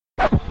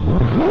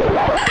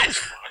It's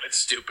fun. It's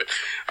stupid.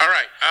 All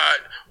right.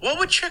 What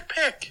would Chick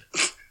pick?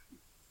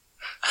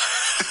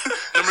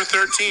 Number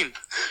 13.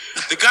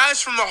 The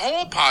guys from the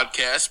whole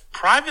podcast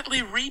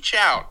privately reach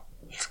out.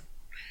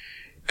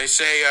 They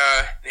say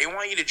they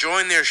want you to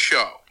join their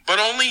show, but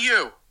only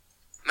you,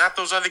 not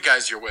those other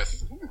guys you're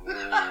with.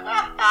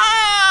 I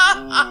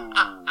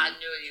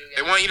knew you.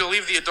 They want you to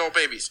leave the adult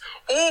babies.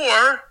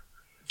 Or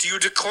do you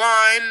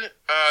decline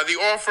the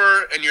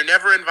offer and you're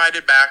never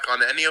invited back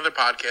on any other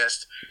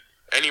podcast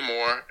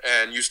anymore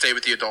and you stay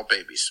with the adult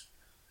babies?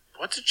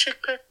 What's a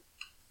Chick pick?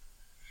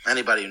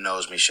 Anybody who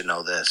knows me should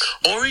know this.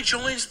 Or he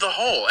joins the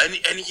whole and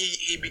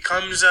he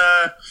becomes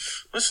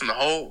listen, the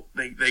whole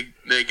they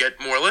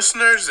get more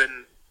listeners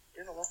and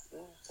you know we'll see.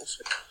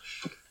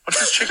 What's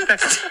this Chick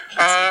pick?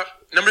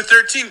 Number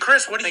 13,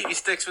 Chris, what do you think? He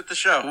sticks with the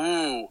show.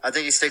 Ooh. I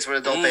think he sticks with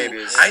adult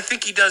babies. I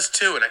think he does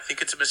too, and I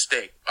think it's a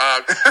mistake.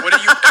 What do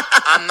you think?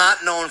 I'm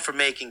not known for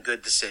making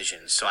good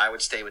decisions, so I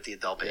would stay with the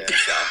adult baby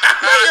show.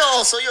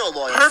 You're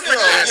loyal. Perfect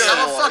answer.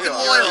 I'm a fucking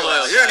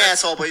loyal. You're an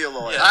asshole, but you're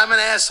loyal. Yeah. I'm an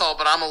asshole,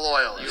 but I'm a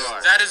loyal. You are.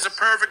 That is a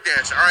perfect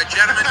answer. All right,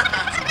 gentlemen.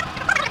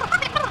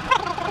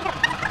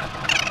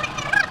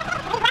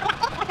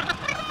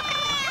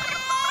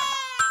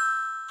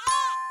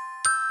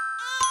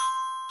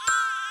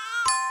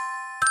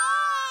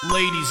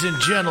 Ladies and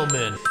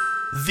gentlemen,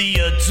 the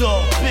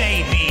Adult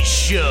Baby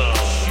Show.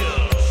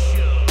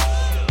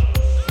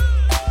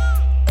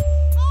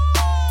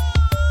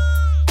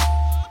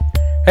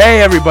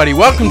 Hey everybody,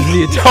 welcome to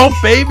the Adult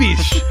Baby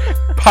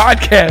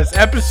Podcast,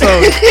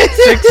 episode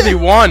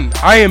 61.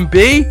 I am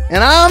B.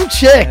 And I'm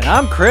Chick. And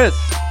I'm Chris.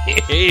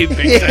 Hey,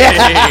 big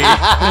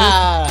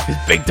time.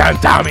 Big time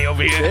Tommy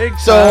over here.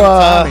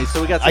 Tommy.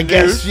 So we got some I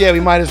guess, news. we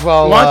might as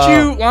well Why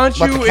don't you let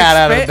the cat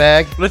out of the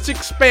bag. Let's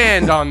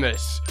expand on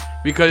this.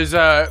 Because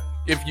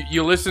if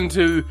you listen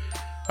to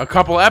a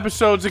couple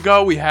episodes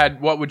ago, we had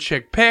What Would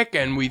Chick Pick?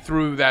 And we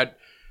threw that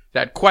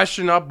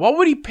question up. What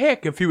would he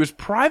pick if he was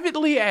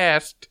privately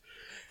asked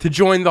to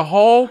join the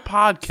whole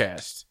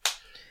podcast?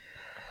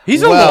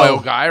 He's a loyal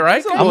guy,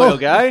 right? He's a loyal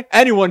guy.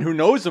 Anyone who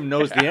knows him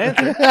knows the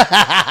answer.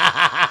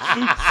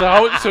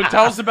 So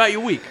tell us about your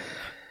week.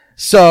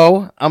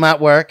 So, I'm at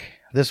work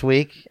this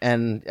week,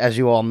 and as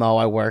you all know,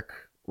 I work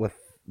with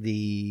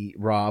the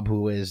Rob,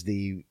 who is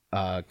the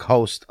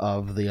host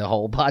of the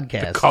whole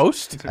podcast. The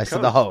host? I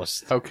said the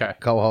host. Okay.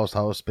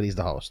 Co-host, but he's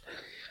the host.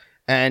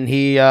 And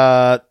he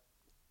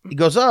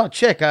goes, "Oh,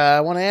 Chick,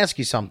 I want to ask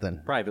you something."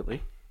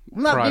 Privately.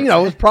 Not, Privately. you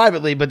know, it's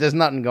privately, but there's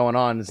nothing going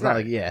on. It's not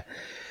like, yeah.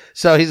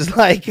 So he's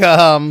like, we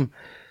have,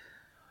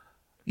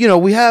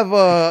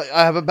 I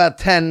have about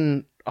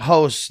 10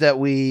 hosts that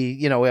we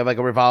have like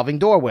a revolving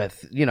door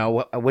with.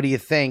 What do you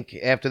think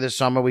after this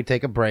summer we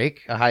take a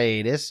break, a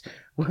hiatus?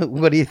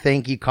 What do you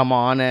think you come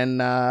on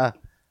and,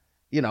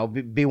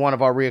 be one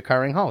of our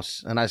reoccurring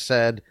hosts? And I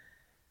said,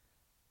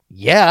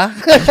 yeah.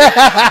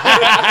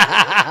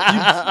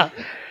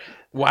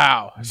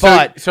 Wow.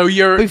 But so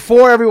you're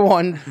before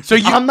everyone.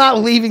 I'm not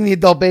leaving the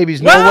adult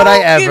babies. Nor would I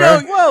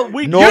ever. Nor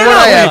would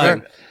I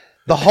ever.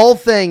 The whole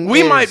thing.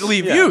 We might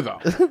leave you though.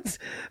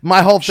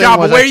 My whole thing.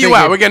 Shopper, where you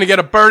at? We're gonna get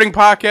a birding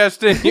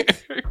podcast in.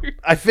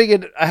 I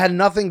figured I had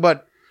nothing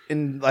but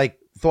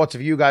thoughts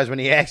of you guys when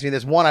he asked me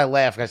this. One, I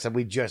laughed. I said,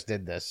 "We just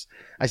did this."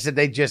 I said,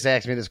 "They just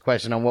asked me this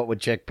question on what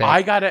would Chick pick."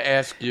 I gotta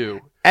ask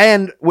you.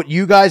 And with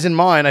you guys in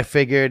mind, I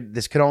figured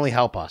this could only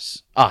help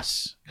us,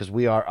 because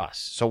we are us.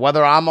 So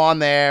whether I'm on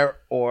there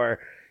or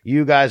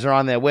you guys are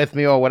on there with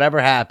me or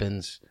whatever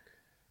happens,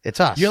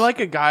 it's us. You're like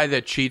a guy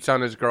that cheats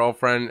on his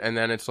girlfriend, and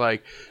then it's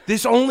like,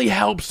 this only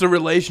helps the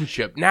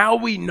relationship. Now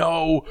we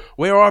know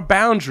where our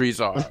boundaries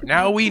are.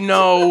 Now we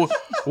know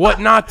what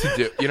not to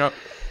do.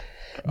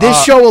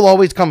 This show will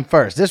always come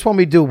first. This one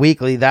we do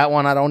weekly. That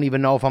one, I don't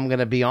even know if I'm going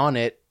to be on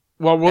it.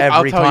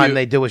 Every time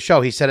they do a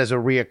show. He said as a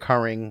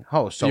reoccurring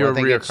host. So I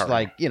think it's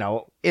like,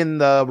 in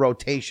the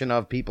rotation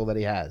of people that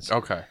he has.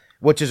 Okay.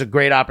 Which is a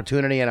great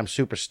opportunity, and I'm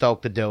super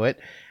stoked to do it.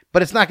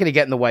 But it's not going to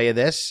get in the way of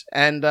this.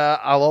 And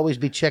I'll always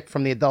be Chick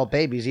from the adult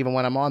babies, even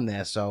when I'm on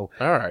there. So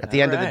at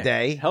the end of the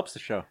day, helps the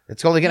show.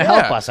 It's only going to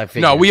help us, I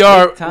figure. No, we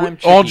are,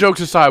 all jokes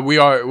aside,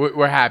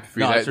 we're happy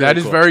for you. That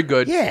is very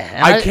good.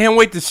 Yeah. I can't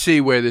wait to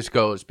see where this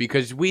goes,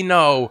 because we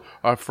know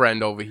our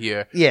friend over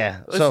here.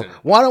 Yeah. So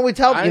why don't we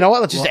tell, you know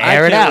what, let's just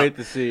air it out. I can't wait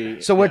to see.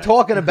 So we're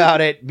talking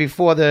about it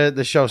before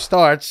the show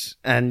starts,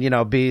 and,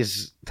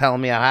 B's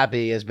telling me how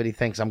happy he is, but he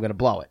thinks I'm going to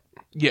blow it.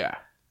 Yeah.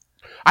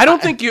 I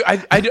don't think you. I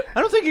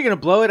don't think you're gonna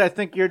blow it. I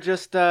think you're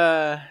just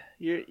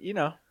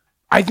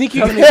I think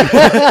you're gonna get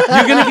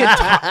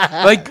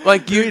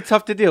like you're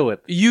tough to deal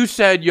with. You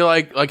said you're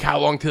like how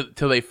long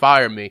till they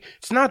fire me?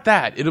 It's not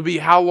that. It'll be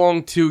how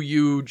long till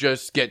you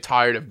just get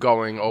tired of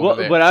going over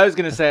there. But I was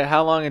gonna say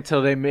how long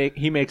until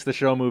he makes the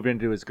show move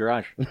into his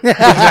garage.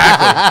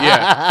 Exactly.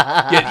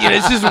 Yeah.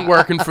 This isn't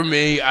working for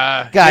me.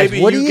 Guys,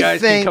 maybe what you do you guys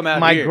think? can come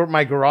out my here.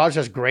 my garage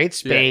has great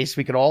space.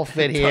 We could all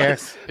fit here.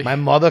 My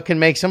mother can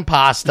make some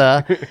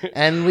pasta,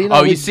 and we.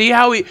 You see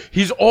how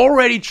he's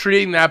already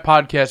treating that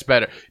podcast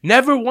better.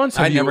 Never once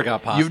I you, never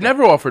got pasta. You've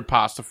never offered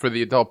pasta for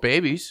the adult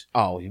babies.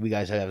 Oh, we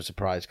guys have a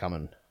surprise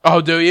coming. Oh,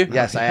 do you?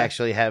 Yes, I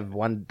actually have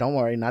one. Don't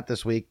worry, not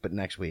this week, but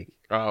next week.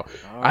 Oh,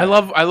 I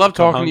love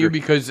talking to you hungry.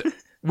 because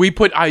we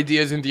put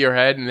ideas into your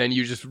head and then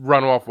you just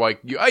run off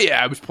like, oh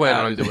yeah, I was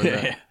planning on doing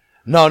that.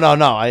 No.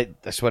 I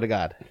swear to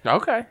God.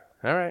 Okay,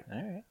 all right.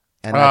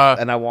 And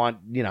I want,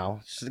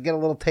 just to get a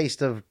little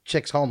taste of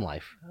Chick's home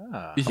life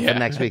for Yeah.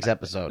 next week's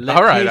episode.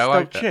 All right, I Taste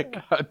like of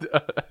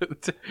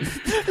that.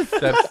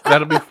 chick.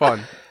 That'll be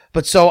fun.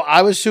 But so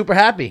I was super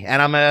happy,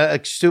 and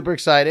I'm super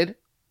excited.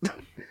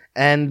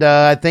 And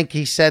I think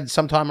he said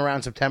sometime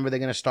around September they're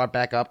going to start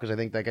back up because I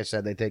think, like I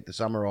said, they take the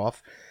summer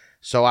off.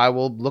 So I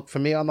will look for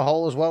me on the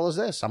whole as well as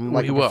this. I'm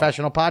like You a will.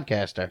 professional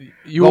podcaster.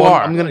 You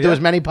are. I'm going to do as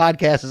many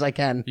podcasts as I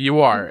can. You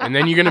are, and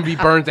then you're gonna be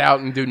burnt out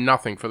and do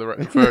nothing for the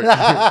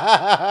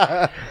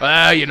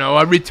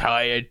I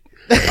retired.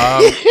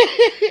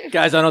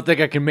 Guys, I don't think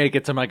I can make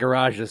it to my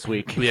garage this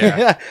week.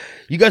 Yeah,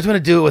 You guys want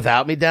to do it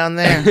without me down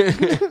there?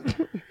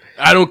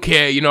 I don't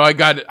care. I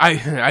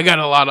got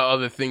a lot of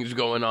other things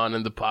going on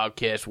in the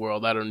podcast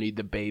world. I don't need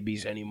the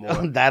babies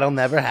anymore. That'll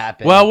never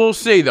happen. Well, we'll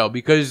see though,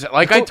 because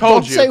like I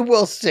told Don't you, say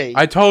we'll see.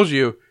 I told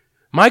you,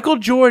 Michael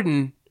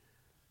Jordan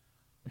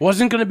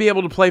wasn't going to be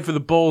able to play for the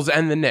Bulls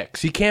and the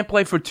Knicks. He can't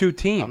play for two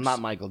teams. I'm not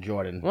Michael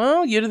Jordan.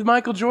 Well, you're the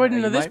Michael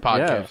Jordan of this Yeah,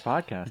 podcast.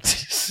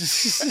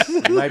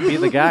 podcast. You might be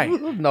the guy.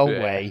 No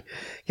Yeah. way.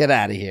 Get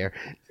out of here.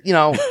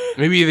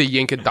 Maybe you're the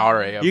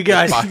Yinkadare of You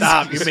guys this podcast.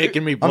 stop. You're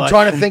making me blush. I'm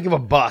trying to think of a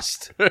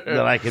bust that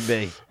I could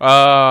be.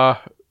 I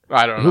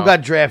don't know. Who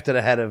got drafted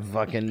ahead of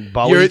fucking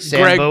Bowie?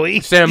 Sam Bowie?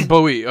 Sam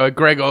Bowie.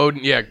 Greg Oden.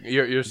 Yeah,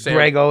 you're Sam.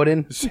 Greg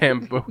Oden?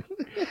 Sam Bowie.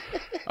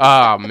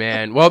 Oh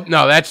man. Well,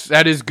 no,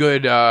 that is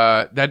good.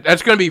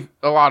 That's going to be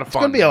a lot of fun.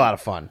 It's going to be a lot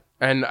of fun.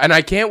 And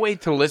I can't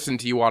wait to listen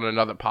to you on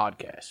another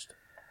podcast.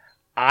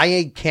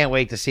 I can't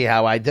wait to see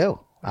how I do.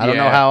 I don't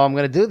know Yeah. how I'm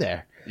going to do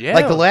there. Yeah.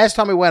 Like the last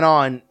time we went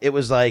on, it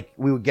was like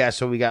we would guess,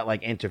 so we got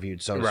like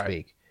interviewed, so to Right.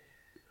 speak.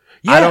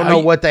 Yeah, I don't know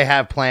what they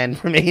have planned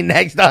for me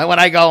next time when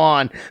I go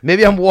on.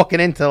 Maybe I'm walking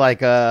into like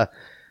jokes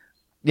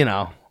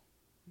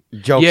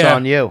Yeah.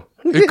 on you.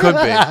 It could be.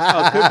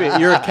 Oh, it could be.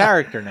 You're a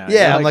character now.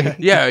 Yeah, You're I'm like,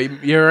 Yeah,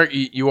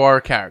 you are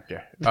a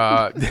character.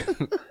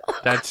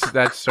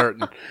 That's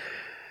certain.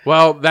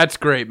 Well, that's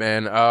great,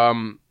 man.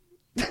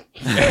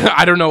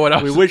 I don't know what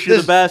else. we wish you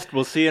the best.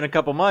 We'll see you in a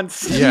couple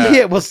months.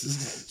 Yeah. we'll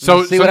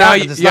So see so what now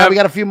happens. It's you not- have, we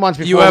got a few months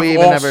you before have we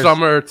even all ever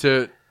summer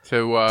to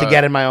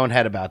get in my own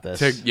head about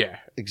this. yeah.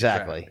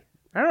 Exactly.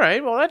 All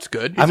right. Well, that's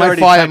good. I might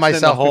already fire texting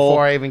myself the whole-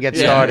 before I even get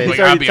Yeah, started. Like, he's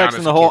already I'll be texting honest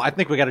the with whole. you. I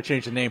think we got to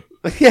change the name.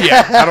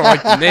 Yeah, I don't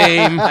like the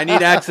name. I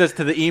need access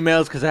to the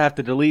emails because I have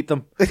to delete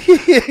them.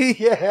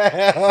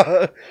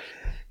 Yeah.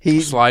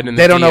 Slide in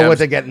the They don't know DMs. what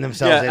they're getting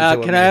themselves Yeah,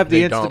 into. can I have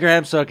the They don't.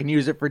 Instagram so I can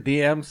use it for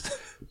DMs?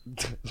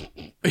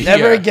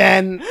 Never Yeah.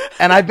 again.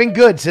 And I've been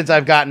good since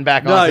I've gotten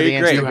back No, onto the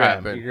you're great. You Instagram.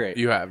 haven't. You're great.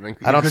 You haven't.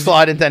 I don't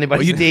slide into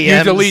anybody's You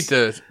DMs. delete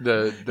the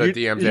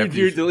DMs after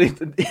you delete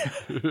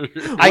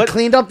the. I What-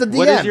 cleaned up the DMs.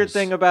 What is your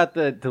thing about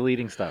the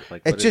deleting stuff?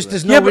 Like, It's what just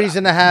is there's it? no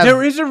reason to have.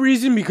 There is a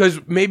reason because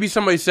maybe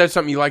somebody said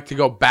something you like to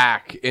go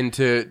back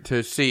into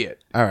to see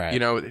it. All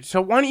right. So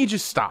why don't you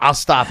just stop? I'll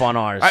stop on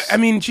ours. I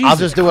mean, Jesus I'll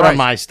just do it Christ. on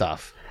my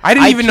stuff. I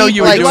didn't even know keep,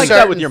 you were like, doing You like that.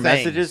 that with your certain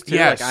things. messages too?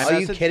 Yes. Like Are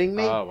you iMessage? kidding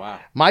me? Oh wow!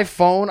 My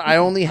phone, I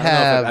only I don't know if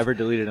have. I've ever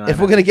deleted an If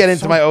we're iMessage. gonna get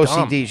into So my dumb.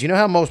 OCDs, you know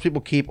how most people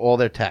keep all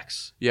their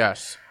texts.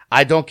 Yes.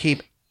 I don't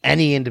keep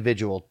any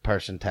individual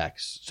person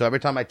texts. So every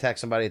time I text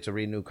somebody, it's a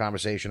renewed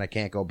conversation. I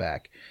can't go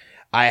back.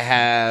 I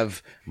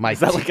have my. Is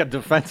that like a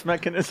defense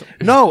mechanism?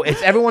 No,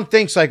 it's everyone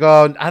thinks like,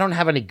 oh, I don't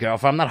have any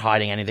girlfriend. I'm not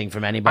hiding anything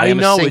from anybody. I I'm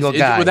know. a single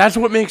guy. Well, that's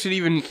what makes it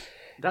even.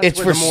 It's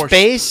for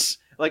space.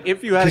 Like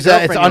if you had a Because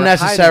girlfriend, it's you were hiding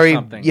unnecessary,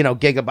 something.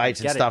 gigabytes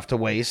and Get it. stuff to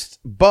waste.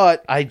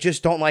 But I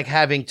just don't like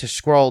having to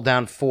scroll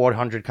down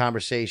 400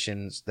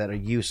 conversations that are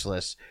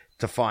useless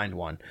to find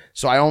one.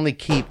 So I only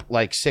keep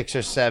like 6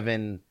 or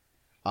 7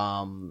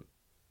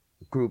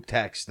 group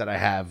texts that I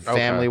have. Okay.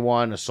 Family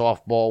one, a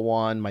softball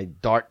one, my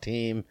dart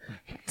team,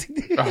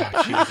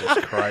 Oh,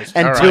 Jesus Christ!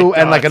 and All right, two,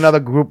 and like Dutch. another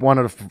group one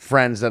of the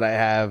friends that I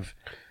have.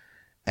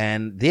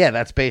 And yeah,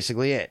 that's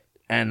basically it.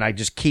 And I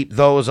just keep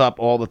those up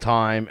all the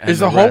time. And Is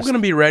the whole rest- going to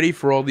be ready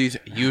for all these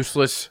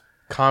useless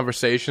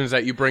conversations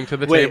that you bring to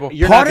the Wait, table?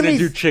 you're Part not of going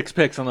to me- do chicks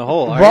picks on the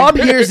whole. Are Rob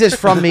you? hears this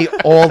from me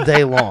all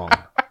day long.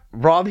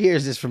 Rob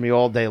hears this from me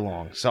all day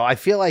long. So I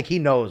feel like he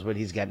knows what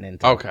he's getting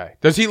into. Okay.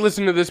 Does he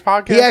listen to this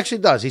podcast? He actually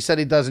does. He said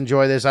he does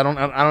enjoy this. I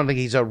don't think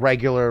he's a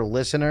regular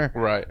listener.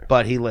 Right.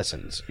 But he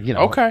listens.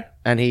 Okay.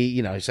 And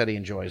he he said he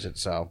enjoys it.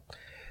 So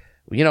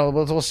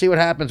we'll see what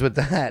happens with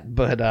that.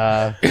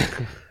 But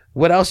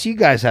what else you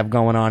guys have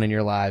going on in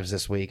your lives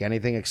this week?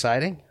 Anything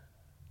exciting?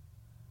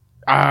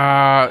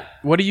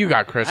 What do you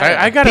got, Chris?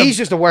 I got. He's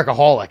just a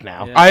workaholic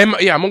now. I'm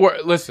a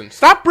work. Listen,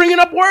 stop bringing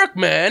up work,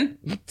 man.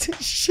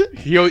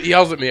 He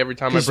yells at me every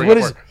time I bring What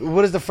up is work.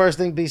 what is the first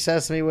thing B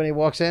says to me when he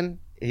walks in?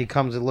 He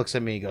comes and looks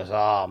at me. He goes,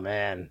 "Oh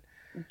man,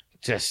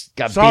 just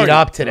got Sorry. beat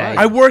up today."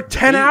 I worked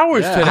 10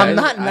 hours Yeah. today. I'm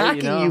not I-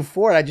 knocking you know. you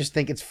for it. I just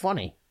think it's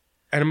funny.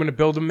 And I'm going to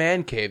build a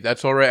man cave.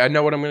 That's all right. I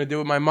know what I'm going to do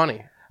with my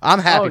money. I'm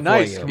happy Oh,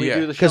 nice. for Can you. we Yeah.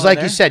 do the show Because, in like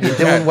there? you said, you're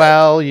doing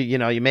well. You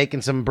know, you're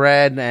making some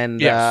bread,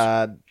 and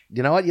Yes.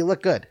 you know what? You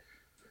look good.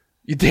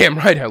 You're damn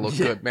right. I look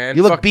good, man.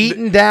 You look Fuck-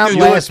 beaten down Dude,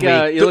 last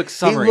week. you look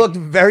summery. You looked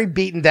very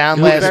beaten down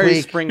You look last very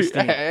week.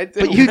 Springsteen.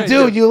 But you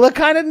do. You look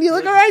all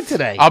right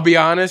today. I'll be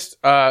honest.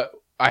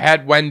 I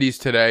had Wendy's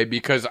today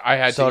because I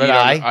had So to did eat.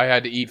 I. I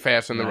had to eat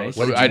fast on the road. Nice.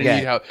 What did I you didn't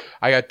get? eat health.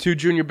 I got 2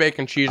 junior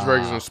bacon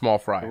cheeseburgers and a small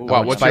fry.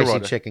 Wow, what's spicy your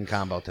order? chicken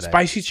combo today?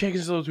 Spicy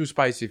chicken's a little too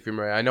spicy for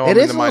me. I know It I'm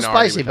is in the a little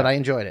minority spicy, with but that. I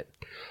enjoyed it.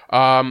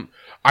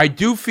 I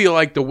do feel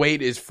like the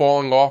weight is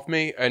falling off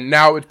me, and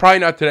now it's probably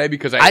not today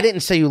because I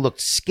didn't say you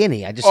looked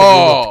skinny. I just said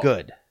you looked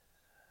good.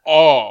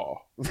 Oh.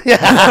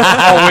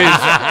 Always.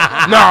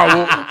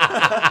 No.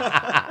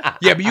 Well,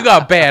 yeah, but you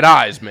got bad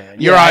eyes, man.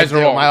 Your Yeah, I eyes are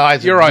do. all My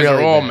eyes are your eyes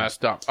really are all bad.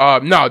 messed up.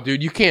 No,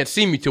 dude, you can't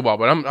see me too well,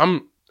 but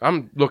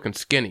I'm looking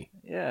skinny.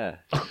 Yeah.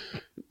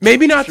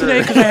 Maybe not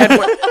today because I had.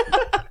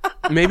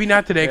 Maybe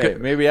not today. 'cause- Hey,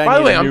 maybe I By the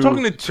need way, a I'm new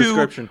talking to two.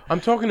 prescription. I'm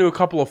talking to a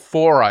couple of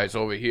 4 eyes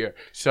over here.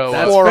 So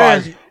That's Four fair.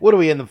 eyes. What are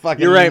we in the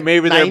fucking? You're right.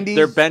 Maybe 90s?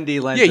 they're bendy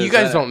lenses. yeah, you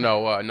guys don't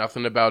know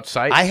nothing about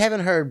sight. I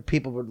haven't heard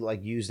people would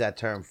like use that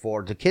term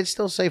for. Do kids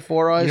still say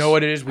 4 eyes? you know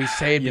what it is? We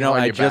say it You know,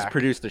 behind I your just back.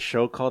 produced a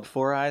show called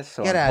Four Eyes,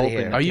 so Get I'm outta hoping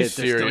here. the Are you kids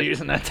are still serious?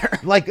 using that term.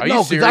 Like Are you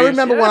no, because I serious?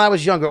 remember when Yeah. I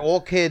was younger,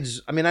 all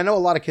kids. I mean, I know a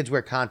lot of kids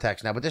wear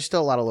contacts now, but there's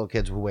still a lot of little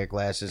kids who wear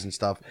glasses and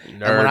stuff.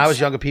 And when Nerds. I was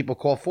younger, people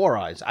call 4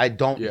 eyes. I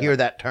don't Yeah. hear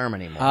that term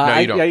anymore. No,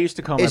 you don't. I used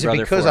to call my Is it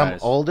brother because Four I'm Eyes.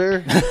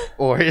 older,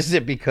 or is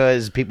it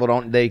because people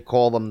don't? They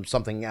call them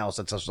something else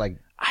that's just like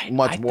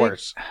much I think-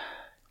 worse.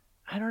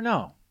 I don't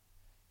know.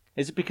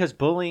 Is it because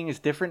bullying is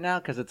different now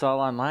because it's all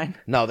online?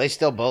 No, they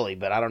still bully,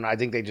 but I don't know. I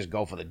think they just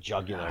go for the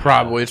jugular.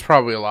 Probably. It's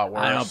probably a lot worse.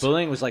 I don't know.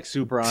 Bullying was like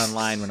super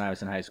online when I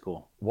was in high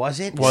school. Was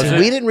it? Was See, it?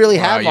 We didn't really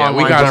have yeah,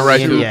 online we got it right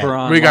bullying to yet.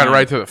 Super we got it online.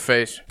 right to the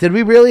face. Did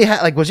we really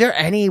have? Like, was there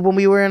any when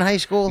we were in high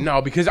school?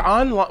 No, because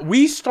online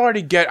we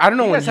started I don't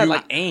know You when guys you had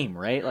like AIM,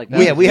 right? Like that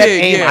Yeah, was- we had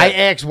did, AIM. yeah. I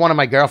asked one of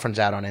my girlfriends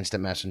out on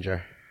Instant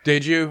Messenger.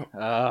 did you,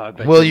 I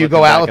bet Will you're you go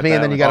looking out back with at me,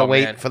 and that then you one. got to Oh,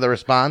 wait man. for the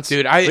response?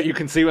 dude? But you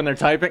can see when they're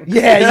typing.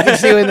 Yeah, you can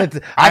see when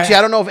the. Actually,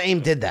 I don't know if AIM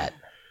did that.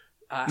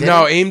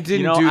 no, AIM didn't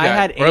You know, do that. I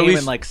had Or at AIM least,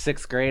 in like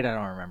 6th grade. I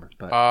don't remember,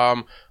 but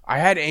I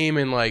had AIM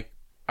in like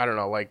I don't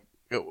know, like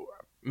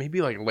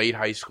maybe like late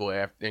high school,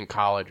 in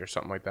college or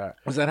something like that.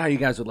 was that how you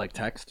guys would like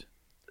text?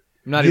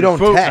 I'm not You even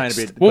don't trying text.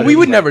 to be, Well, but we it was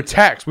would like- never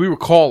text. We were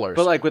callers.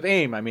 But like with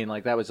AIM, I mean,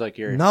 like that was like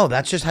your. No,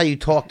 that's just how you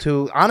talk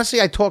to. Honestly,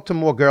 I talk to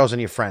more girls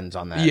than your friends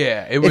on that.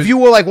 yeah, it was. If you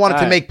were like wanted to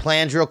Alright. make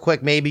plans real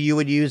quick, maybe you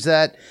would use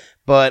that.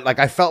 But like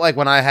I felt like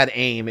when I had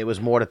AIM, it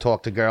was more to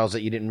talk to girls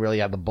that you didn't really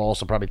have the balls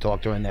to probably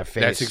talk to in their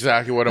face. that's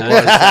exactly what it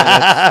was.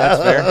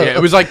 That's fair. Yeah,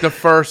 it was like the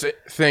first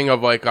thing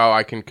of like, oh,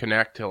 I can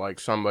connect to like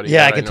somebody.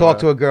 Yeah, I that could know talk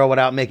that- to a girl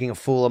without making a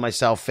fool of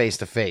myself face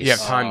to face. You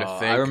have time to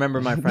think. I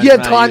remember my friends. You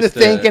had and I time to used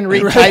think and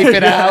retype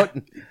it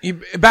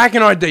out. Back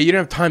in our day, you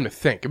didn't have time to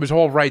think. It was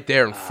all right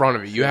there in front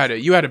of you. You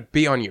had to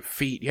be on your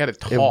feet. You had to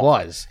talk. It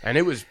was. and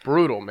it was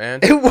brutal, man.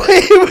 It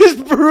was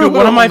brutal.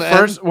 Dude,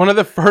 man. one of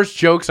the first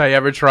jokes I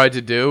ever tried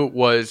to do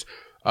was,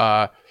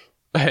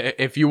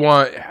 if you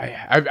want,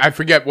 I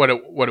forget what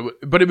it was,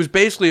 but it was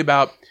basically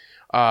about,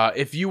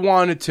 if you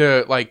wanted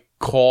to like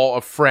call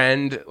a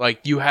friend,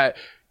 like you had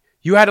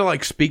to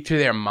like speak to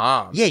their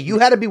mom. Yeah, you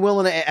had to be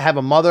willing to have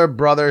a mother,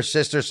 brother,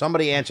 sister,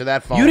 somebody answer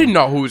that phone. You didn't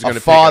know who was going a to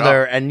pick it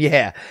father, up.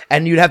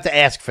 and you'd have to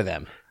ask for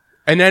them.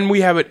 And then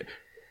we have it.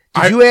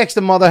 Did you ask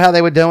the mother how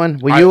they were doing?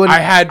 Were I- you?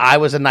 I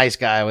was a nice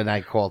guy when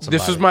I called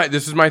somebody.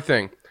 This is my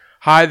thing.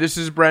 Hi, this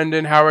is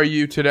Brendan. How are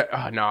you today?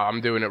 Oh, no, I'm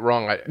doing it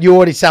wrong. You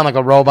already sound like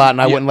a robot,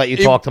 and I wouldn't let you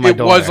talk to my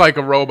daughter. It was like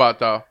a robot,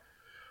 though.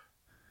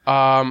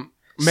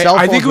 Cell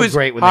I think phones it were was.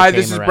 great when they Hi, came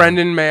this is around."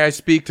 Brendan. May I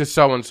speak to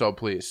so and so,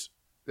 please?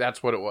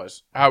 That's what it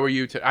was. How are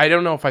you today? I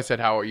don't know if I said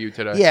how are you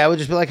today. Yeah, I would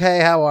just be like, "Hey,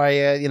 how are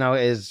you? You know,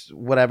 is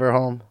whatever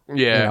home?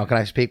 Yeah. You know, can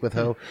I speak with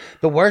who?"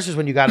 The worst is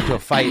when you got into a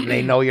fight and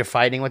they know you're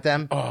fighting with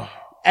them. Oh.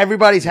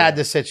 Everybody's had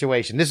this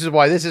situation. This is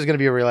why this is going to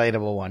be a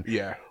relatable one.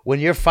 Yeah. When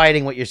you're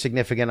fighting with your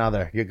significant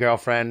other, your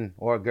girlfriend,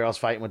 or a girl's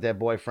fighting with their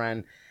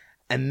boyfriend,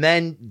 and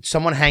then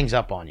someone hangs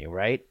up on you,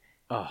 right?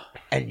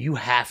 And you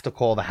have to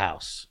call the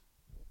house.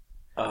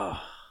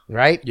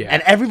 Right? Yeah.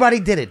 And everybody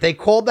did it. They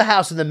called the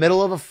house in the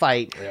middle of a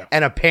fight, Yeah.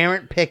 and a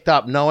parent picked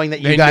up knowing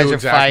that you They guys knew are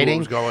exactly what fighting.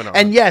 was going on.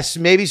 And yes,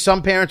 maybe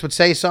some parents would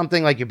say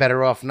something like, "You're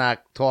better off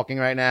not talking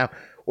right now."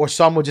 Or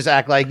some would just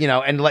act like,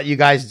 and let you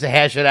guys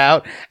hash it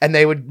out. And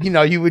they would,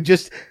 you would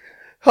just,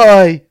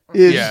 "Hi,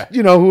 is, Yeah.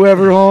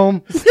 whoever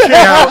home."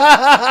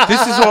 Now,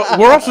 this is what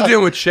we're also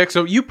dealing with chicks.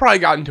 So you probably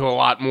got into a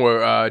lot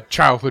more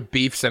childhood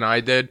beefs than I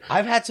did.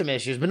 I've had some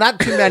issues, but not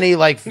too many,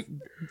 like,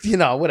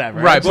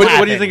 whatever. Right, It but What do you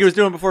think happens. he was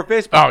doing before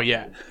Facebook? Oh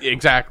yeah,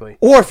 exactly.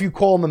 Or if you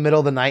call in the middle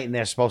of the night and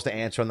they're supposed to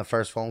answer on the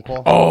first phone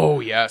call. Oh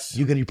yes.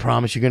 You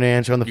promise you're gonna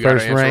answer on the You gotta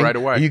first answer ring right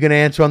away. Are you gonna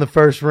answer on the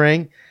first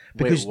ring?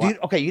 Because what? you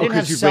Oh, didn't 'cause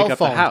have you cell break up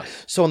the phones.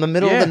 house. So in the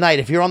middle of Yeah. the night,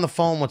 if you're on the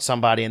phone with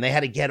somebody and they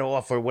had to get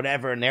off or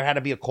whatever, and there had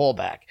to be a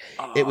callback,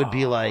 it would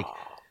be like,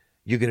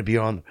 you're gonna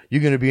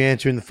be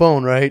answering the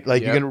phone, right?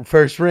 Like Yep. you're gonna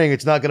first ring.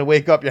 It's not gonna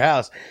wake up your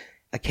house.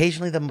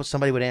 Occasionally,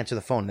 somebody would answer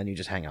the phone, and then you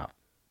just hang up.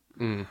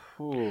 And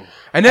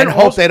then And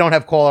hope also, they don't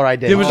have caller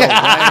ID. there was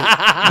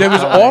there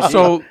was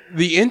also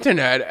the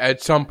internet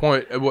at some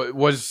point.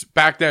 Was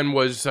back then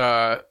was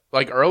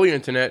like early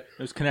internet.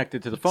 It was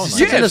connected to the phone line.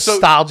 Yeah, It's a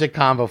nostalgic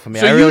combo for me.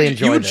 So I really you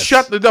enjoyed would this.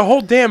 shut the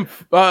whole damn.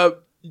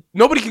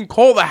 Nobody can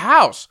call the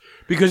house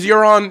because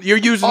you're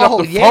using up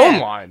the phone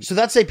line. So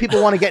let's say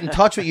people want to get in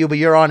touch with you, but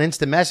you're on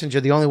Instant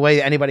Messenger. The only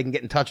way anybody can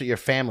get in touch with your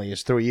family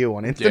is through you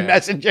on Instant Yeah.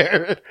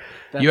 Messenger.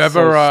 That's You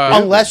ever, so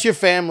stupid. Unless your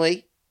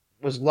family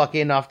was lucky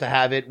enough to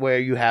have it where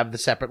you have the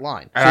separate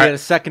line. So you had a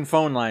second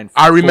phone line.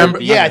 I remember- for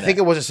the Yeah, I internet. think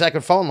it was a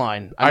second phone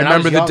line. I mean,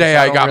 remember was the young, day so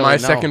I don't got really my know.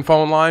 second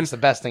phone line. It's the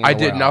best thing in I the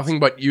did world. nothing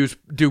but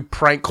do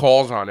prank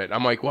calls on it.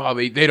 I'm like, well,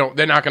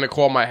 they're not going to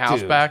call my house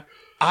Dude. back.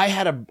 I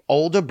had an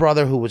older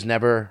brother who was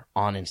never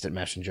on Instant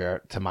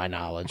Messenger, to my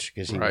knowledge,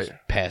 because he was Right.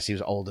 past. He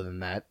was older than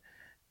that.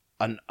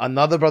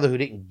 Another brother who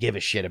didn't give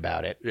a shit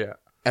about it. Yeah.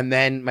 And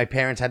then my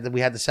parents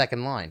we had the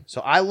second line.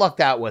 So I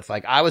lucked out with,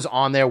 like, I was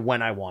on there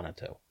when I wanted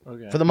to,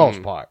 for the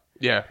most part.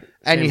 Yeah.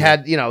 And Same you here.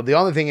 had, the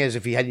only thing is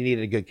if you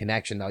needed a good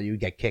connection, though, you would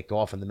get kicked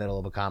off in the middle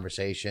of a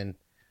conversation.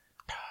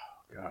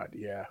 God,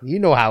 yeah. You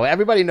know how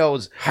everybody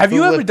knows. Have who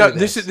you ever lived done through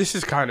this?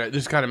 Is kind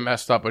of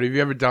messed up. But have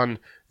you ever done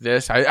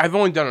this? I've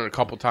only done it a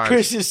couple times.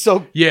 Chris is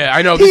so. Yeah,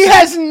 I know. He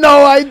has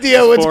no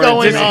idea what's foreign.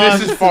 going on.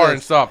 This is foreign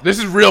stuff. This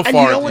is real And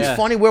foreign. you know what's Yeah.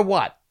 funny? We're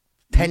what?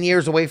 10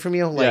 years away from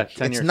you? Like,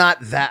 10 it's years. not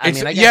that. I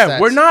guess yeah,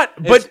 that's- we're not.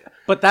 But But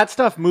but that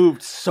stuff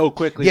moved so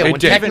quickly. Yeah, Like, when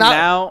did. even techno-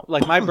 now,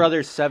 like my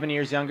brother's 7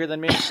 years younger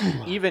than me.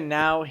 Even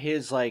now,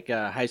 his like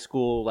high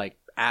school like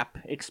app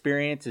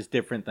experience is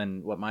different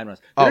than what mine was.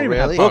 They Oh, don't even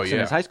really? have books Oh, in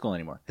yeah. his high school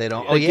anymore. They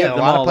don't. They Oh, give yeah. A them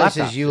lot all of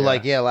places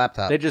laptops.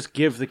 laptop. They just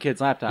give the kids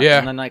laptops, Yeah.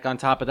 and then like on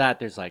top of that,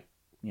 there's like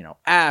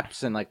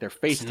apps and like they're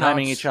FaceTiming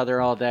nuts. each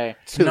other all day.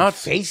 Dude,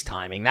 nuts.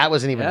 FaceTiming. That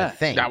wasn't even Yeah. a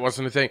thing. that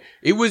wasn't a thing.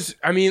 It was.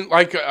 I mean,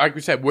 like we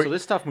said, So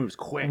this stuff moves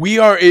quick.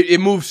 it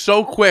moves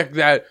so quick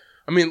that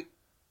I mean,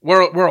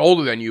 we're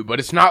older than you, but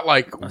it's not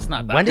like It's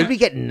not that. When did we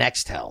get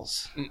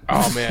Nextels?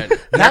 oh man,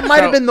 That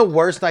might have been the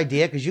worst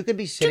idea because you could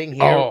be sitting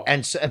here Oh.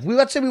 and if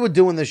let's say we were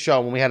doing this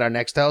show when we had our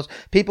Nextels,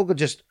 people could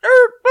just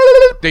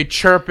they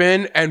chirp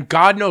in, and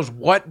God knows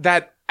what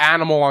that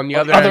animal on the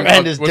other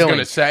end is was doing. going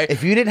to say.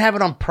 If you didn't have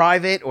it on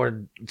private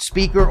or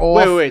speaker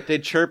off, Wait. They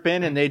chirp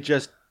in and they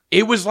just.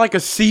 It was like a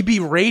CB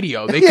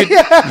radio. They could,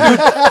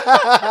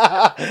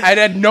 and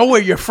at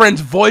nowhere, your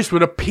friend's voice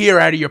would appear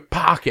out of your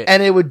pocket.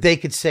 and they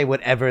could say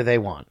whatever they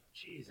want.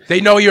 They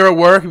know you're at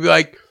work and be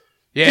like,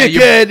 "Yeah,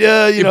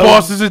 Dickhead, your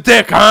boss is a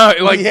dick, huh?"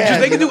 Like, Yeah. just,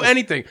 they can do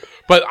anything.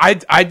 But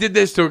I did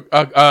this to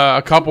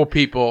a couple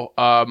people.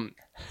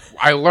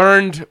 I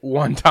learned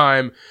one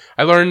time.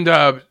 I learned.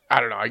 I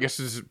don't know. I guess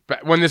this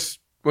is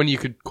when you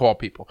could call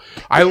people.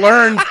 I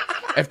learned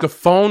if the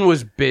phone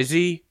was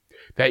busy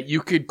that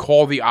you could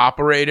call the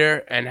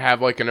operator and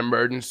have like an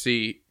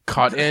emergency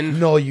cut in.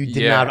 No, you did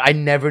Yeah. not. I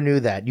never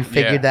knew that. You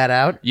figured Yeah. that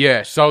out.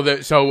 Yeah. So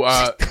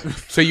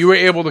you were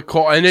able to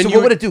call, and then So you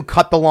what would it do?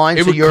 Cut the line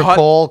It so would your cut-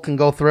 call can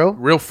go through?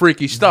 real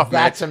freaky stuff.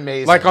 That's man.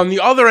 amazing. Like on the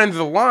other end of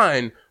the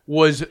line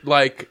was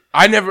like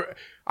I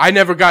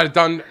never got it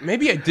done.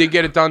 Maybe I did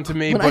get it done to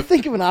me, When I but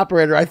think of an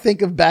operator, I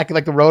think of back in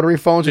like the rotary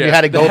phones when you Yeah.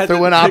 had to go They had through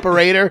to- an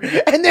operator,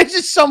 and there's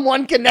just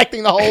someone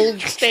connecting the whole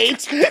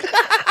state.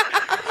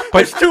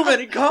 but Too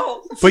many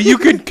calls. but you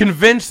could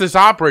convince this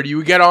operator. You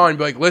would get on and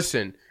be like,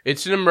 "Listen,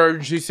 it's an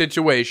emergency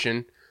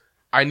situation.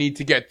 I need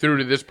to get through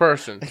to this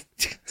person."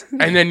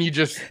 And then you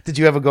just Did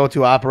you ever go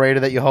to operator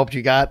that you hoped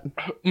you got?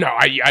 no,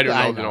 I don't know,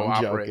 I the know, no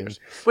I'm operators.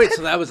 Wait,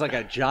 so that was like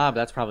a job.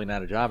 That's probably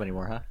not a job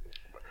anymore, huh?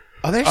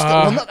 Oh, there's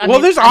still,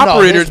 there's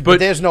operators, but-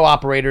 there's no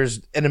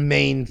operators in a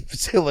main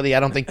facility. I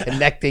don't think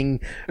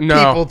connecting No.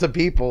 people to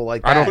people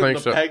like that. I don't think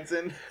so. Pegs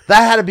in. That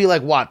had to be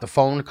like what the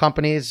phone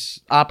companies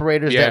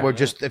operators Yeah. that were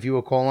just if you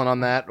were calling on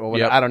that or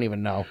whatever. Yep. I don't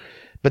even know.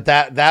 But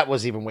that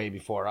was even way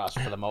before us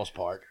for the most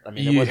part. I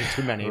mean, there wasn't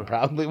too many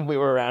probably when we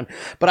were around.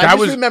 But I That just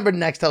was- remember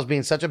Nextels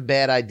being such a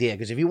bad idea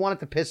because if you wanted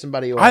to piss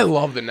somebody off, I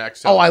love the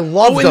next. I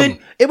loved and them. then-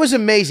 It was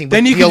amazing.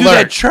 Then but you the could do that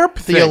alert, chirp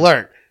the thing.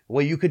 alert.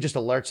 Well, you could just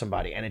alert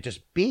somebody, and it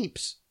just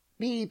beeps,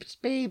 beeps,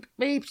 beep,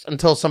 beeps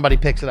until somebody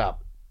picks it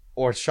up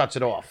or shuts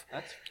it off.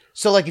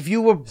 So, like, if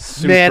you were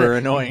Super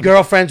annoying.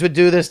 girlfriends would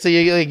do this to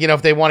you. Like,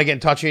 if they want to get in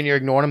touch with you and you're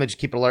ignoring them, they just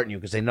keep alerting you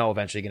because they know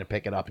eventually you're going to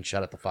pick it up and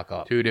shut it the fuck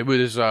up. Dude, it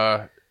was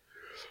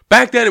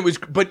back then. It was,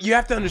 but you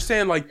have to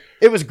understand, like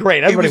It was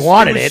great. Everybody it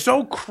wanted was it.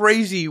 so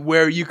crazy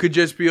where you could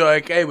just be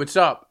like, "Hey, what's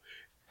up?"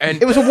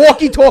 And It was a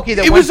walkie-talkie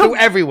that It went was a- through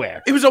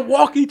everywhere. it was a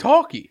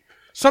walkie-talkie.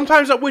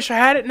 Sometimes I wish I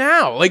had it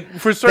now, like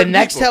for The certain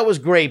Nextel people. was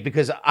great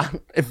because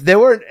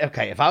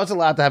if I was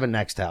allowed to have a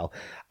Nextel,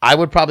 I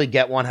would probably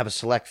get one, have a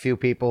select few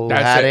people who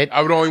That's had it. it.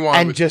 I would only want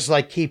and just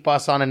like keep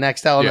us on a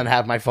Nextel and Yeah. then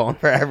have my phone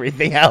for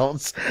everything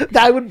else.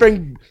 I would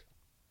bring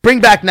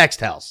back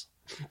Nextels.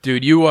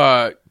 dude.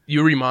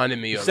 You reminded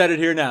me of. Said it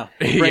here now.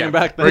 Bring Yeah. it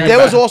back. Bring But it there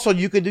back. was also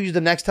you could use the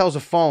Nextel as a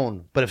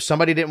phone, but if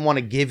somebody didn't want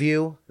to give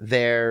you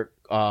their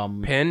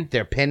Pin?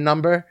 their PIN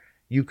number,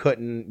 you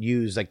couldn't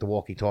use like the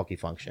walkie-talkie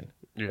function.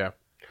 Yeah.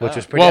 which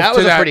was pretty. That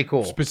was pretty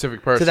cool.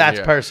 Specific person To that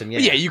yeah. person, yeah.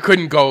 But yeah, you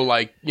couldn't go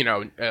like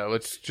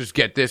let's just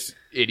get this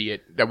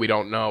idiot that we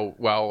don't know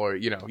well, or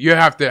you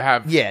have to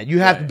have. Yeah, you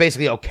have to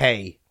basically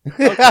okay.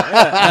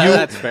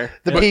 That's fair.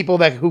 The people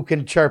who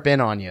can chirp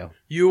in on you.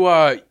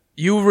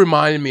 You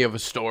reminded me of a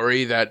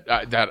story that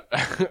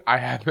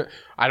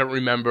I don't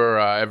remember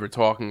ever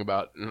talking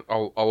about in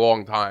a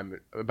long time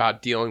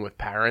about dealing with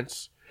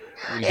parents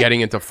and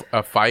getting into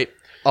a fight.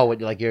 Oh,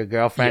 like your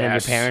girlfriend and your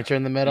Yes. parents are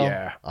in the middle?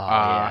 Yeah. Oh,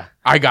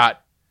 yeah.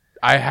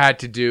 I had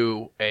to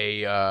do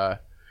a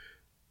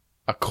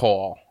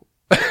call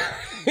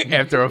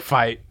after a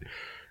fight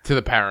to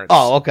the parents.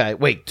 Oh, okay.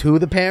 Wait, to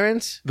the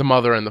parents? The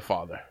mother and the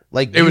father.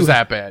 Like It was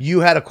that bad.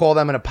 You had to call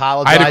them and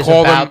apologize I had to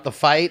call about them- the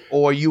fight,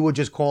 or you were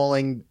just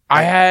calling?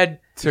 I had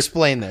to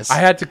Explain this. I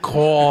had to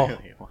call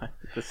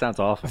This sounds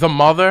awful. the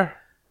mother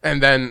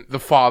and then the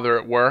father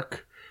at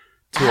work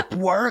At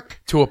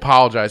work. to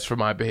apologize for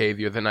my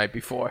behavior the night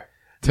before.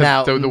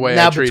 Now, the way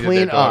now I treated between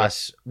their daughter.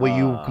 us, were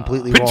you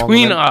completely wrong?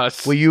 Between and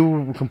us. were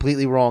you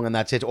completely wrong, and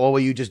that's it, or were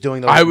you just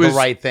doing the I was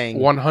right thing?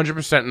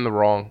 100% in the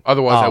wrong.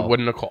 Otherwise, I Oh.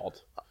 wouldn't have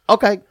called.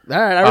 Okay,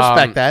 all right, I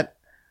respect that.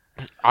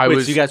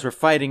 Wait, so you guys were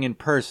fighting in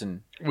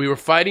person? We were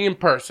fighting in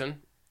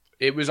person.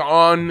 It was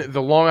on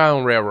the Long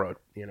Island Railroad,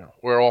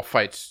 where all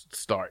fights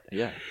start.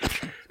 Yeah.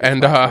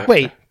 And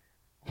Wait,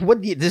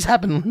 this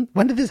happened?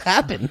 When did this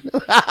happen?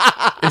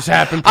 this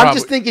happened. I'm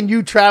just thinking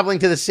you traveling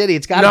to the city.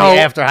 It's got to No. be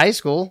after high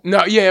school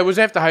No, yeah, it was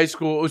after high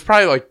school. It was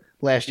probably like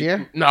last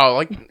year.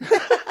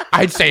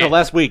 I'd say So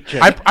last week,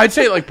 Jim. I'd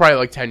say like probably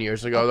like 10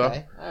 years ago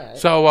Okay, all though.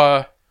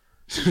 right.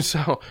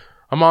 So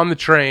I'm on the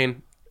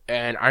train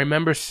and I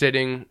remember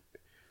sitting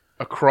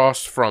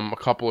across from a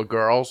couple of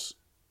girls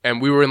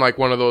and we were in like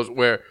one of those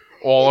where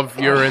all of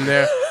you're in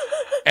there.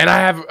 And I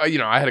have,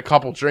 I had a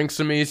couple drinks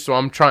in me, so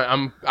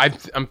I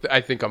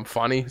think I'm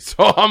funny. So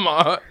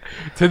I'm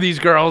to these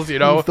girls, You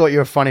thought you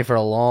were funny for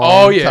a long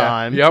Oh yeah.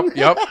 time. Yep.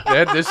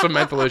 Yeah, there's some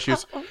mental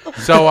issues.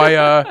 So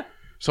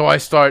I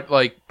start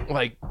like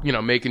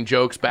making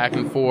jokes back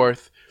and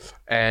forth,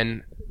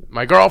 and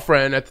my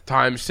girlfriend at the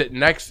time sitting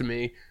next to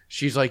me,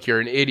 she's like,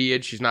 "You're an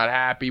idiot." She's not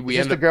happy. We Is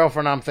this end the up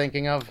girlfriend I'm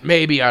thinking of?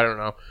 maybe I don't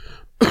know.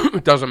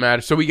 It doesn't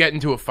matter. So we get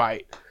into a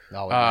fight.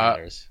 No, it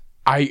matters.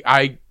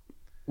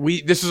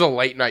 This is a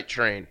late night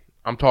train.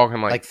 I'm talking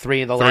Like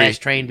three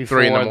last train before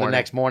 3 in the the morning.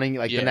 next morning,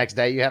 like Yeah. the next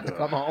day you have to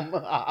come home.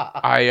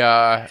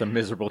 It's a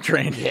miserable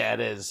train. Yeah, it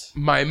is.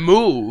 My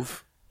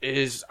move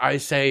is I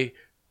say,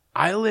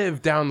 I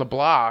live down the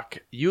block.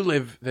 You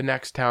live the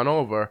next town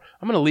over.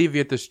 I'm going to leave you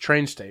at this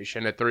train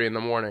station at 3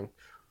 a.m.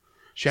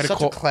 She had Such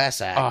to a call.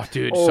 class act. Oh,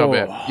 dude, so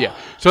bad. Yeah.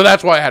 So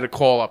that's why I had to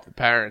call up the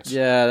parents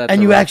Yeah, that's and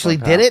a you rough actually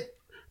one, did pal. it?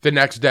 the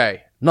next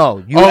day.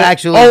 No, you Oh,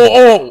 actually.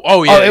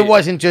 Oh, yeah. Oh, it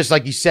wasn't just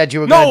like you said you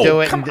were No, going to do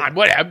it. come and on.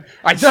 Whatever.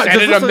 I No, said just it,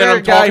 listen and to then the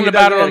I'm guy talking who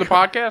about it does on the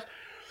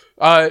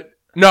podcast.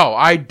 No,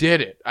 I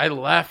did it. I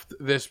left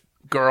this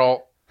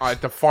girl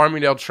at the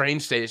Farmingdale train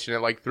station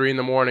at like 3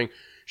 a.m.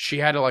 She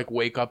had to like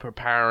wake up her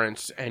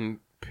parents, and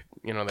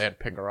they had to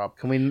pick her up.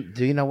 Do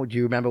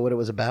you remember what it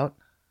was about?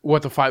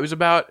 What the fight was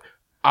about?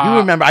 You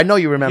remember? I know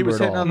you remember was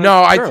it hitting all. on the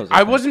No, girls, I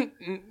think. wasn't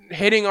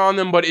hitting on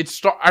them, but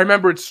I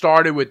remember it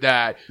started with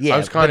that. Yeah, I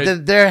was kind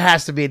but there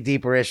has to be a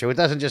deeper issue. It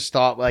doesn't just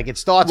start like it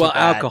starts Well, with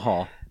that.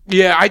 alcohol.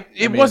 yeah.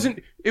 It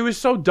wasn't. It was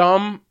so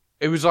dumb.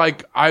 It was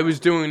like I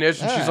was doing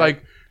this, and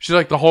she's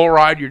like the whole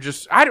ride. You're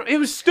just. It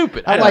was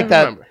stupid. I don't like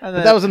that. remember.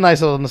 But that was a nice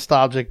little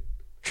nostalgic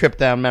trip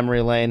down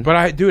memory lane. But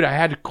I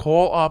had to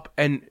call up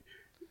and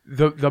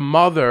the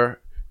mother,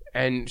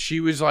 and she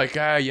was like,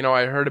 I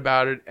heard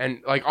about it,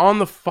 and like on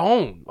the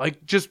phone,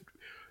 like just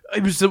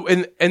it was,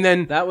 and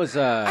then That was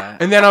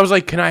and then I was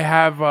like, can I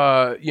have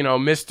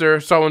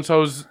Mr. So and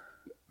so's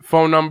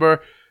phone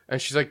number?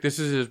 And she's like, this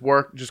is his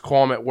work. Just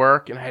call him at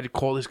work. And I had to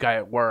call this guy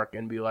at work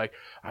and be like,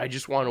 I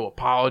just want to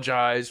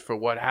apologize for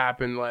what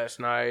happened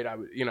last night.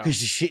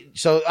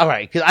 So all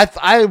right, because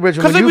I originally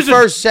 'Cause when it you was a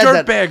first said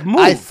that, dirtbag move.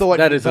 I thought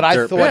That is a I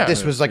dirtbag thought this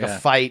move, was like yeah. a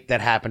fight that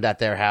happened at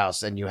their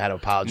house, and you had to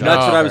apologize.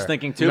 That's what No. I was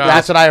thinking too. No. but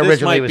That's what I this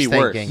originally might was be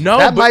worse. thinking. No,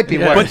 that but- might be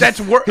yeah. worse. But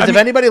that's worse. Because if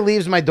anybody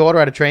leaves my daughter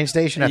at a train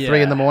station at 3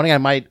 Yeah. in the morning, I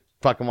might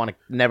fucking want to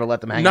never let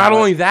them hang out. Not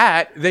only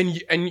that, then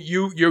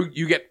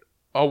you get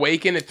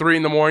awakened at 3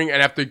 a.m.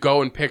 and have to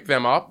go and pick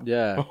them up.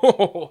 Yeah.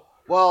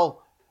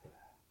 Well,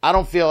 I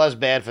don't feel as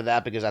bad for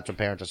that because that's what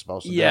parents are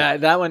supposed to do. Yeah,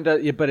 that one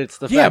does. Yeah, but it's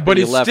the fact Yeah, but that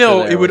you it's left still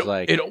her there it would was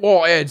like it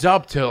all adds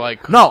up to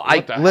like No,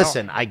 what the hell?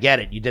 listen. I get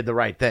it. You did the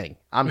right thing.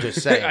 I'm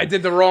just saying. I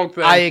did the wrong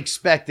thing. I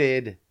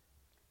expected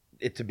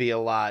it to be a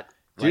lot.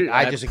 Dude,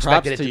 I just props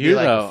expected it to you, be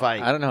like though. a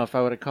fight. I don't know if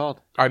I would have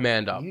called. I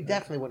manned up. You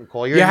definitely wouldn't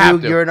call. You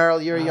have to. You're an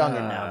early. You're a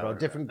youngin now, bro.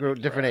 Different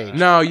group, different age.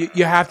 No,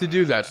 you have to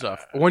do that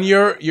stuff when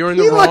you're in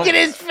the You wrong. look at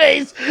his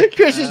face.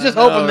 Chris is just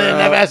hoping that he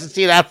never has to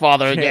see that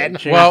father again.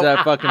 Change Well,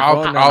 that fucking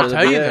I'll phone I'll number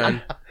tell you to the-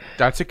 then.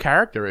 That's a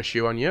character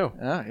issue on you.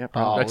 Oh, yeah, Oh,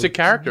 probably. That's a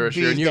character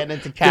issue, He's and you- getting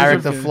into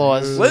character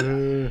flaws.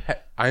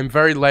 I'm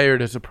very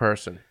layered as a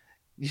person.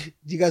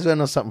 You guys want to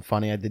know something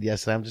funny I did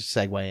yesterday? I'm just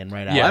segueing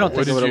right out. I don't What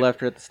think I did would have you-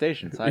 left her at the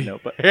station. Side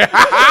note, but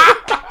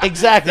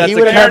Exactly. That's He a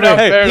would have character-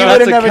 never, hey, he that's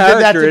would have a never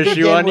did that to character issue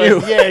begin on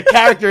with. you. Yeah,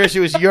 character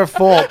issue is your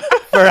fault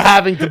for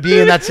having to be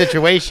in that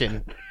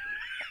situation.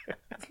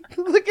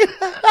 Look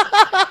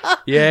at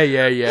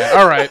Yeah.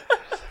 All right.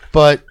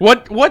 But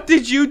What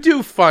did you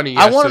do funny?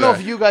 I want to know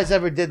yesterday? if you guys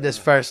ever did this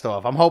first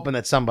off. I'm hoping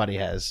that somebody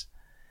has.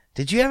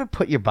 Did you ever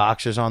put your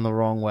boxers on the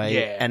wrong way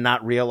Yeah. and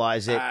not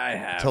realize it I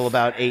have. till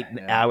about 8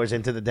 hours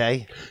into the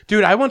day?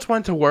 Dude, I once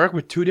went to work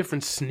with 2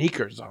 different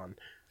sneakers on.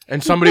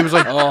 And somebody was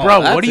like, Oh,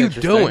 bro, that's what are you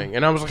interesting. doing?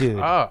 And I was like, Dude.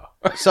 oh.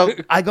 So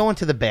I go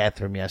into the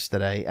bathroom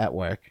yesterday at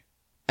work,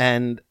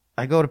 and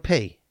I go to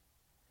pee,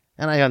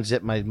 and I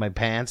unzip my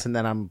pants, and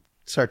then I'm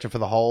searching for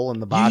the hole in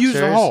the You boxers. use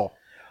the hole.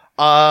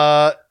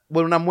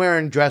 When I'm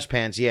wearing dress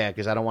pants, yeah,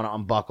 because I don't want to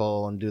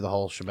unbuckle and do the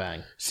whole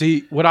shebang.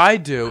 See, what I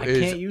do I is,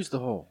 can't use the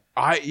hole.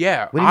 What do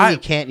you mean you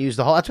can't use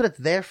the hole? That's what it's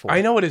there for.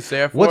 I know what it's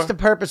there for. What's the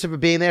purpose of it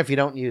being there if you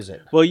don't use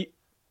it? Well,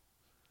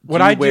 What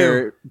do you I do-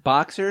 wear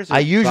boxers. Or I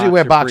usually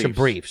wear boxer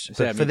briefs, Yeah,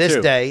 but me for this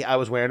too. day, I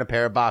was wearing a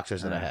pair of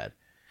boxers that I had,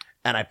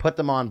 and I put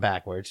them on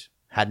backwards.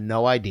 Had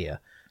no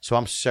idea, so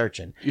I'm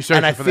searching, You're searching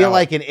and I for feel that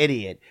like an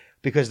idiot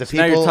because the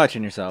Now people you're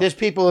touching yourself. There's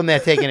people in there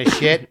taking a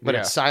shit, but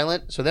Yeah. it's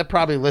silent, so they're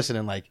probably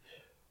listening. Like,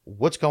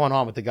 what's going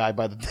on with the guy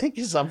by the thing?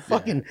 Because I'm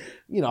fucking,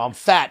 I'm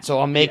fat, so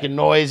I'm making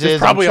noises.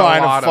 There's probably I'm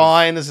trying a lot to of-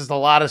 find. This is a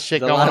lot of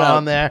shit There's a going lot of-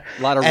 on there.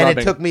 a lot of and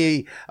rubbing. it took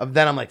me.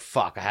 Then I'm like,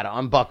 fuck. I had to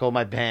unbuckle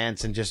my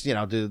pants and just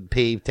do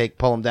pee,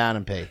 pull them down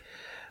and pee.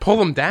 Pull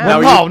them down.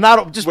 Well, no,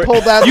 not just pull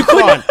down. You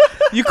couldn't.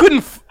 You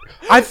couldn't.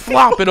 I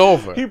flop it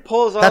over. He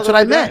pulls all That's the what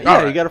I way meant. down.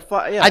 Yeah, All you got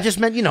to. Yeah. I just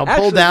meant pull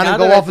Actually, down now and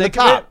go that I off the think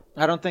of top.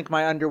 it, I don't think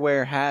my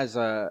underwear has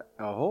a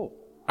hole.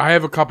 I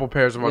have a couple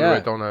pairs of underwear Yeah.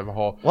 that don't have a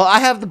hole. Well, I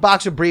have the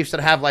boxer briefs that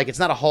have it's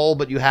not a hole,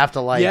 but you have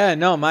to Yeah,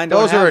 no, mine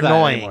don't those have are that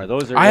annoying. anymore.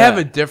 Those are. I yeah. have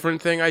a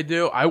different thing I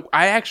do.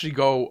 I actually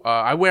go.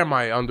 I wear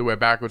my underwear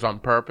backwards on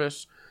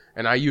purpose,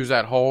 and I use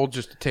that hole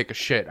just to take a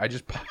shit. I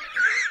just.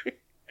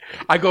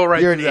 I go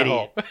right You're through an that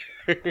hole.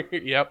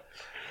 Yep.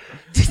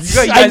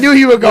 I knew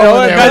you were going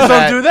You there. guys with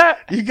don't do that?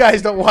 You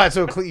guys don't want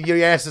so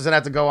your ass doesn't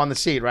have to go on the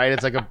seat, right?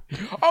 It's like a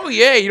Oh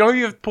yeah, you don't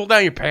even pull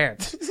down your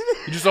pants.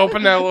 You just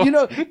open that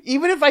little.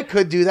 even if I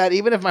could do that,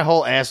 even if my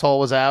whole asshole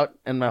was out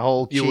and my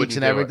whole You cheeks wouldn't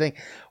and do it. everything,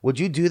 would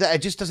you do that? It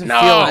just doesn't No.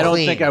 feel I don't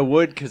clean. think I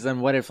would, because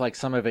then what if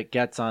some of it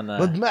gets on the?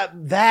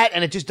 But that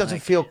and it just doesn't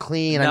feel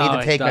clean. I No, need to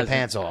it take my doesn't.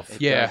 pants off.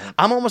 Yeah.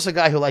 I'm almost a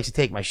guy who likes to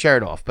take my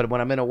shirt off, but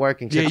when I'm in a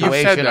working Yeah, you've said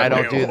situation, that I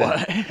don't do before.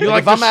 that. You Like, like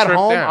if to I'm at strip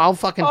home, down. I'll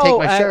fucking take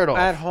my shirt off.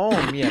 At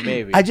home, yeah,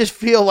 maybe. I just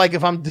feel like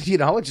if I'm, it's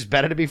just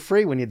better to be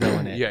free when you're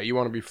doing it. Yeah, you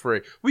want to be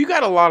free. Well, you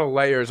got a lot of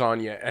layers on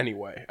you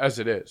anyway, as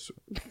it is.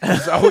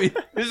 There's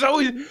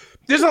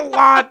a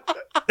lot.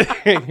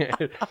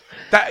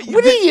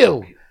 What are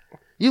you?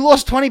 You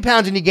lost 20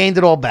 pounds and you gained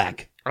it all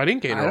back. I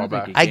didn't gain it I all don't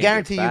back. think I gained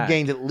guarantee it you back.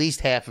 gained at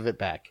least half of it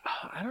back.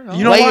 I don't know.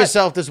 You know Weigh what?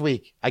 yourself this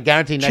week. I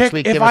guarantee next Chick,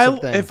 week if give us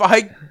a thing.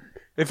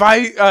 if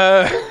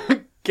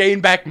I gain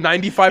back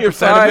 95%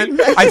 of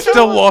it, I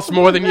still lost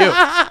more than you.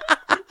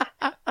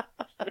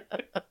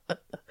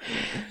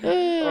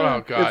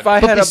 Oh god. If I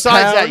But had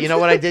besides a pound, that, you know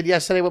what I did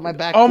yesterday with my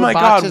back? Oh with my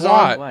God, boxes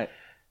what? on?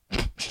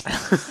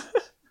 what?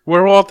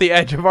 We're all at the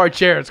edge of our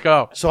chairs.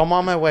 Go. So I'm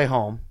on my way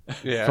home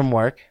Yeah. from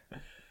work,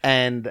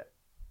 and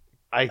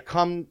I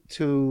come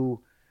to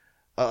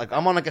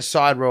I'm on a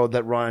side road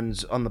that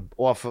runs on the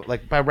off of,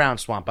 by Round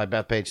Swamp by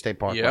Bethpage State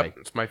Parkway. Yep.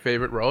 It's my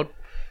favorite road.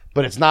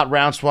 But it's not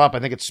Round Swamp. I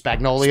think it's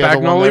Spagnolia. the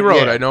one Spagnolia that-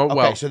 Road, yeah. I know it okay,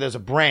 well. So there's a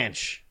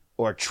branch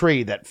or a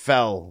tree that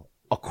fell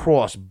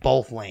across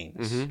both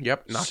lanes.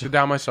 Yep. Knocked it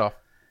down myself.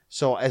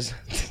 So as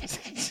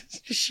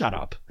just shut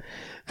up.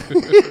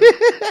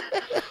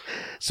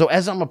 So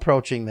as I'm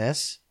approaching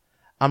this,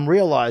 I'm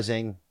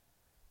realizing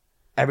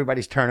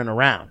everybody's turning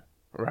around.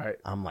 Right.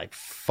 I'm like,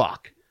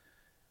 fuck.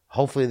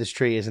 Hopefully this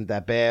tree isn't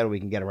that bad. We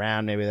can get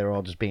around. Maybe they're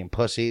all just being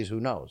pussies. Who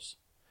knows?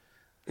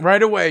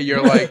 Right away,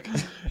 you're like,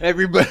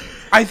 Everybody.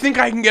 I think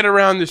I can get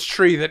around this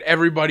tree that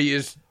everybody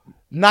is.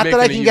 Not that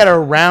I Making can a get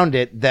around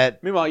it.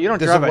 That Meanwhile, you don't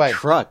there's drive a a way.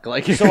 truck.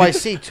 Like So I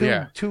see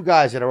Yeah. two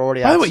guys that are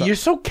already By the outside. way, you're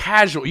so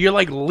casual. You're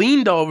like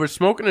leaned over,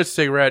 smoking a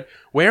cigarette,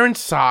 wearing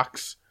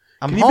socks.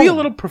 I'm Can you be a home.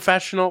 little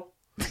professional?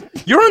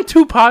 You're on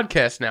 2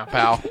 podcasts now,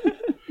 pal.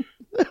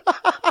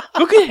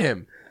 Look at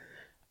him.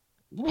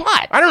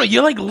 What? I don't know.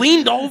 You're like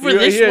leaned over He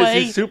this is,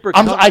 way. he's super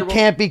I comfortable.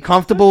 can't be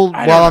comfortable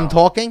I while don't I'm know.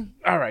 talking.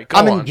 All right, go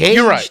I'm on. engaged.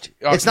 You're right.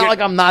 It's not like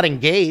I'm not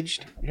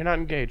engaged. You're not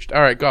engaged.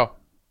 All right, go.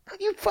 Are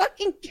you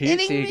fucking He,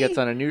 kidding he me? gets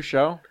on a new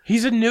show.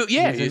 He's a new.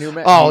 Yeah, He's a new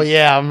man. Oh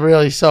yeah, I'm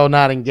really so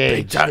not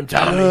engaged. Time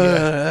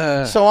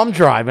Tommy. So I'm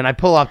driving. I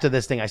pull up to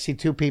this thing. I see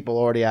 2 people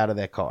already out of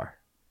their car,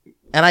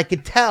 and I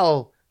could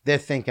tell they're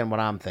thinking what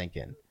I'm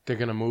thinking. They're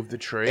gonna move the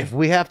tree. If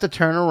we have to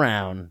turn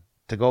around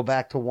to go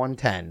back to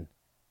 110,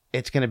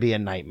 it's going to be a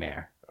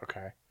nightmare.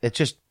 Okay. It's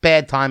just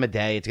bad time of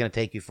day. It's going to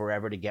take you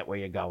forever to get where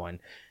you're going.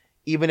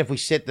 Even if we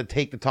take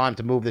the time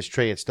to move this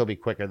tree, it'd still be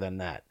quicker than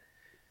that.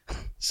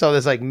 So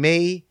there's like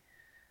me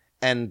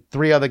and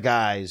 3 other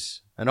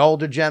guys, an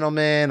older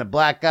gentleman, a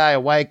black guy, a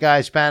white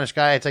guy, Spanish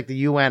guy. It's like the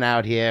UN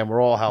out here, and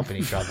we're all helping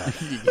each other.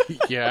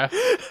 Yeah.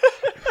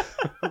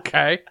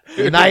 Okay.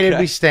 United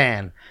we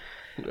stand.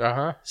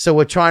 So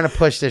we're trying to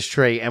push this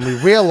tree, and we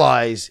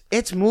realize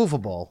it's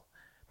movable,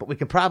 but we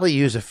could probably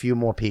use a few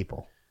more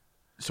people.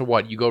 So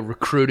what? You go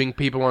recruiting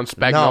people on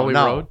Spagnoli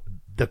Road?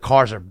 The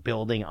cars are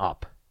building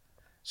up.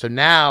 So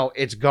now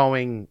it's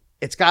going.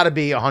 It's got to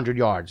be 100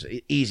 yards,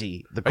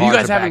 easy. The Are cars you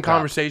guys having back up.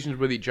 conversations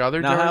with each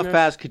other? Now, during how this?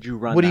 fast could you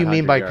run? What do you that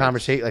mean by 100 yards?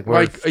 conversation? Like,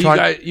 we're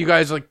Like, you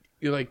guys like,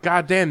 you're like,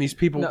 God damn, these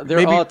people. No, they're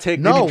maybe, all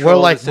taking No, control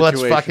we're like, of the let's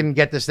situation. fucking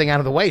get this thing out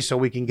of the way so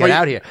we can get But-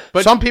 out here.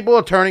 but- Some people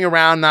are turning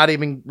around, not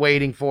even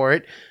waiting for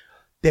it.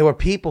 There were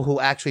people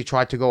who actually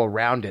tried to go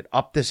around it,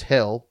 up this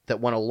hill that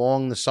went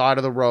along the side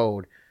of the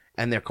road,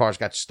 and their cars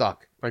got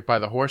stuck. like by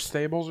the horse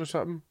stables or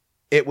something?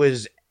 It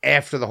was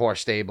after the horse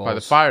stables. By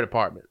the fire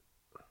department.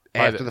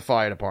 After the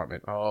fire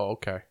department. Oh,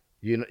 okay.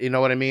 You know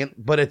what I mean?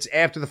 But it's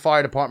after the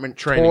fire department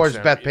Training towards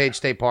center, Bethpage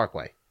State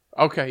Parkway.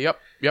 Okay,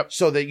 yep.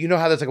 So that you know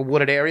how there's like a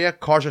wooded area?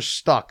 Cars are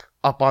stuck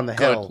up on the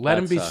Good. hill. Let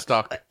them be sucks.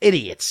 stuck.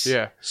 Idiots.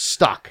 Yeah.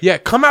 Stuck. Yeah,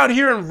 come out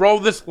here and roll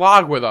this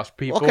log with us,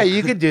 people. Okay,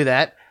 you could do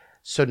that.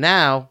 So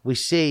now we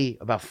see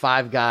about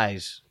 5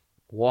 guys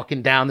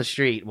walking down the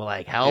street. We're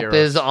like, help Heroes.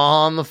 is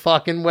on the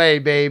fucking way,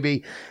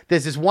 baby.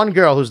 There's this one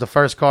girl who's the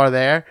first car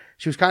there.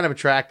 She was kind of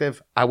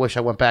attractive. I wish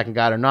I went back and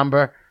got her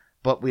number,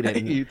 but we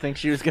didn't. You think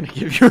she was going to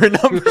give you her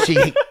number?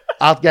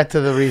 I'll get to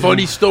the reason.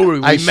 Funny story.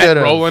 We I met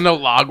should've. rolling a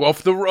log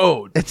off the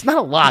road. It's not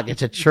a log,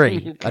 it's a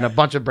tree and a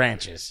bunch of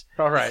branches.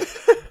 All right.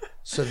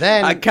 So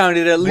then I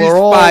counted at least we're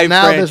all 5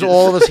 now branches. there's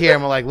all of us here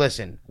and we're like,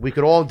 listen, we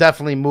could all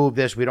definitely move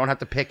this. We don't have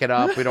to pick it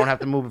up. We don't have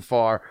to move it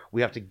far.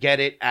 We have to get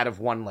it out of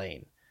one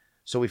lane.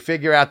 So we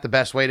figure out the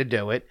best way to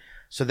do it.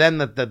 So then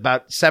the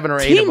about 7 or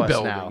 8 Team of us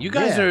building. now. You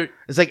guys are-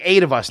 It's like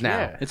 8 of us now.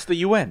 Yeah. It's the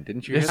UN,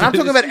 didn't you? Yes. hear I'm that?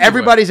 talking about It's the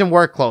everybody's in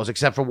work clothes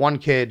except for one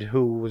kid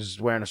who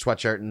was wearing a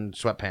sweatshirt and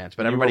sweatpants.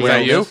 But everybody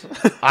wearing else,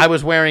 this? I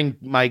was wearing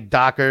my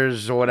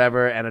Dockers or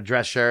whatever and a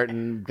dress shirt,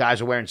 and guys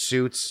are wearing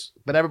suits.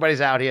 But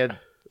everybody's out here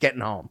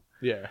getting home.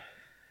 Yeah.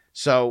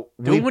 So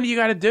Do what do you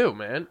got to do,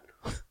 man?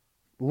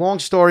 long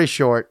story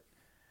short,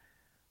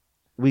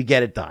 we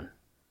get it done.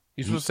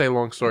 You're supposed to say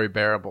long story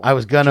bearable. I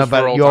was gonna, Just for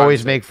but old you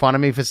always time's make fun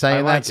of me for saying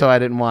I like that, so I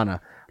didn't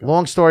wanna.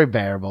 Long story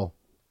bearable.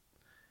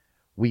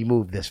 We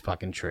moved this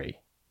fucking tree.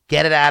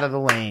 Get it out of the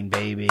lane,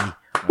 baby.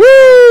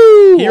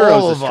 Woo! Hero's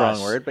All a of strong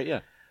us. word, but yeah.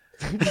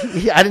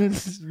 Yeah, I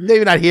didn't.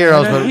 Maybe not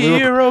heroes, And but a we were.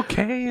 hero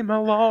came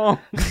along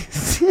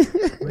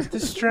with the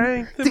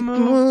strength to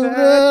move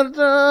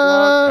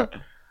that.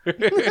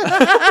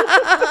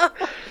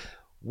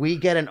 We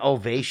get an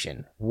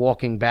ovation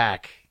walking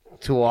back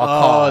to our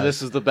Oh, car.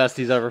 this is the best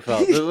he's ever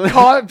felt.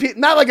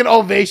 Not like an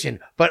ovation,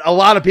 but a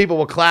lot of people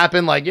were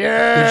clapping, like,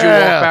 yeah. Did you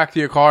walk back to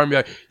your car and be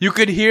like, you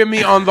could hear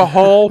me on the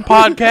whole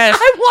podcast?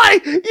 I'm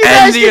like, you And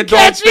guys the can Adult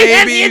catch me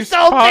at the Babies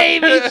Adult pod-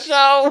 Baby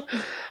Show.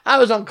 I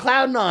was on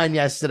cloud 9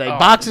 yesterday. Oh,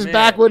 Boxes man.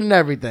 backward and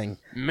everything.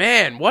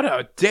 Man, what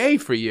a day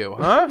for you,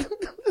 huh?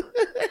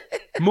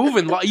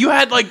 Moving. You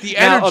had like the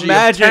Now, energy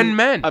of 10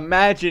 men.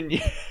 Imagine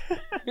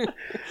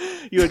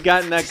you had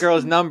gotten that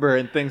girl's number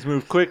and things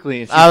moved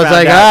quickly. And she I was found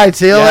like, out all right,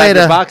 see you you had later.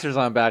 your boxers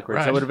on backwards.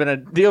 Right. That would have been a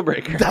deal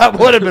breaker. That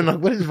would have been like,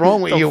 what is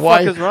wrong with What the you? fuck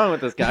Why? is wrong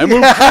with this guy? I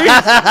moved trees.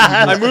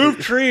 I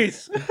moved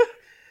trees.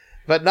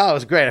 But no, it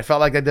was great. I felt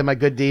like I did my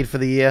good deed for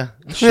the year.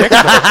 Chick the,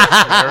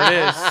 there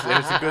it is.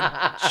 There's a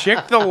good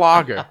Chick the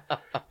Logger.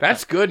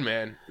 That's good,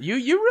 man.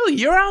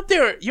 You're out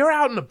there. You're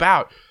out and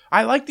about.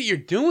 I like that you're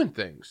doing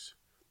things.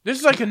 This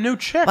is like a new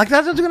chick. Like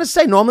that's what I was going to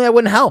say. Normally I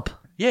wouldn't help.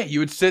 Yeah, you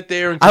would sit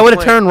there and I would have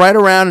complain. turned right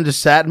around and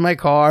just sat in my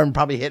car and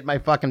probably hit my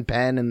fucking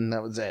pen and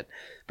that was it.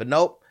 But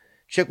nope.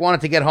 Chick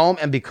wanted to get home,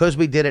 and because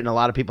we did it and a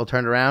lot of people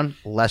turned around,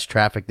 less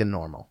traffic than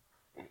normal.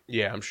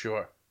 Yeah, I'm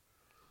sure.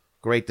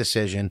 Great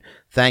decision.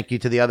 Thank you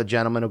to the other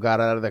gentlemen who got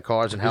out of their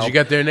cars and Did helped. you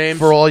get their names?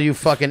 For all you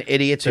fucking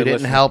idiots who Hey, didn't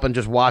listen. help and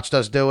just watched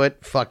us do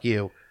it, fuck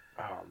you.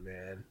 Oh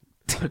man,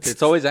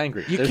 It's always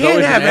angry. you There's can't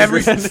always have an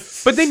angry-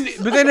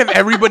 but then if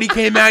everybody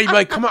came out, you'd be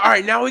like, come on, all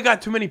right, now we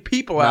got too many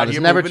people No, out there's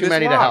here. never moving too this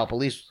many to log. help. At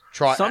least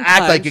try. Sometimes-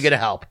 Act like you're gonna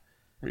help.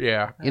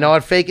 Yeah, You know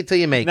what? Fake it till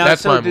you make Now, it.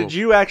 That's so my did move.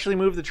 you actually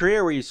move the tree,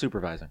 or were you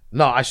supervising?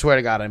 No, I swear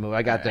to God, I moved.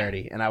 I got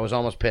dirty, and I was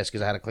almost pissed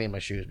because I had to clean my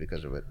shoes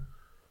because of it.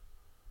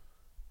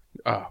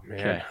 Oh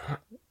man.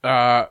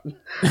 I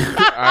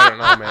don't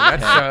know, man.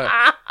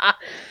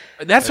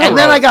 That's And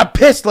then heroic. I got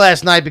pissed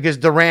last night because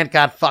Durant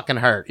got fucking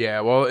hurt.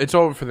 Yeah, well, it's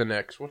over for the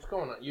Knicks. What's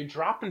going on? You're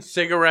dropping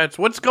cigarettes.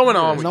 What's going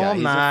on with No, you? I'm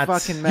He's not. a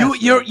fucking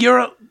mess. You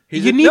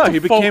need to he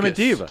became a focus.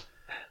 diva.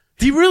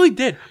 He really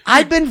did.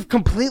 I've been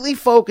completely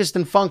focused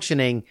and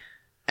functioning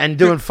and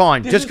doing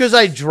fine. Just because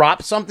I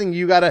dropped something,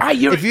 you gotta.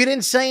 you're- If you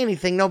didn't say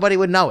anything, nobody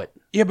would know it.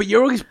 Yeah, but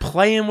you're always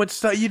playing with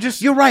stuff. You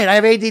just. You're right. I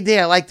have ADD.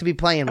 I like to be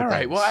playing with All right.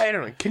 things. Well, I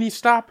don't know. Can you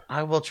stop?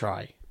 I will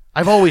try.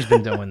 I've always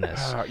been doing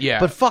this. Yeah.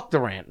 But fuck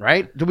Durant,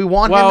 right? Do we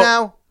want Well, him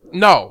now?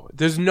 No,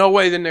 there's no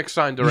way the Knicks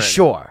signed You Durant.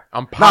 sure?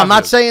 I'm No, I'm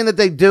not positive. saying that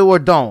they do or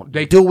don't.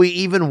 They- Do we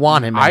even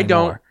want him anymore? I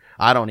don't.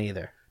 I don't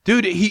either.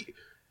 Dude, he.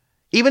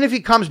 Even if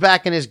he comes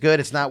back and is good,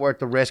 it's not worth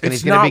the risk, and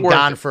It's he's going to not be worth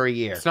gone it. for a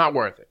year. It's not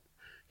worth it.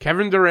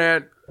 Kevin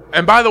Durant.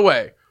 And by the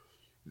way,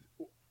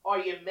 Are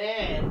you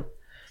mad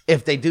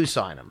if they do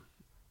sign him?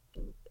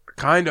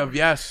 kind of,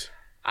 yes.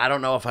 I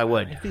don't know if I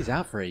would. If he's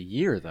out for a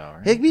year, though,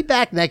 right? He'll be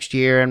back next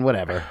year and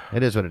whatever.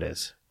 It is what it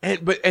is.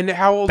 And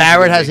how old?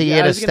 Barrett is has a he? year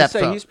I to was gonna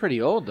step say up. he's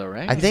pretty old, though,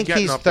 right? I think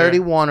getting he's up there.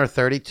 31 or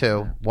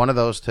 32. One of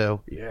those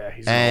two. Yeah,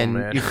 he's And an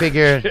old man. you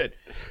figure, Shit.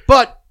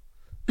 but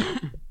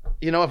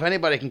you know, if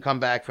anybody can come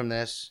back from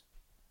this,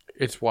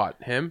 It's what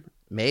him?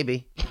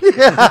 maybe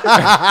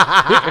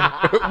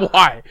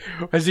Why?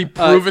 Has he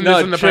proven no,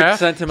 this in the Chick past?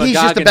 sent him a he's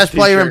just the Goggins best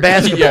player in t-shirt.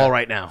 basketball Yeah.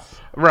 right now.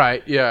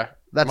 Right. Yeah.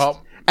 That's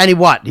Well, and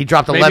he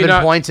dropped maybe 11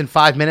 not- points in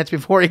 5 minutes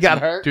before he got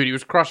hurt. dude, he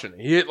was crushing it.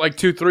 He hit like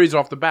 2 threes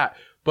off the bat.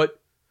 But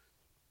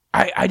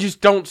I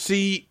just don't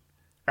see.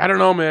 I don't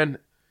know, man.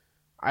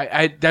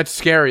 I that's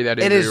scary. That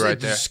It injury is right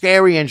it's there. a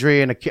scary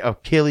injury and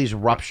Achilles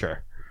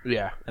rupture.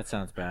 Yeah. That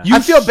sounds bad. You I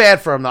feel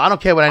bad for him though. I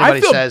don't care what I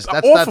anybody feel says.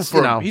 That's awful for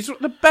you him. know. He's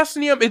the best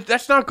in the NBA.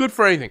 That's not good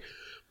for anything.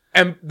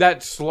 And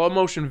that slow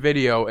motion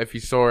video, if you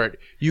saw it,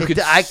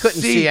 I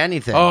couldn't see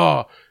anything.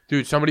 Oh,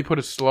 dude, somebody put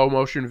a slow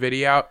motion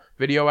video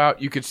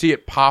out. You could see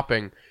it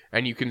popping,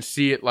 and you can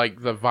see it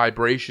like the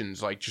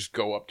vibrations, like just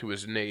go up to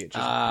his knee. It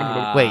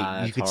just Wait,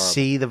 that's you could horrible.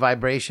 see the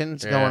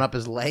vibrations Yeah. going up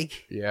his leg?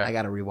 Yeah. I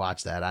got to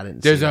rewatch that. I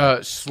didn't there's see that.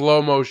 a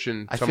slow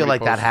motion. I feel somebody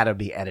like that posted. had to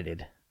be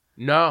edited.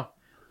 No,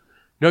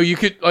 you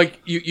could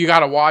like you got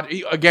to watch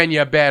again. You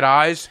have bad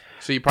eyes,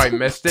 so you probably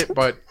missed it.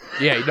 But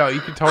yeah, no, you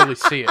can totally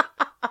see it.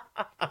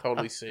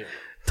 Totally see it.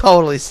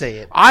 Totally see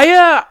it.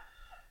 I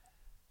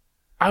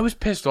was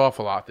pissed off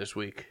a lot this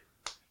week.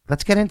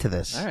 Let's get into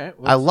this. All right.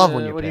 I love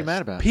when you're What are you pissed.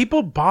 mad about?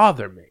 People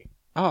bother me.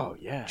 Oh,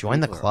 yeah. Join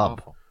the people are club.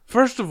 awful.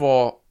 First of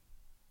all,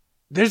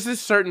 there's this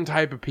certain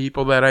type of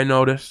people that I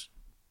notice.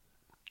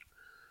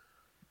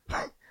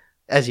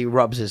 As he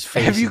rubs his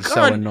face, Have you he's so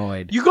gone?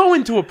 annoyed. You go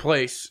into a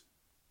place.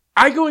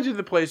 I go into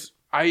the place.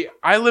 I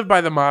live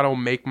by the motto: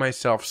 make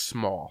myself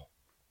small.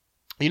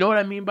 You know what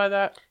I mean by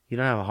that? You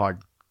don't have a hard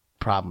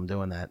problem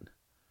doing that.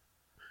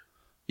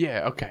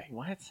 Yeah. Okay.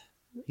 What?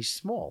 He's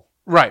small.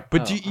 Right.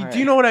 But Oh, do you all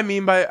right. know what I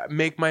mean by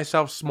make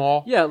myself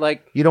small? Yeah,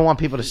 like, You don't want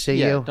people to see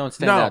yeah, you. don't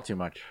stand No. out too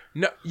much.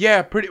 No.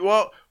 Yeah. Pretty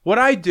well. What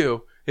I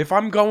do if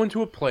I'm going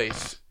to a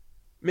place,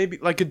 maybe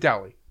like a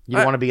deli. You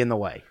don't want to be in the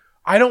way.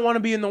 I don't want to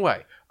be in the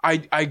way.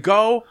 I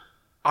go.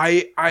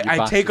 I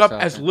box take up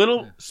yourself as in.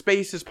 little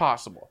space as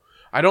possible.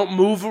 I don't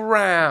move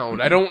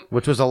around. I don't.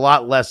 Which was a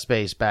lot less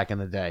space back in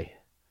the day.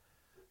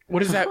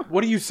 What is that?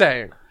 What are you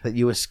saying? That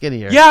you were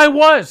skinnier. Yeah, I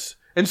was,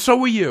 and so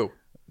were you.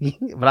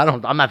 But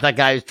I'm not that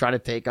guy who's trying to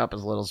take up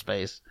as little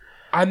space.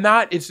 I'm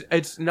not.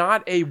 It's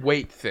not a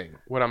weight thing.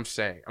 What I'm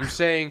saying. I'm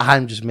saying.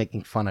 I'm just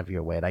making fun of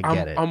your weight. I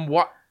get it. I'm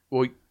what?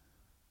 Well,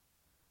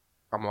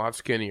 I'm a lot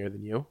skinnier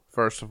than you.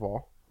 First of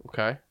all,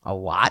 okay, A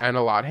lot? and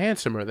a lot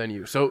handsomer than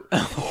you. So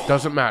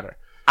doesn't matter.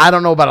 I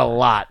don't know about a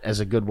lot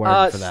as a good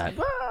word for that.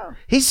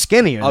 He's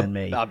skinnier than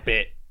me. A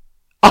bit.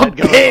 A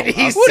bit.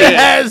 He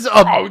says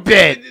a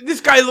bit.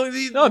 This guy looks.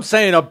 No, I'm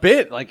saying a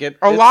bit. Like it.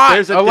 A it- lot-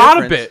 There's a lot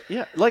of difference. bit.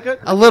 Yeah, like a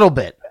A little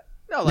bit.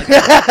 no, like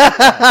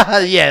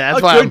Yeah, that's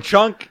a why. good I'm...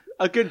 chunk.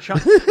 A good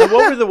chunk. And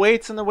what were the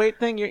weights in the weight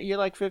thing? You're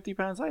like 50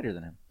 pounds lighter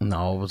than him.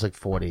 No, it was like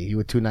 40. You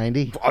were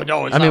 290. Oh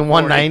no, it's I mean not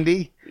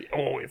 190. 40.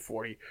 Oh, wait,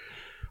 40.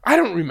 I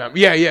don't remember.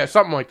 Yeah,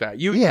 something like that.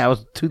 You Yeah, it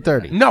was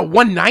 230. no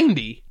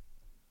 190.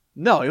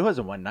 No, it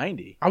wasn't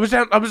 190. I was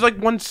like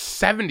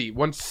 170,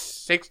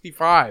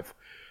 165.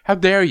 How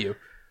dare you?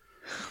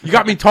 You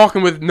got me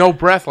talking with no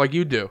breath like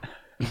you do.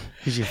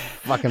 Because you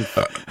fucking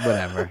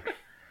whatever.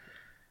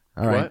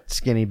 All right, What?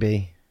 Skinny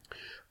B.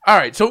 All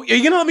right, so are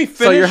you gonna let me finish?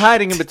 So you're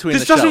hiding in between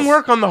This the doesn't shelves.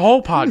 work on the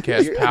whole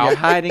podcast, You're pal.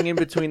 hiding in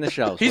between the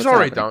shelves. He's What's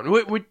already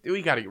happening? done.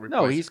 We got to get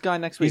replaced. No, he's gone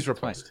next week. He's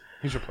replaced.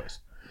 He's replaced.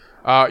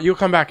 You'll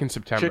come back in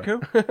September.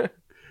 Chiku?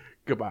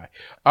 Goodbye.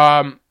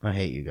 I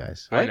hate you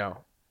guys. I know.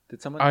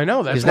 Did someone? I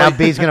know. That's Because now why.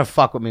 B's going to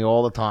fuck with me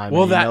all the time.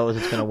 Well, and he that- knows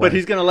it's going to But win.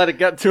 he's gonna let it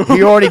get to him.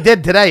 He already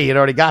did today. It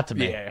already got to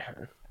me. Yeah.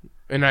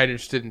 And I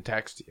just didn't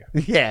text you.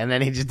 Yeah, and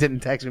then he just didn't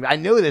text me. I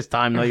knew this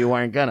time, though, you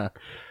weren't going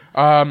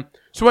to.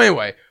 So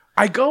anyway,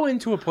 I go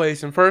into a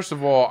place, and first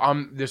of all,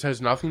 this has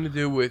nothing to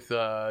do with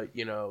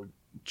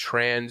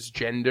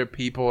transgender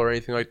people or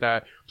anything like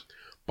that.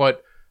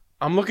 But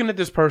I'm looking at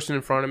this person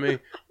in front of me.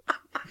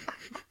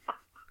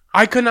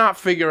 I could not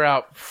figure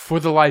out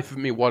for the life of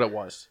me what it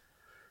was.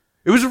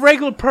 It was a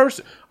regular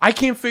person. I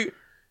can't figure.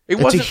 It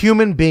It's a wasn't.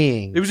 human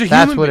being. It was a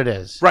That's human what being. it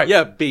is. Right.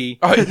 Yeah, B.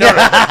 Oh, no.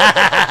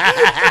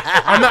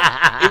 I'm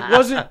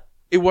not.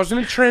 It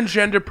wasn't a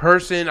transgender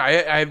person. I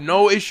have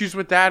no issues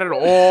with that at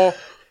all.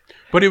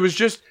 But it was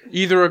just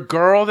either a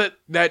girl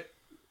that.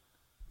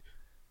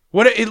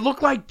 What it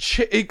looked like.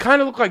 It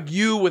kind of looked like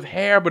you with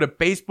hair but a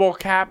baseball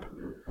cap.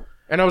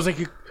 And I was like,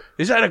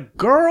 "Is that a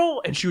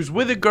girl?" And she was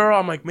with a girl.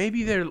 I'm like,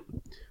 maybe they're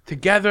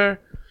together.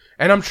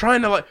 And I'm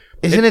trying to like.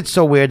 Isn't it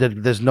so weird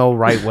that there's no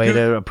right way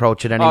to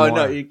approach it anymore? Oh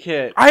no, you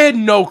can't. I had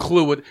no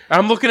clue what.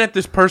 I'm looking at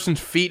this person's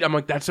feet. I'm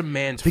like, that's a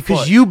man's Because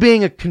foot. you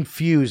being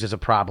confused is a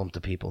problem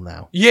to people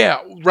now. Yeah,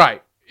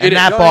 right. And It-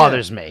 that oh,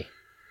 bothers me.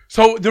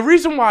 So the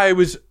reason why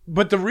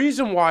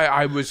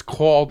I was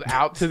called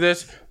out to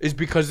this is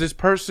because this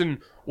person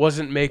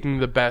wasn't making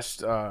the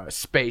best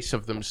space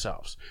of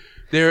themselves.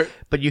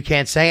 But you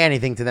can't say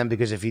anything to them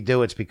because if you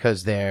do, it's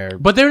because they're.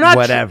 But they're not.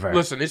 whatever.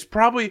 Listen, it's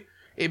probably.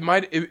 It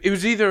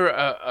was either.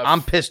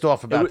 I'm pissed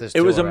off about this.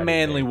 It was a already,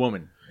 manly dude.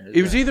 woman.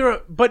 It was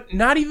either, but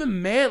not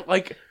even man.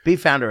 Like B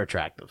found her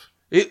attractive.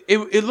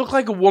 it looked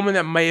like a woman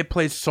that may have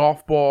played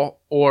softball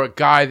or a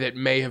guy that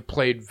may have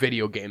played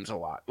video games a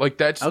lot. Like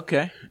that's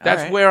Okay. That's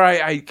All right. where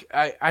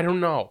I don't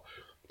know.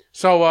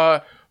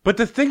 So, but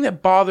the thing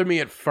that bothered me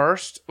at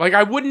first, like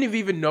I wouldn't have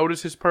even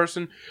noticed this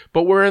person,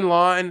 but we're in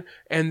line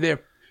and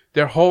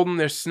they're holding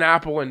their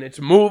Snapple and it's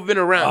moving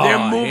around. Oh, they're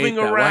I hate moving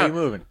that. Why are around. you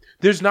moving?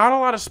 There's not a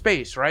lot of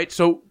space, right?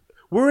 So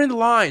we're in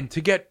line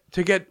to get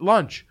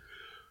lunch.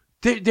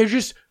 They're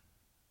just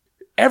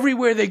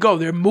everywhere they go.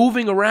 They're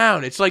moving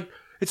around. It's like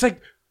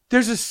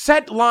there's a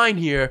set line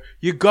here.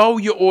 You go,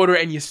 you order,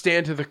 and you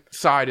stand to the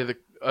side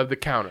of the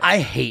counter. I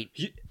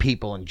hate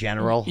people in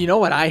general. You know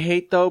what I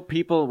hate though?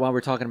 People, while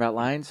we're talking about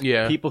lines,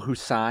 Yeah. people who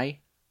sigh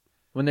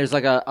when there's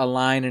like a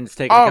line and it's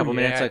taking Oh, a couple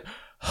yeah. minutes. Like,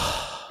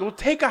 Well,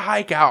 take a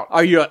hike out.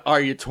 are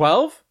you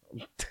 12?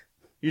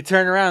 You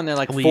turn around, and they're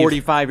like Leave.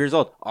 45 years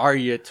old. Are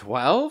you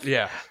 12?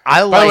 Yeah.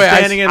 I the like way,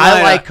 standing in I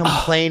line, like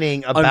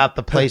complaining about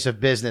the place of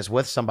business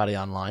with somebody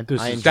online.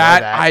 I enjoy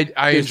that.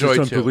 I enjoy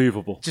too.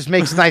 unbelievable. Just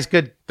makes nice,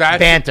 good That's-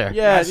 banter.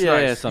 Yeah, That's yeah,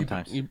 nice. yeah.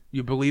 Sometimes.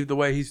 You believe the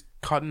way he's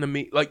cutting the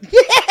meat, like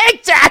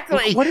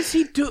Exactly. what does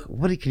he do?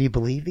 What can you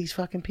believe these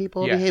fucking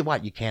people over Yeah. here?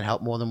 What, you can't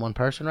help more than one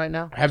person right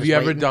now? Have Just you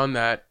ever waiting? done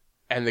that?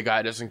 And the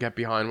guy doesn't get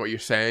behind what you're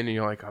saying, and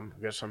you're like, I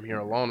guess I'm here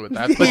alone with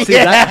that. But But see,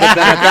 but then at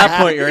that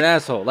point, you're an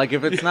asshole. Like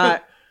if it's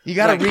not. You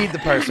got to Like- read the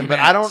person, but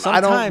I don't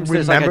Sometimes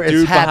there's remember like a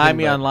dude it's happened, behind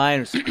me but- online.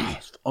 It's,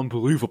 it's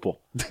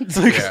unbelievable. It's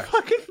like Yeah.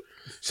 fucking.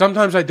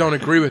 sometimes I don't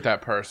agree with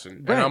that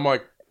person, Right. and I'm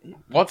like,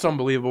 what's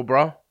unbelievable,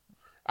 bro?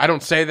 I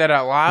don't say that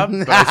out loud,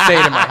 but I say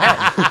it in my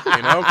head.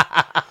 You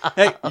know?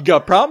 Hey, you got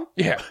a problem?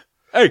 Yeah.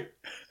 Hey,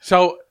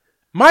 So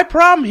my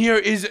problem here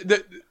is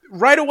that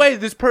right away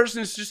this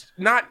person is just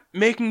not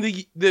making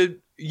the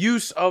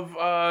use of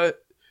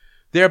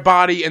their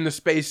body and the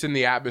space in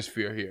the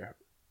atmosphere here.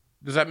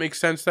 Does that make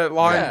sense? That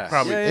line, yeah,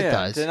 probably. yeah, It yeah.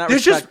 does. They're not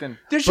There's just respecting.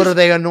 there's But just are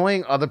they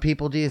annoying other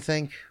people, do you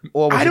think?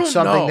 Or was I it don't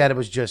something know. that it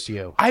was just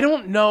you? I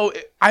don't know.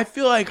 I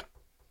feel like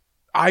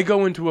I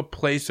go into a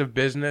place of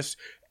business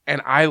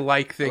and I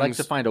like I things. like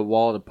to find a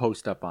wall to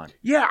post up on.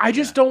 Yeah, I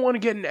just don't want to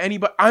get in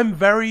anybody. I'm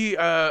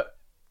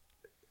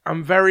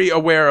very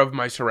aware of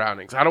my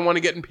surroundings. I don't want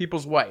to get in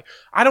people's way.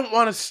 I don't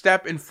want to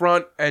step in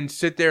front and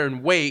sit there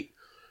and wait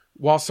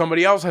while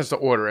somebody else has to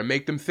order and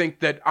make them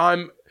think that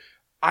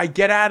I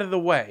get out of the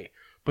way.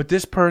 But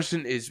this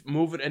person is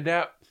moving, and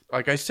now,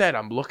 like I said,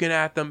 I'm looking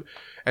at them,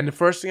 and the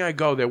first thing I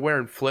go, they're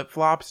wearing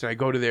flip-flops, and I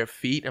go to their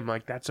feet. I'm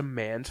like, that's a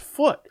man's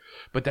foot,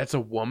 but that's a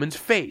woman's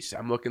face.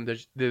 I'm looking to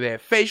their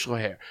facial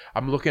hair.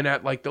 I'm looking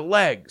at like the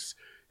legs.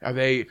 Are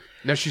they?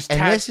 Now she's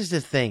And this is the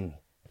thing.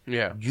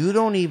 yeah. You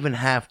don't even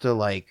have to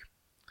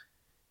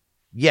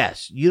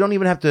yes, you don't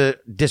even have to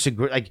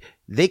disagree. Like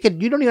you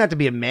don't even have to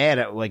be mad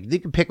at, they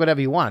can pick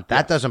whatever you want.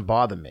 That doesn't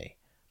bother me.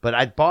 But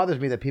it bothers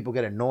me that people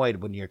get annoyed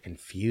when you're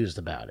confused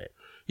about it.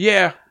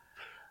 Yeah,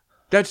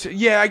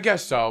 I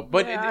guess so.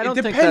 But I it don't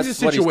think depends that's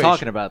the what situation. he's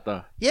talking about,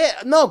 though. Yeah,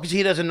 no, because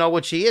he doesn't know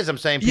what she is. I'm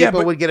saying people Yeah,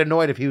 but- would get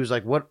annoyed if he was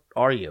like, "What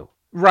are you?"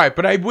 Right,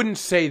 but I wouldn't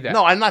say that.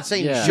 No, I'm not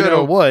saying Yeah. you should You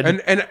know, or would.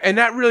 and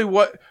that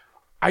really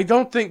I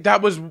don't think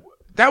that was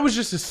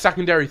just a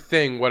secondary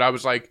thing. What I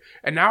was like,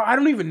 and now I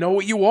don't even know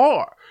what you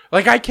are.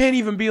 Like I can't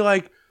even be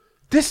like,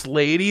 this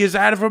lady is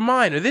out of her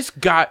mind, or this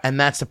guy. And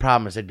that's the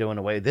problem is they're doing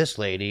away with this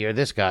lady or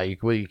this guy.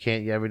 You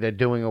can't. They're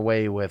doing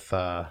away with.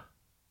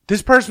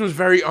 This person was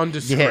very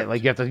undescript. Yeah,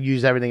 like you have to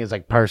use everything as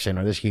like person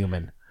or this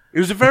human. It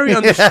was a very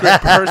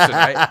undescript person.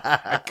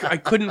 I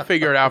couldn't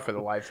figure it out for the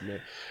life of me.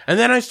 And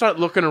then I start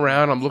looking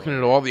around. I'm looking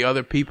at all the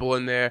other people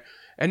in there.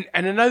 And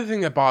another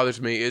thing that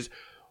bothers me is,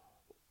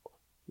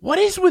 what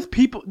is with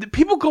people?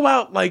 People go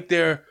out like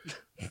they're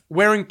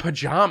wearing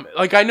pajamas.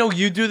 Like, I know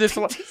you do this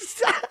a lot.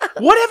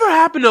 Whatever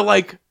happened to,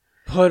 like...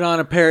 Put on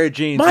a pair of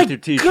jeans My with your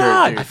t-shirt.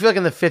 God! dude. I feel like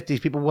in the 50s,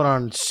 people went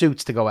on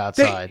suits to go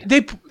outside.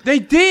 They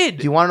did.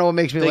 Do you want to know what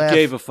makes me They laugh?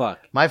 gave a fuck.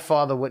 My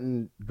father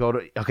wouldn't go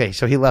to. Okay,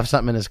 so he left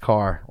something in his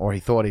car, or he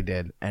thought he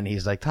did, and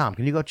he's like, "Tom,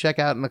 can you go check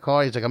out in the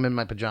car?" He's like, "I'm in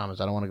my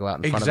pajamas. I don't want to go out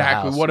in front of the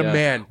Exactly. house." What a Yeah.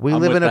 man. We I'm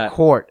live with in a that.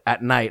 court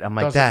at night. I'm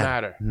like, Doesn't Dad,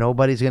 matter.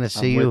 nobody's gonna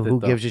see I'm you. with Who it,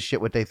 though. gives a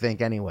shit what they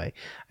think anyway?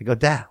 I go,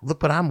 Dad,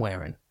 look what I'm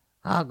wearing.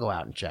 I'll go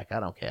out and check. I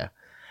don't care.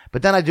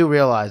 But then I do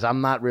realize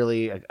I'm not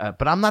really.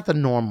 But I'm not the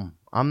norm.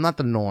 I'm not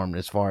the norm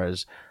as far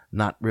as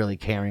not really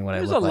caring what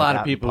There's I a look like lot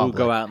out of in people who public.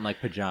 go out in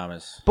like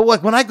pajamas. But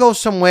like when I go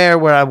somewhere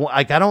where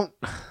I don't,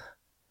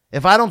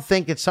 if I don't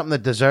think it's something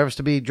that deserves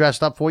to be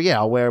dressed up for, yeah,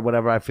 I'll wear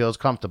whatever I feel is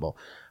comfortable.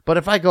 But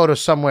if I go to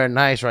somewhere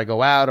nice or I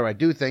go out or I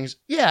do things,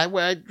 yeah,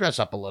 I dress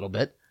up a little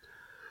bit.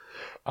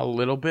 A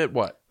little bit?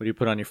 What? What do you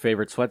put on your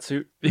favorite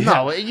sweatsuit?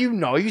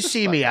 No, you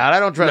see me out.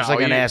 I don't dress No,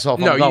 like an you- asshole if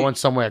no, I'm you- going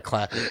somewhere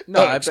class. No,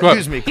 I-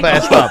 excuse me,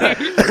 classed up.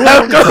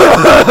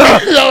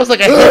 That was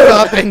like a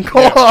hiccup and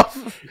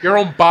cough. Your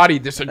own body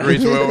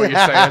disagrees with what you're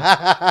saying.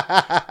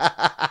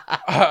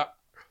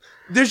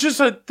 There's just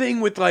a thing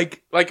with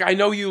like I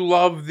know you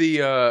love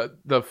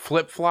the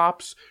flip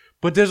flops,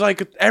 But there's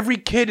like every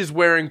kid is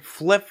wearing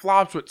flip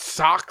flops with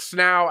socks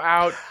now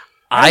out.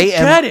 I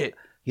get it.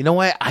 You know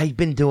what? I've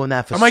been doing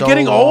that for Am so I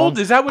getting long. old?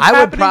 Is that what's I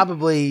happening? would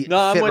probably No,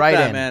 I'm fit with right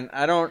that, in. man.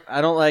 I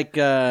don't like.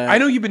 I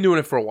know you've been doing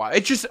it for a while.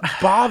 It just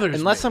bothers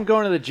Unless me. I'm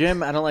going to the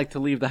gym, I don't like to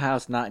leave the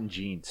house not in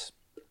jeans.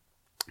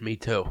 Me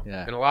too.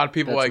 Yeah. And a lot of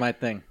people That's like my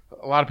thing.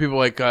 a lot of people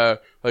like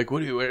what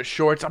do you wear?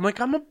 Shorts? I'm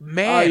like, I'm a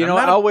man. Oh, you know I'm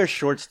what? not I'll wear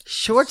shorts.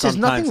 Shorts, there's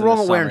sometimes nothing in wrong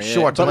the with wearing summer, yeah.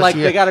 shorts. But unless like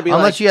you, they got to be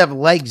unless like you have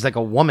legs like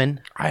a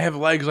woman. I have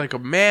legs like a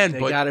man, they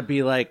but got to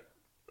be like,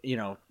 you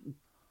know,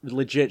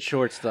 legit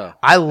shorts though.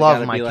 I They love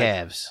gotta my be like-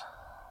 calves.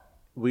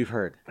 We've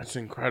heard that's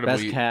incredible.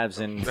 best calves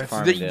in That's-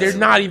 Farmingdale. they're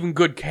not even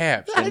good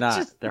calves. They're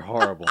not. They're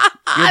horrible.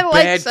 I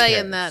like bad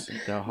saying calves. that.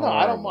 They're No, horrible.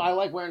 I don't. I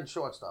like wearing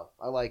short stuff.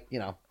 I like,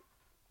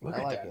 Look I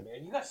at like that, it.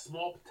 man. You got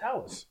small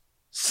patellas.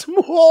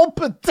 small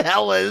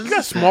patellas. You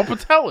got small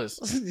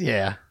patellas.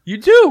 Yeah. You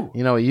do.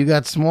 You know what you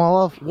got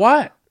small of?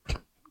 What?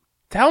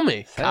 Tell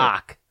me.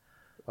 Cock.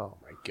 Oh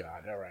my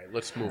God! All right,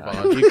 let's move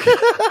on. You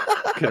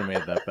could have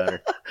made that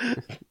better.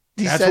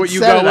 He That's said, what you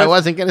said go it. I with?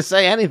 wasn't going to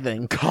say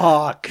anything.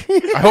 Cock.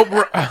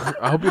 I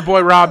hope your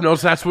boy Rob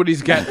knows that's what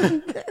he's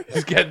getting.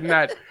 He's getting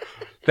that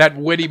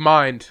witty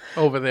mind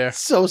over there.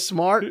 So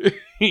smart.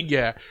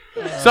 Yeah.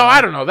 So I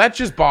don't know. That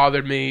just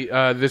bothered me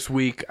this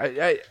week.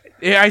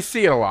 I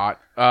see it a lot.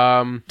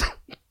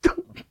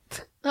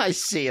 I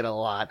see it a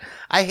lot.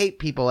 I hate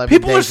people every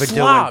People day are for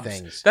slobs.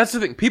 doing things. That's the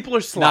thing. People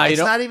are slobs. It's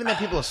not even that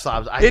people are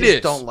slobs. I It just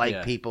is. don't like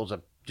Yeah. people's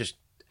just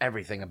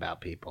everything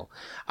about people.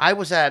 I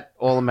was at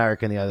All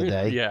American the other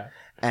day. Yeah.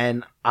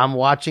 And I'm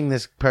watching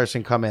this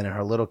person come in, and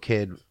her little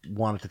kid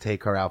wanted to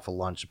take her out for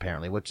lunch,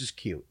 apparently, which is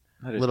cute.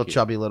 That is Little cute.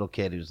 chubby little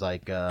kid who's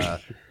like, I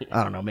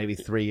don't know, maybe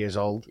 3 years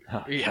old.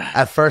 Yeah.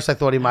 At first, I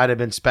thought he might have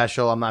been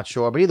special. I'm not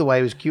sure, but either way,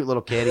 he was a cute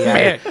little kid. He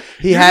Man, had,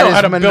 he you had know his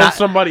how to build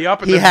somebody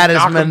up. And he then had his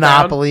knock 'em down.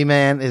 Monopoly,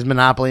 man, his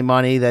Monopoly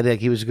money that like,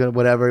 he was going to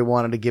whatever he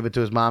wanted to give it to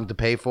his mom to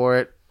pay for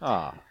it.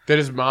 Oh. Then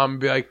his mom would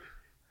be like,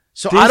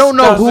 So This I don't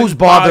know doesn't who's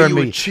buy bothering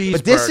you a me,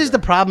 but this is cheeseburger. the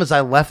problem: is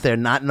I left there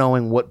not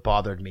knowing what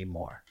bothered me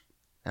more,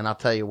 and I'll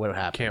tell you what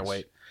happened. can't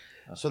wait.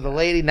 So the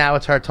lady, now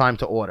it's her time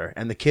to order,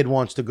 and the kid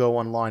wants to go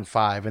on line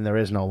 5, and there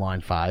is no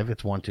line 5.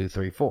 It's 1, 2,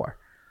 3, 4.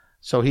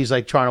 So he's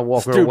like trying to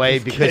walk her Stupid away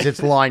because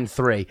it's line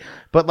 3.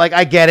 But like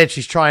I get it,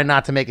 she's trying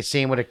not to make a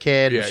scene with her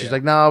kid. Yeah, She's yeah.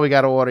 like, no, we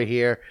got to order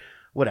here.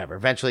 Whatever.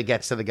 Eventually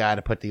gets to the guy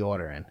to put the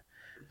order in.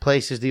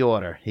 Places the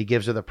order. He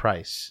gives her the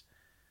price.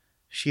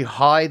 She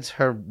hides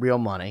her real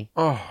money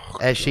Oh,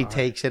 as she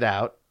takes it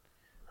out,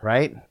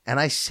 right? And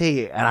I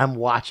see it, and I'm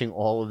watching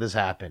all of this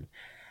happen.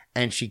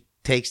 And she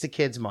takes the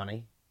kid's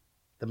money,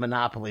 the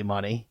Monopoly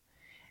money,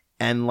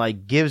 and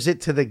like gives it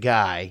to the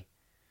guy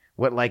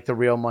with like the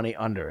real money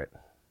under it.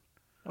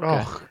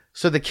 oh.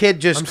 So the kid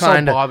just I'm so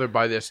kind of. bothered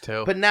by this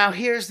too. But now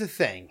here's the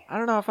thing. I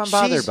don't know if I'm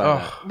bothered She's- by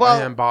that. Oh,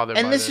 Well, I am bothered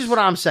and by this is what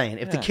I'm saying.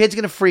 If the Yeah. kid's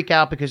gonna freak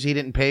out because he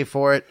didn't pay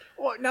for it,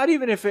 Well, not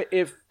even if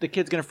the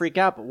kid's gonna freak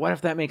out, but what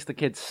if that makes the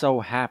kid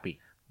so happy?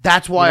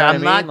 that's why You know what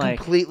I'm I not mean? Like,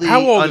 completely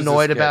how old is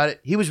annoyed this kid? about it.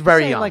 He was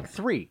very Saying young, like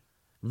 3.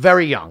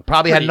 very young.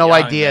 Probably had Pretty no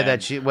young, idea man.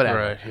 that she whatever.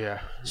 Right, yeah.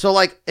 So,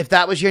 like, if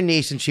that was your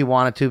niece and she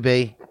wanted to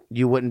be,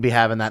 you wouldn't be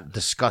having that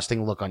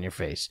disgusting look on your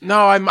face.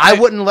 No, I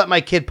wouldn't let my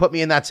kid put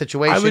me in that I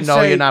situation. would No,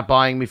 say- you're not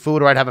buying me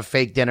food, or I'd have a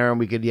fake dinner and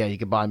we could, you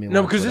could buy me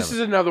No, lunch, because this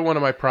whatever. is another one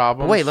of my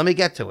problems. But wait, let me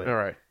get to it. All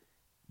right.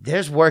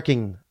 There's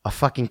working a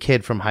fucking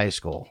kid from high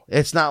school.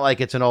 It's not like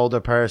it's an older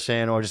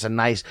person or just a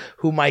nice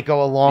who might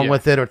go along Yeah.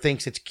 with it or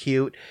thinks it's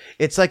cute.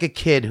 It's like a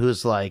kid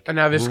who's like, And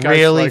now this guy's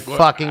really like, what-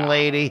 fucking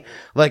lady.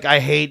 Like, I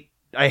hate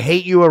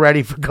you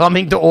already for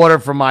coming to order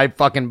from my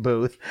fucking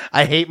booth.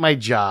 I hate my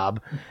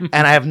job,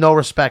 and I have no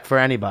respect for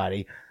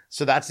anybody.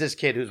 So that's this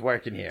kid who's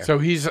working here. So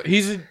he's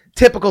a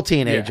Typical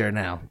teenager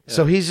now.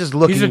 So he's just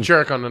looking. he's a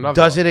jerk on another.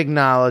 Doesn't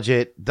acknowledge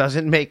it.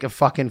 Doesn't make a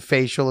fucking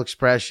facial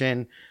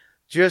expression.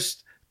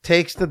 Just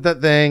takes the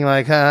thing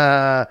like,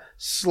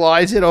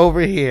 slides it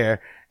over here,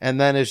 and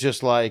then is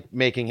just like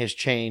making his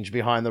change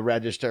behind the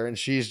register. And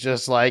she's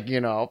just like,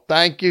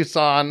 thank you,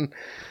 son.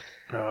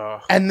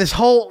 And this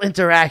whole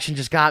interaction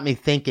just got me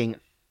thinking,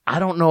 I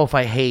don't know if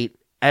I hate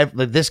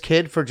this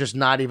kid for just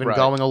not even Right.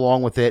 going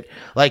along with it.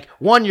 Like,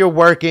 one, you're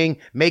working,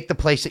 make the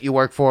place that you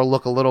work for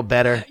look a little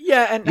better.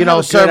 Yeah, and You know, have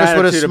a good service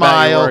with a attitude about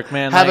your smile. work,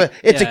 man. Have Like,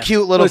 it's yeah. a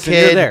cute little Listen,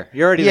 kid. You're there.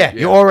 You're already there.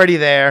 You're already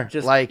there.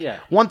 Just- like, yeah.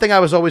 one thing I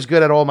was always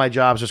good at all my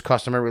jobs was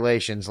customer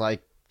relations.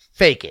 Like,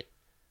 fake it.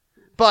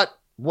 But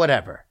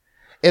whatever.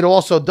 It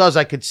also does.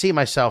 I could see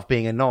myself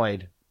being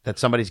annoyed that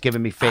somebody's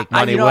giving me fake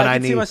money when I I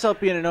can see need. myself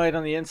being annoyed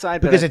on the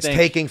inside, but Because I it's think,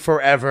 taking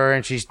forever,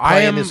 and she's I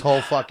playing am- this whole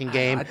fucking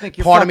game. I think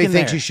you're Part of me fucking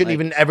thinks there. you shouldn't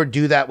Like- even ever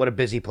do that with a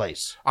busy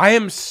place. I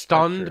am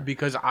stunned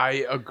because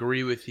I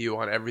agree with you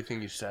on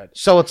everything you said.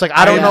 So it's like,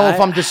 I don't Yeah, know if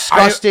I- I'm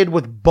disgusted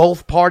with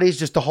both parties,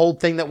 just the whole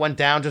thing that went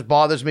down just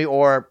bothers me,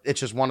 or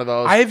it's just one of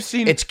those. I have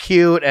seen. It's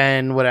cute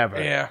and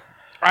whatever. Yeah.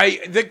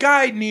 The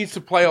guy needs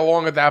to play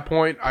along at that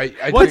point. I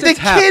Once think The it's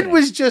kid happening.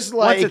 was just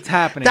like, Once it's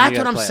happening, that's you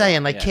what gotta I'm play saying.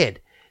 along. Like, Yeah.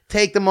 kid,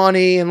 take the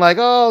money and like,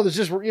 oh, there's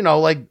just,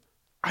 like,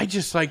 I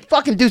just like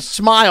Fucking do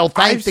smile.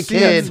 Thank I've the seen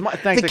kid.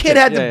 thank The kid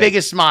had the yeah.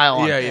 biggest smile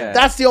on. Yeah, yeah.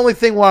 That's the only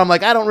thing where I'm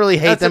like, I don't really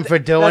hate them for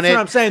doing that's it. what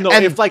I'm saying, though.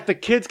 And If, like, the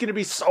kid's going to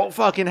be so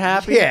fucking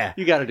happy, yeah,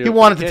 you got to do it. He for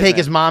wanted the to kid, take man.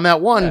 his mom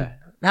out. One, Yeah.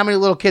 how many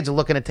little kids are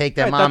looking to take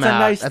their Right, mom that's a out?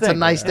 nice That's a thing.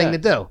 nice thing Yeah. to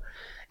do.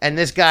 And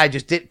this guy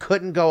just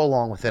couldn't go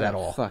along with it at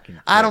all. fucking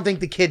I don't think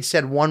the kid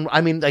said one.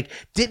 I mean, like,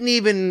 didn't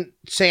even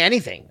say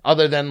anything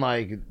other than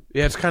like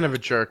yeah, it's kind of a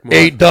jerk move.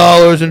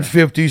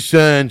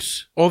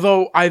 $8.50.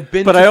 Although I've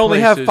been But to I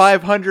only have places-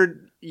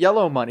 500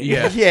 yellow money.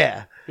 Yeah.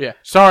 Yeah. Yeah.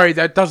 Sorry,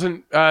 that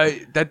doesn't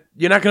that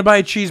you're not going to buy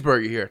a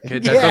cheeseburger here,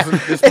 kid. That Yeah.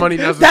 doesn't this money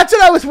doesn't That's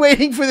what I was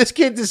waiting for this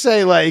kid to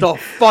say. Like, The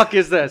fuck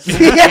is this?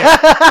 yeah.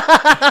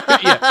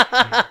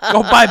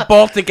 Go buy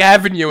Baltic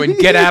Avenue and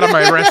get out of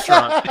my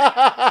restaurant.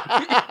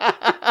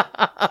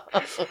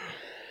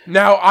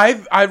 Now,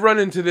 I've run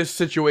into this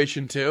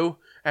situation too,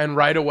 and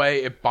right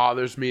away it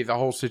bothers me, the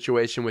whole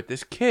situation with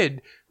this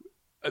kid,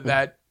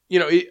 that, you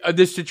know,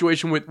 this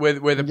situation with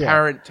where the Yeah.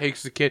 parent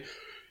takes the kid.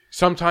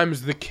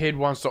 Sometimes the kid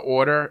wants to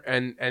order,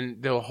 and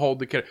they'll hold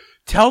the kid.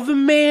 Tell the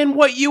man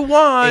what you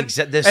want.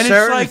 There's And it's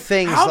certain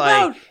things how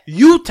like- about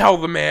you tell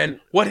the man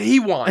what he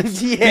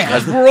wants? Yeah.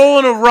 Because we're all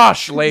in a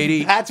rush,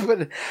 lady. that's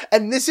what.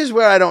 And this is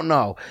where I don't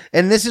know.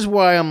 And this is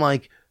why I'm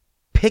like,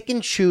 pick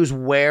and choose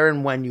where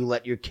and when you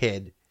let your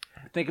kid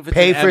Think if it's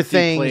pay an for empty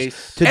things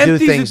place. to do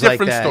Empty's a things like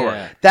different that. story.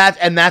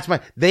 Yeah. That's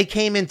my. They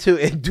came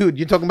into it, dude.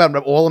 You're talking about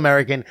All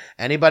American.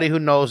 Anybody who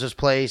knows this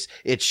place,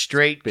 it's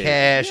straight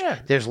cash. Yeah.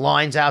 There's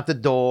lines out the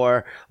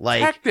door.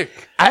 Like Hectic.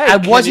 I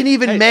wasn't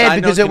even Hey, mad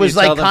side because note, it can was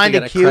you tell like them to kind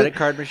get of a cute. credit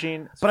card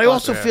machine. But I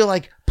also yeah. feel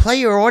like play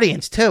your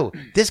audience too.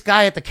 This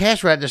guy at the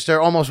cash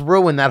register almost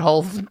ruined that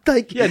whole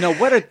like. Yeah, no,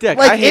 what a dick.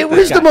 I Like hate it this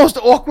was guy. the most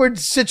awkward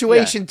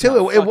situation Yeah, too.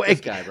 no, it, fuck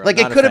this guy, bro. like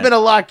Not it a could have fan. been a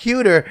lot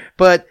cuter,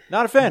 but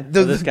Not a fan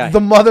the of this guy. the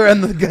mother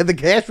and the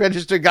cash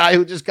register guy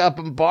who just got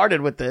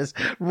bombarded with this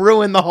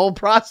ruined the whole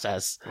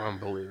process.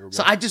 Unbelievable.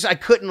 So I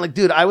couldn't like,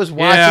 dude. I was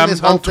watching yeah, this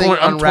whole thing torn,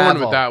 I'm torn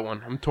unravel. with that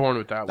one. I'm torn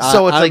with that one.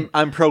 So it's like-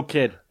 I'm pro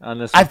kid on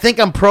this. I think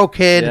I'm pro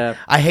kid. Yeah.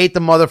 I hate the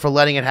mother for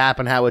letting it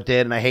happen how it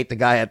did, and I hate the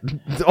guy at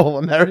All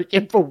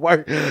American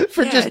for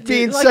just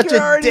being like, such you're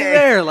a already dick.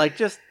 there. Like,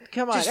 just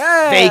come on, Just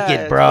yeah, fake it,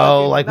 it's bro.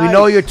 fucking Like we nice.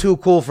 know you're too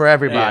cool for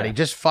everybody. Yeah.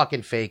 Just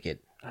fucking fake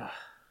it.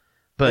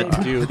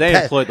 But Dude, they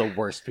that- employ the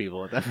worst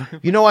people at that.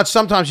 you know what?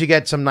 Sometimes you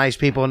get some nice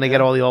people, and they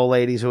get all the old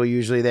ladies who are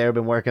usually there,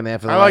 been working there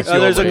for the I like last the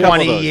there's a old couple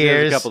 20 of those.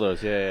 years. There's a couple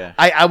of those. Yeah,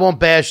 yeah. I won't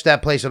bash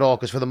that place at all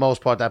because for the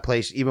most part, that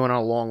place, even on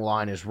a long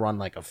line, is run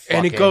like a fucking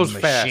and it goes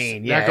fast.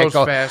 machine. Yeah, that it goes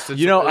go- fast. It's-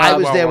 You know, it's I a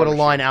was there with a well-run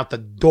line out the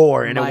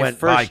door, and My it went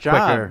first by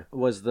job quicker.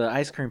 was the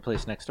ice cream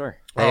place next door.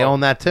 They own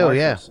that too,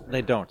 yeah. Marshalls.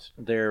 They don't.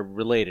 They're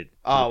related. To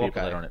Oh, the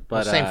people okay. that own it.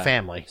 But Same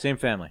family. Same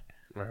family.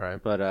 All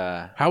right.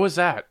 But How was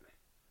that?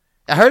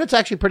 I heard it's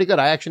actually pretty good.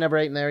 I actually never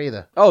ate in there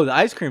either. oh, the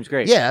ice cream's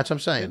great. Yeah, that's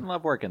what I'm I didn't saying.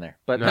 love working there,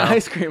 but No. the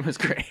ice cream was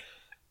great.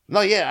 No,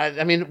 yeah,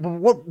 I mean,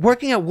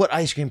 working at what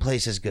ice cream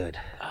place is good?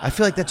 I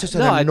feel like that's just an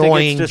No, I think it's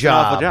annoying just an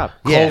job. awful job.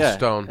 Yeah, Cold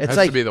Stone. It's Has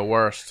like- to be the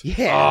worst.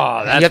 yeah.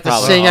 Oh, that's you have to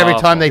probably sing every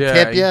time they Yeah,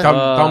 tip you.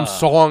 Dumb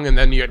song, and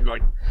then you're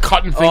like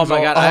cutting Oh things my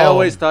off. god! I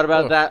always thought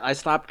about Ugh. that. I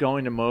stopped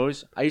going to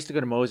Moe's. I used to go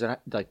to Moe's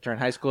like during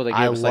high school. They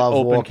I gave us like love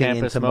open walking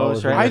campus into Moe's.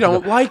 Moe's. Right? I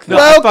don't like that. No,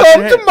 I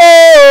fucking Welcome hate to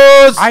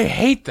it. Moe's. I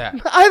hate that.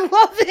 I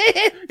love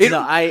it. No,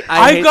 I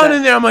I've hate gone that.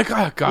 in there. I'm like,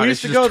 oh god. We I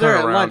used to should go just there turn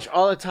at around. lunch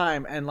all the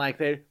time, and like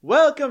they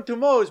welcome to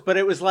Moe's, but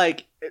it was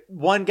like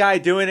one guy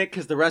doing it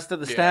because the rest of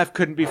the staff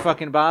couldn't be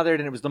fucking bothered,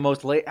 and it was the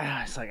most late.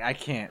 It's like I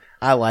can't.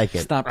 I like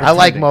it. Stop I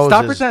like pretending. Moses.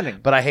 Stop pretending.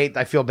 But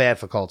I feel bad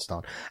for Cold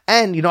Stone.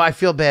 And, you know, I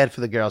feel bad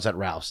for the girls at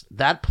Ralph's.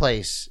 That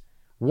place,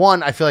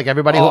 one, I feel like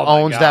everybody who Oh,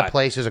 my owns God. that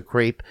place is a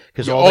creep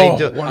because all they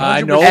do. 100%.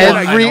 I know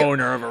Every- an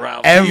owner of a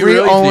Ralph's. Every really?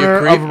 Is he a owner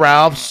creep? of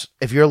Ralph's,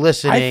 if you're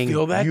listening, I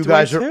feel that you way,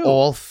 guys are too.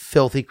 all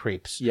filthy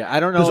creeps. Yeah, I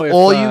don't know Because if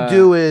all you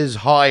do is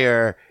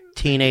hire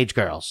teenage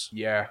girls.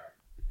 Yeah.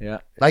 Yeah,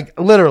 Like,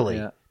 literally.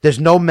 Yeah. There's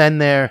no men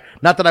there.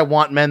 Not that I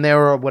want men there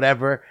or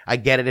whatever. I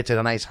get it. It's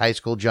a nice high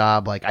school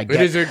job. Like, I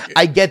is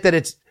get that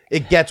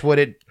it gets what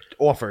it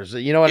offers.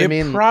 You know what I It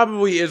mean?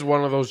 probably is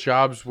one of those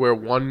jobs where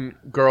one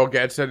girl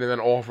gets it and then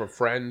all of her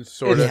friends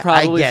sort It's of.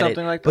 probably I get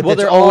something it. like that. But Well,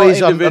 it's they're all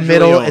always a individually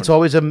middle. owned. It's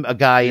always a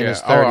guy in Yeah.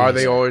 his Oh, 30s. are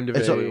they all It's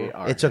individually?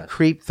 a, it's a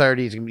creep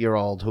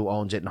 30-year-old who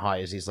owns it and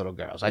hires these little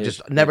girls. I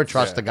just never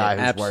trust the guy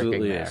who's working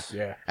absolutely there. is.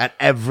 Yeah. At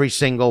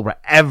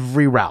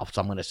every Ralph's,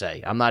 I'm going to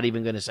say. I'm not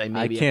even going to say I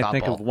maybe can't a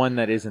think couple. of one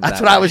that isn't. That's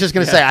that what I way. was just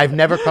going to say. I've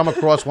never come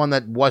across one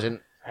that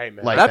wasn't Hey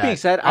man. like That being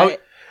said, I-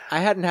 I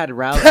hadn't had a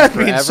Ralph's. That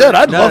forever. being said,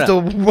 I'd No, love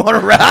no. to run a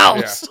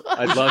Ralph's.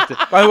 I'd love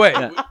to. By the way,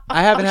 Yeah.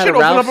 I haven't We had should a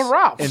open up Ralph's, a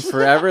Ralph's. in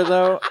forever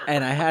though,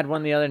 and I had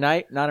one the other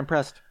night. Not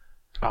impressed.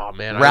 oh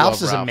man, I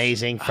Ralph's love is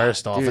amazing.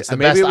 First off, Dude, it's the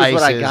maybe best it was ices.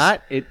 what I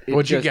got. It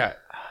What'd you just- get?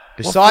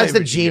 Besides What the flavor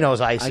did you Geno's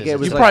get? ices, I get- it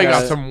was You like probably a-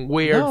 got some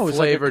weird No, it was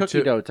flavor like a cookie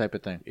too. dough type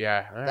of thing.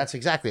 Yeah, all right. that's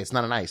exactly. It's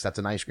not an ice. That's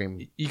an ice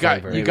cream. you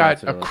got flavor. you got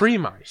that's what a it was.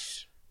 cream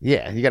ice.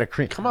 Yeah, you got a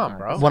cream. Come on,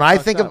 bro. When I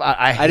think of,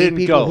 I hate didn't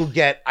people go. who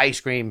get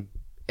ice cream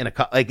in a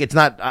cup. Like it's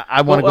not.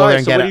 I want to go All there right,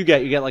 and so get what it. do you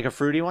get? You get like a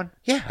fruity one?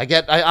 Yeah,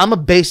 I'm a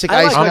basic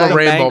I ice. like I'm a the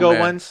rainbow mango man.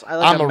 ones. I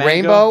like I'm a mango.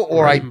 rainbow,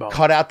 or Rainbow. I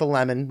cut out the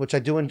lemon, which I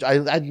do.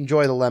 I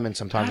enjoy the lemon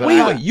sometimes. But Wait,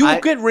 I- wait, you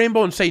I- get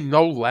rainbow and say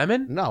no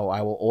lemon? No,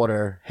 I will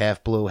order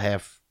half blue,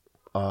 half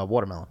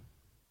watermelon.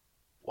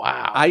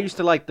 Wow. I used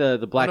to like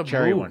the black What a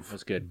cherry move. one. It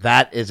was good.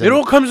 That is It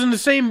all comes in the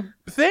same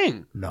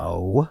thing.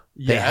 no.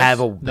 They Yes. have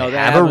a No, they they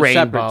have have a them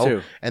separate, rainbow,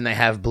 too. and they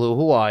have blue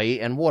Hawaii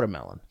and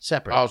watermelon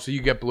separate. Oh, so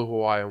you get blue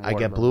Hawaii and I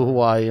get watermelon. blue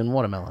Hawaii and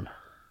watermelon.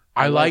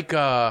 I like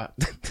I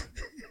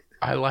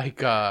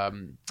like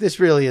This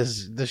really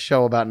is the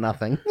show about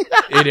nothing.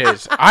 it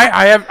is.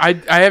 I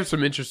have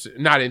some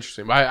not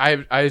interesting, but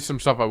I have some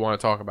stuff I want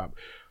to talk about.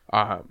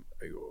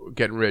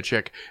 Getting rid of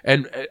chick.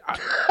 And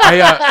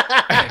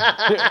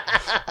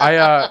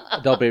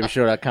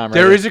AdultBabyShow.com.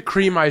 there is a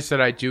cream ice that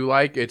I do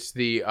like. It's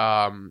the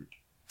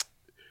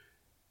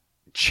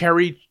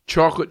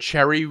chocolate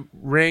cherry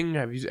ring.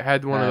 Have you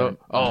had one of those?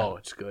 Oh,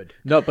 it's good.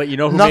 no, but you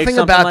know who makes Nothing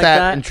something about like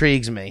that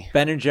intrigues me.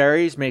 Ben and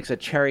Jerry's makes a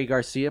Cherry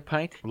Garcia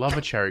pint. Love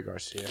a cherry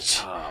Garcia.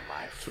 Oh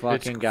my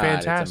fucking It's god!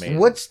 fantastic. It's amazing.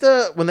 What's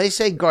the when they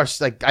say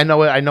Garcia? Like I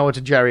know it's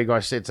a Jerry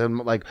Garcia. It's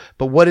like,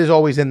 but what is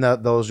always in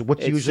those?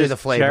 What's It's usually just the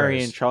flavor?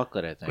 cherry and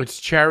chocolate. I think. It's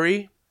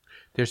cherry.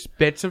 There's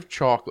bits of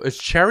chocolate. It's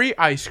cherry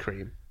ice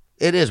cream.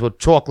 It is with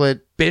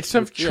chocolate. Bits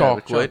of Yeah,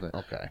 with chocolate, chocolate.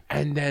 Okay.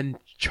 and then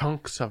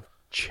chunks of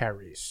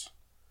cherries.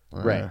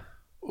 Right.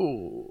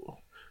 Ooh.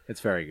 It's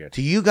very good.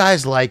 Do you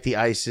guys like the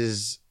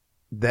ices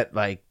that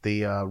like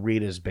the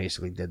Rita's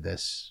basically did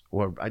this?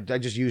 Or I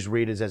just use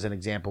Rita's as an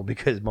example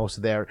because most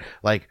of their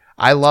like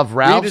I love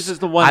Ralph's. Rita's is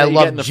the one I that you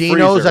love get in the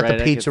Geno's freezer, at right?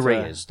 the I think it's,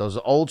 pizzerias. Those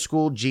old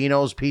school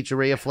Geno's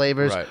pizzeria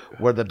flavors Right.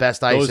 were the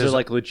best ices Those are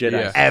like legit.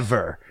 Yeah. ice.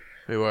 ever.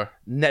 They were.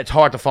 It's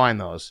hard to find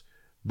those.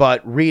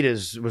 But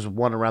Rita's was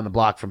one around the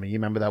block for me. You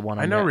remember that one?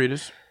 I know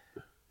Rita's.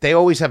 They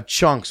always have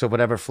chunks of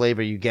whatever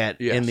flavor you get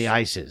Yes. in the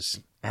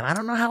ices. And I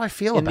don't know how I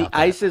feel In about the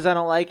that. ices, I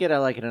don't like it. I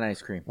like it in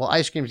ice cream. Well,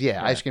 ice cream's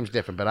ice cream's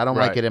different, but I don't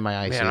Right. like it in my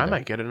ice Man, either. I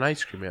might get an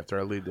ice cream after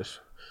I leave this.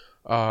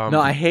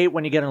 No, I hate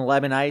when you get a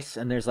lemon ice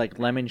and there's like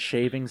lemon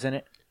shavings in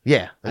it.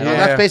 Yeah, Yeah.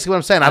 that's basically what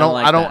I'm saying. I don't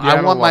like that. Yeah, I I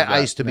don't want my want that.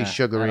 ice to be Nah,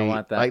 sugary. I don't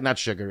want that. Like not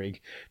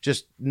sugary,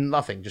 just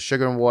nothing, just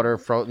sugar and water.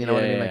 You know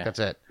what I mean? Yeah. Like that's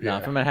it. No,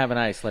 if I'm gonna have an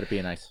ice, let it be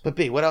an ice. But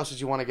B, what else did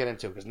you want to get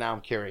into? Because now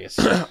I'm curious.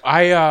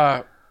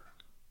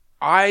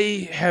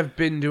 I have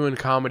been doing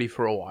comedy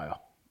for a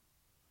while.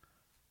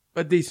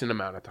 A decent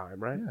amount of time,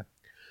 right? Yeah.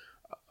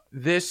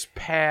 This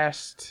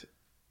past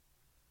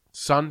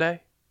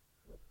Sunday,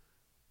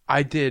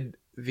 I did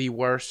the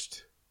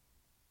worst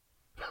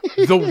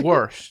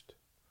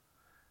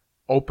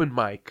open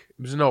mic.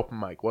 It was an open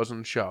mic,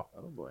 wasn't a show.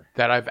 Oh boy.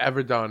 That I've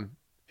ever done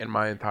in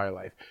my entire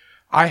life.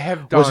 I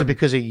have done. Was it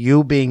because of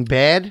you being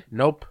bad?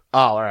 Nope. Oh,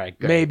 all right.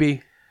 Good.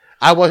 Maybe.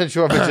 I wasn't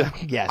sure if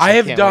it's. Yes, I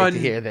have can't done- wait to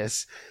hear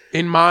this.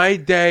 In my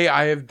day,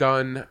 I have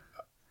done,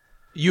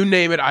 you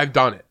name it, I've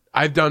done it.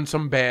 I've done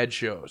some bad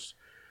shows.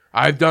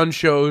 I've done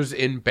shows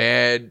in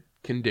bad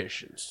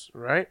conditions,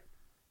 right?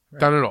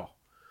 Done it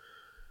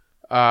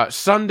all.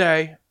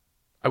 Sunday,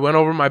 I went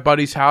over to my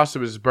buddy's house. It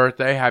was his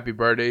birthday. Happy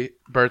birthday,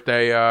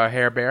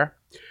 Hair Bear.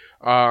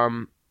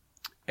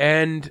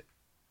 And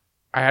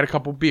I had a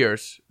couple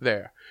beers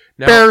there.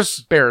 Now,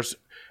 Bears.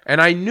 And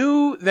I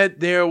knew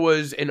that there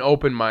was an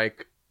open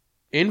mic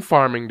in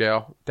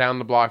Farmingdale down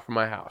the block from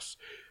my house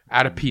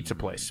at a pizza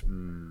place.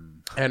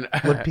 And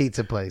What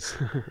pizza place?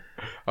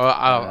 all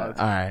All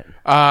right.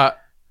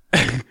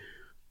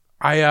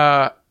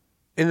 I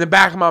in the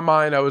back of my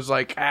mind I was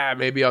like,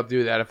 maybe I'll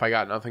do that if I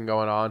got nothing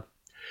going on.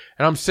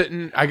 And I'm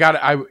sitting, I got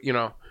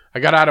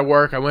out of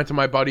work, I went to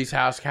my buddy's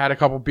house, had a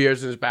couple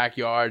beers in his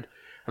backyard,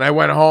 and I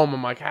went home.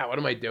 I'm like, what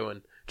am I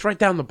doing? It's right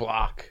down the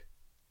block.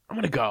 I'm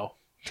gonna go.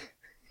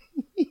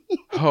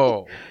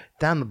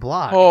 Down the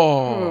block.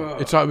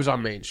 It was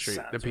on Main Street,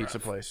 the pizza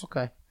place.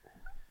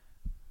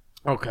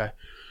 Okay.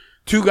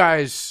 Two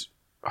guys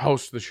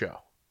host the show.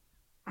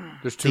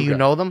 There's two Do you guys.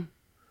 know them?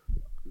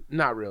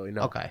 Not really,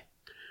 no. Okay.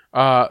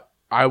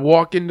 I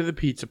walk into the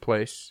pizza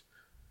place.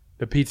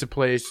 The pizza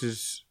place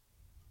is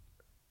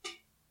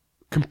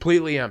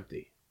completely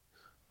empty.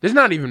 There's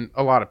not even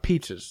a lot of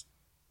pizzas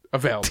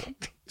available,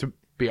 to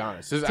be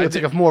honest. It's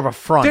like more of a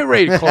front. They're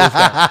ready to close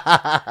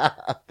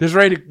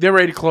down. They're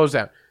ready to close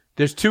down.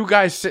 There's two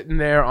guys sitting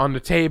there on the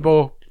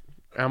table.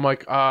 I'm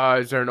like,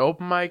 is there an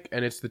open mic?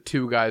 And it's the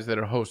two guys that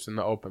are hosting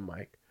the open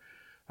mic.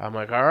 I'm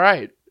like, all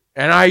right.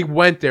 And I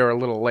went there a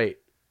little late.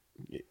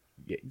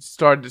 It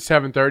started at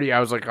 7:30. I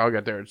was like, I'll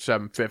get there at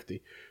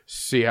 7:50.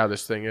 See how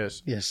this thing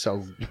is. Yeah,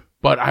 so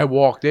But I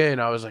walked in.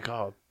 I was like,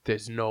 oh,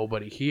 there's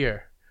nobody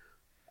here.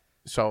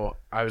 So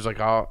I was like,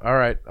 all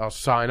right, I'll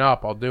sign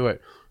up. I'll do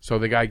it. So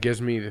the guy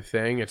gives me the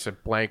thing. It's a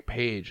blank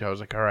page. I was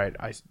like, all right.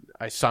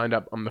 I signed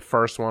up. I'm the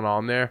first one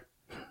on there.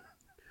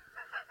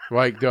 They're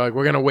like,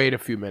 we're going to wait a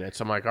few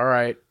minutes. I'm like, all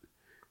right.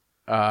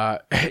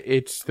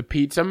 It's the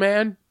pizza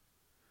man.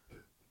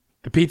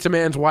 The pizza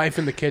man's wife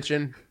in the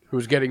kitchen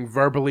who's getting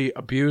verbally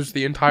abused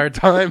the entire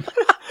time.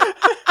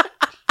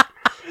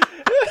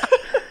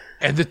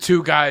 And the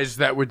two guys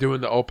that were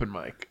doing the open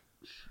mic.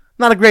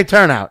 not a great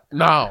turnout.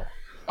 No.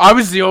 I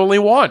was the only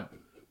one,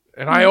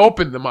 and I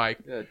opened the mic.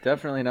 Yeah,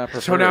 definitely not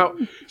preferred. So now,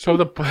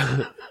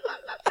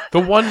 the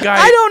one guy.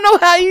 I don't know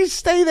how you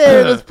stay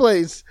there in this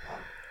place.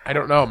 I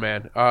don't know,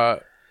 man.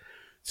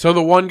 So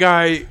the one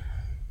guy,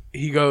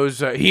 he goes,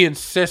 he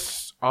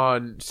insists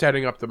on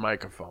setting up the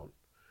microphone.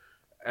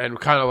 And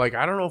kind of like,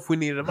 I don't know if we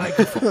need a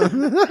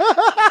microphone.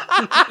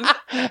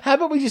 How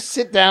about we just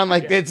sit down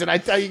like this and I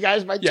tell you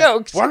guys my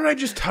jokes? Why don't I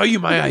just tell you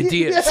my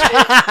ideas?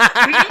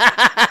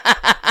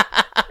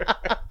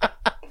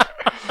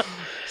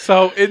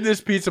 So in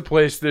this pizza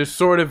place, there's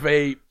sort of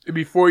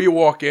before you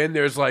walk in,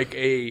 there's like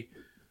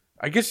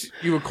I guess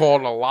you would call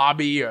it a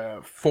lobby,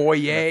 a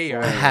foyer.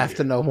 I have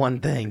to know one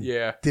thing.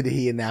 Yeah. Did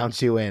he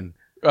announce you in?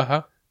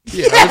 Uh-huh.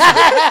 Yeah,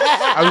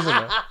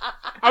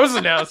 I was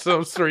announced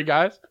those three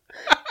guys.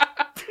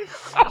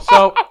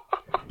 So,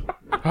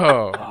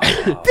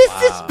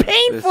 This is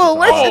painful.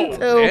 Listen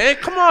to. man,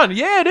 come on.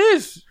 Yeah, it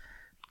is.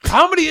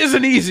 Comedy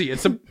isn't easy.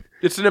 It's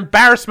an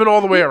embarrassment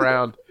all the way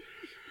around.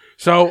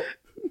 So,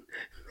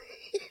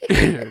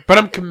 but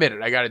I'm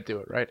committed. I got to do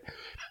it, right?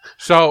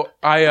 So,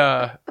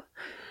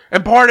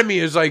 and part of me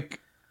is like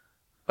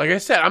I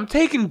said, I'm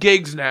taking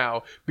gigs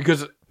now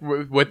because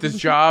with this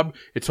job,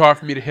 it's hard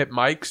for me to hit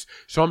mics.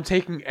 So I'm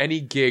taking any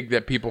gig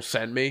that people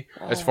send me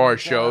as far as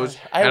shows.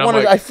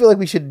 I feel like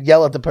we should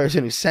yell at the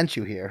person who sent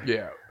you here.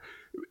 Yeah.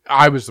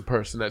 I was the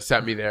person that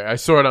sent me there. I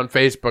saw it on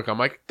Facebook. I'm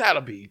like,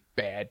 that'll be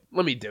bad.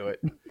 Let me do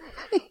it.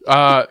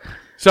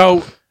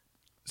 So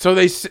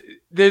they set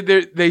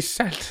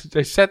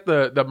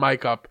the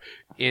mic up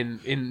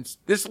in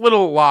this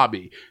little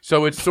lobby.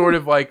 So it's sort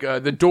of like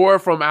the door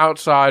from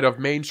outside of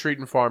Main Street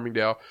in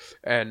Farmingdale,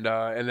 and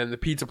then the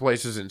pizza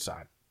place is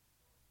inside.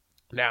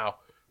 Now,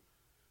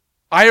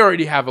 I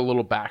already have a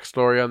little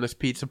backstory on this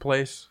pizza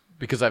place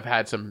because I've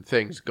had some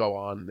things go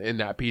on in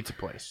that pizza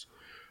place.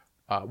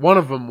 One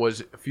of them was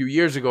a few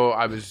years ago.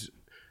 I was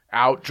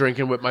out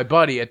drinking with my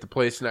buddy at the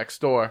place next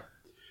door,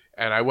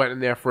 and I went in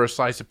there for a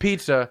slice of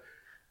pizza,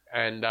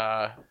 and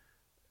I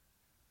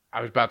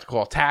was about to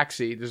call a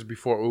taxi. This is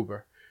before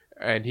Uber.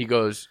 And he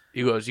goes,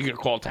 you gonna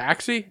call a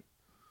taxi?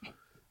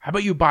 How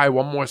about you buy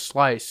one more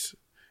slice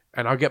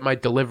and I'll get my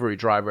delivery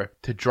driver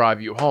to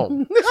drive you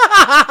home?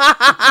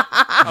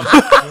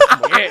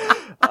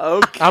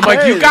 I'm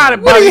like, you got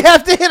it, buddy. What, do you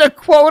have to hit a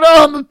quota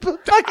on the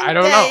fucking I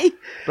don't know.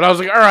 But I was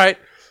like, all right.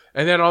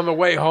 And then on the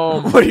way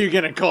home. What are you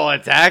going to call a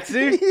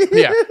taxi?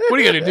 Yeah. What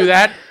are you going to do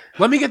that?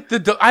 Let me get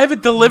I have a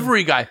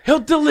delivery guy. He'll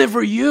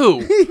deliver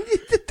you.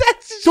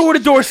 That's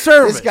Door-to-door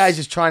service. This guy's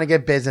just trying to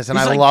get business, and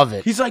He's I like- love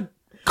it. He's like,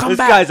 come This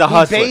back. guy's a He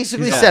hustler.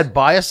 basically Yeah. said,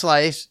 buy a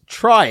slice,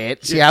 try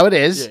it, see how it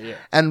is, Yeah.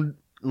 and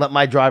let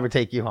my driver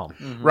take you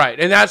home. Right,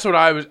 and that's what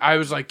I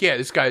was like, yeah,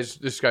 this guy's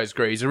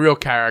great. He's a real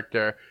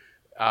character.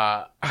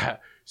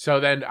 So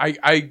then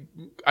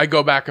I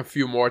go back a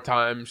few more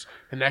times.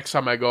 The next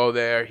time I go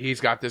there,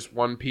 he's got this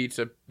one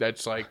pizza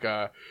that's like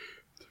a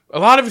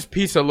lot of his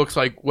pizza looks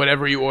like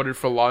whatever you ordered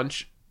for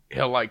lunch.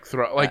 He'll like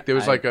throw there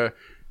was like a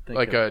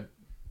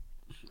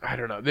I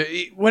don't know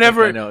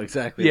whatever. I know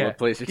exactly what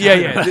place you're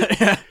talking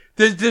about.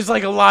 There's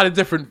like a lot of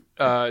different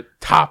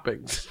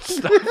toppings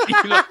stuff,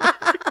 you know?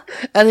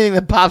 Anything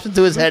that pops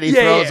into his head, he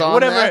throws on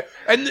whatever, there.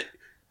 and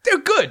they're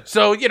good.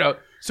 So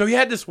so he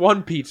had this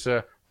one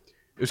pizza.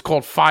 It was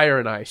called Fire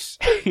and Ice.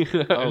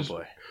 Oh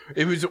boy.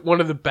 It was one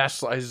of the best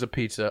slices of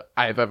pizza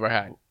I have ever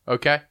had.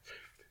 Okay.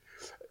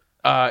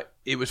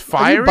 It was Are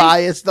fiery. you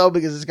biased, though,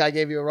 because this guy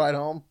gave you a ride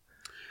home?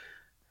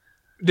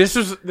 This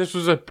was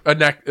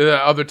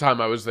other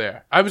time I was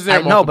there. I was there.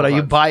 I know, but are multiple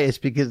you times.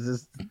 biased because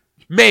this...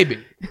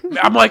 Maybe.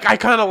 I'm like, I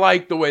kind of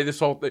like the way this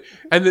whole thing.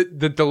 And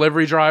the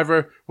delivery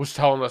driver was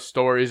telling us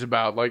stories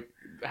about like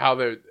how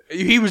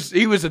he was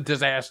a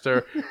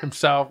disaster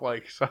himself.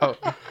 Like so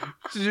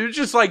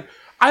just like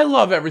I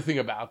love everything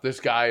about this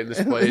guy in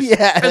this place.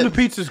 Yeah. And the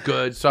pizza's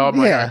good. So I'm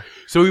like, Yeah. all right.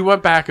 So we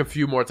went back a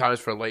few more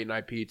times for late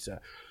night pizza.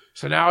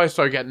 So now I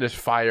start getting this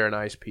Fire and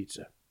Ice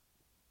pizza.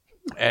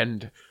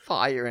 And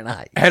Fire and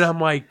Ice. and I'm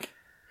like,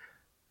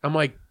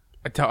 I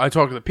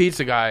talk to the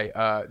pizza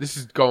guy. This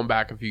is going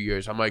back a few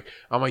years. I'm like,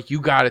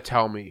 you got to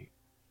tell me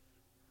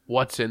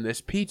what's in this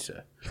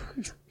pizza.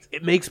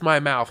 It makes my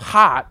mouth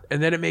hot,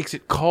 and then it makes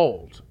it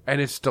cold, and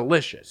it's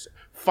delicious.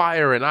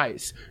 Fire and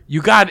Ice.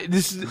 You got it.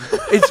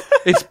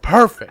 It's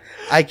perfect.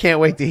 I can't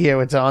wait to hear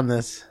what's on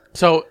this.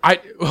 So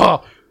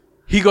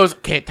he goes,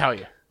 can't tell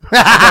you.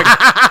 I'm like,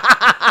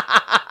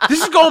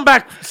 this is going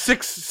back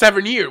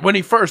 6-7 years when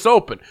he first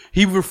opened.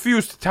 He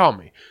refused to tell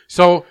me.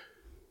 So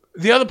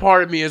the other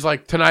part of me is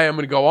like, tonight I'm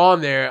going to go on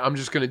there. I'm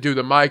just going to do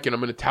the mic and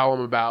I'm going to tell him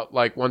about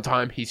like one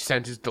time he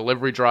sent his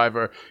delivery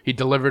driver. He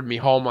delivered me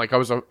home like I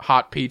was a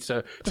hot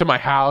pizza to my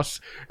house.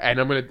 And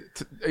I'm going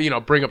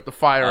to, bring up the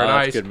Fire and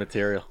That's Ice. good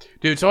material.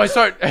 Dude, so I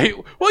start,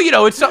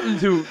 it's something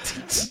to,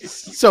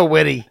 So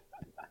witty.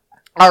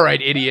 all right,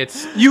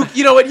 idiots. You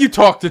know what? You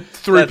talk to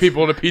three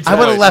people in a pizza I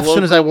would have place. left as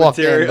soon as I walked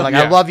in. material. Be like,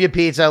 Yeah. I love your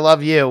pizza, I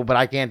love you, but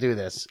I can't do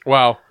this.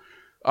 Well,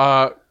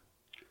 I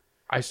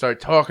start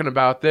talking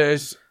about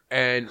this,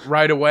 and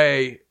right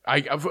away, I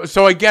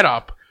get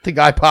up. The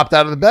guy popped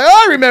out of the bed.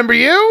 Oh, I remember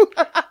you.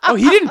 Oh,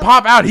 he didn't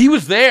pop out. He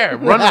was there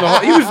running the whole.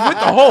 He was with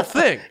the whole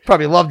thing.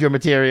 Probably loved your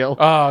material.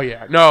 Oh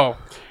yeah, no.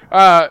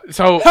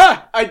 So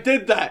I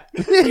did that.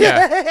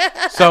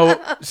 yeah.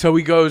 So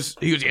he goes.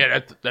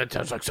 Yeah, that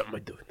sounds like something I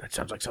do. That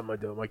sounds like something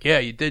I do. I'm like, yeah,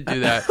 you did do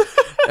that.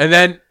 and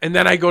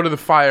then I go to the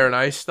fire and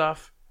ice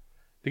stuff.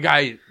 The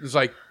guy is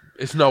like,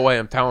 "There's no way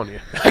I'm telling you.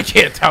 I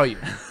can't tell you.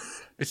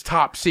 It's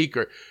top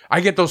secret. I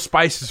get those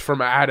spices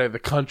from out of the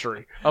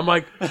country." I'm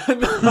like,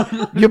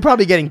 You're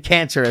probably getting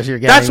cancer as you're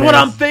getting. that's what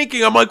this. I'm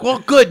thinking. I'm like, well,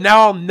 good.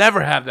 Now I'll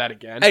never have that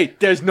again. Hey,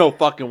 there's no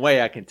fucking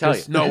way I can tell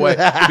There's you. no way,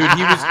 dude.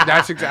 He was.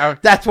 That's exactly.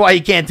 That's why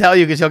he can't tell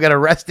you because he'll get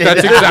arrested.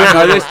 That's Are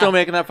exactly. they still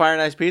making that fire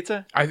and ice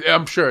pizza?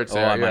 I'm sure it's Oh,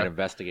 there. I might yeah.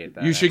 investigate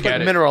that. You should Put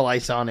get it. mineral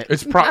ice on it.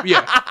 It's probably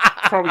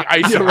probably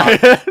ice.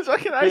 It's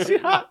fucking icy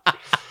hot.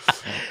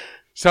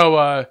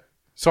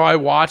 So I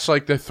watched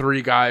like the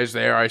three guys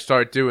there. I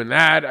start doing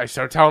that. I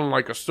start telling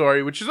like a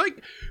story, which is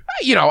like,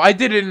 I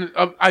did it.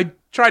 I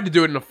tried to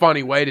do it in a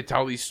funny way to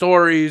tell these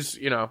stories,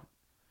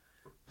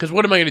 because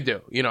what am I going to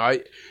do?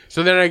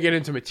 So then I get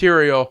into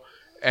material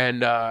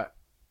and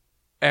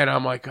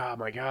I'm like, oh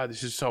my God,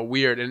 this is so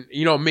weird. And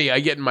me, I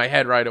get in my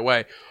head right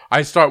away.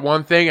 I start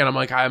one thing and I'm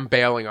like, I'm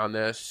bailing on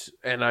this.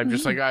 And I'm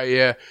just like, oh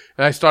yeah.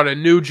 And I start a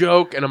new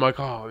joke and I'm like,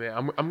 oh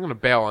man, I'm going to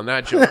bail on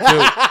that joke too.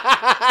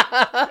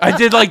 I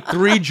did like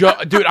 3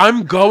 jokes. Dude,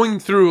 I'm going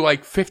through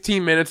like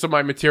 15 minutes of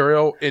my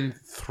material in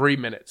 3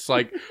 minutes.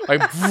 Like,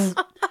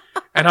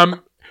 and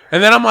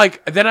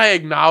then I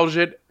acknowledge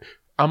it.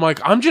 I'm like,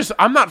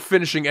 I'm not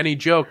finishing any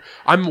joke.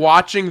 I'm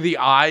watching the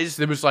eyes.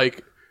 There was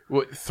like,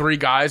 3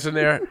 guys in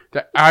there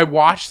that I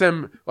watched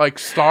them like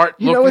start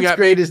You know looking what's at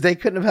great me. is they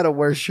couldn't have had a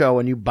worse show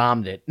and you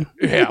bombed it.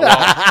 Yeah,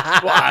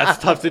 well, Wow, it's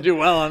tough to do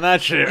well on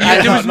that shit.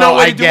 yeah, there was No, no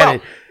way I to do get well.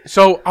 it.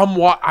 So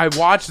I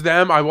watched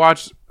them. I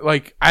watched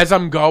like as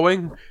I'm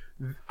going,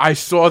 I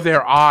saw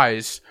their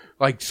eyes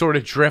like sort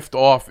of drift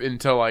off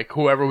into like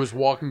whoever was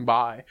walking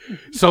by.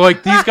 So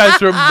like these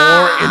guys were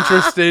more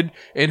interested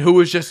in who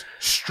was just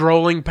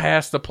strolling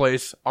past the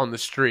place on the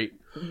street.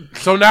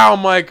 So now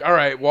I'm like, all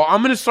right, well,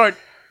 I'm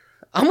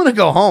gonna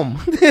go home.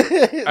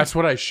 That's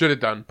what I should have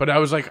done. But I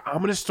was like, I'm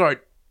going to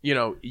start,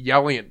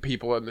 yelling at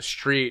people in the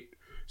street,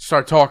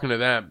 start talking to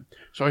them.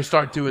 So I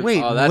start doing...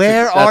 Wait, Oh, that's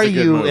where that's are a good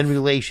you move. in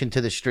relation to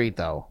the street,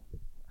 though?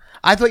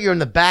 I thought you were in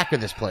the back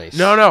of this place.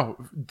 No,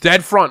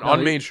 dead front on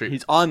he- Main Street.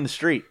 He's on the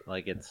street.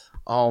 Like it's.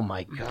 Oh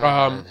my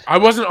god. I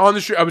wasn't on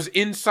the street. I was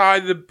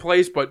inside the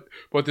place, but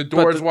the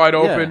door is wide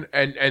open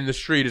and the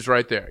street is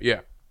right there. Yeah.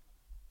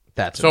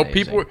 That's So amazing.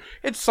 people,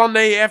 it's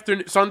Sunday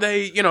afternoon,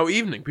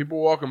 evening. People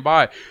were walking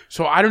by.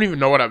 So I don't even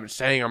know what I was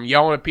saying. I'm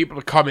yelling at people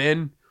to come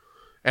in,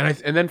 and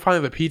then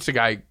finally the pizza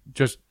guy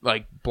just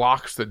like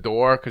blocks the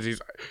door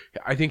because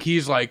I think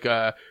he's like,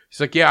 yeah,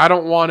 I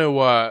don't want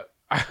to.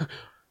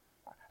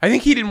 I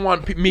think he didn't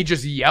want me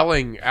just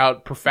yelling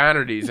out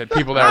profanities at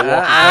people that were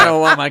walking I by.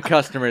 don't want my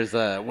customers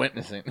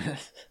witnessing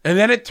this. And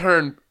then it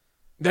turned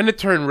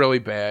really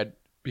bad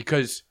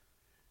because.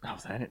 Oh,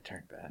 then it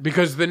turned bad.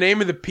 Because the name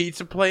of the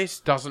pizza place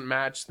doesn't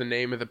match the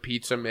name of the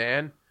pizza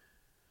man.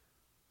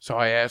 So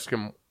I ask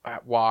him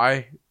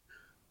why.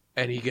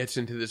 And he gets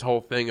into this whole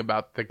thing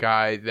about the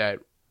guy that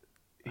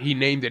he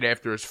named it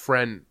after his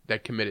friend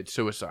that committed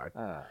suicide.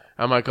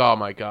 I'm like, oh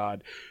my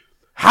God.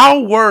 How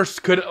worse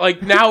could,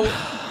 like, now.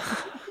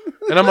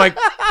 And I'm like,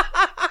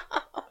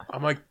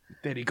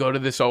 did he go to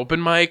this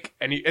open mic?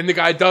 And the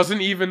guy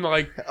doesn't even,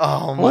 like.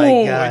 Oh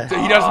my god.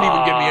 He doesn't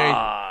even give me any.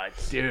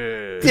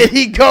 Dude. Did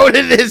he go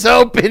to this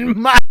open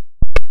mic?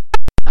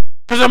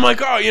 Because I'm like,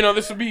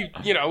 this would be,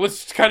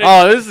 let's kind of.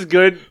 Oh, this is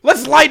good.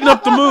 Let's lighten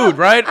up the mood,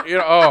 right?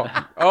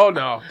 Oh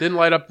no, didn't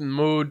light up the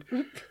mood.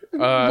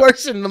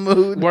 Worsen the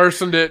mood.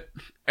 Worsened it,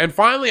 and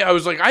finally, I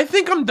was like, I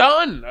think I'm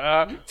done.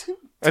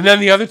 And then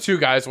the other 2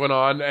 guys went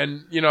on,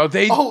 and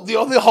they. Oh,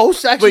 the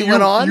host actually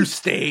went on? You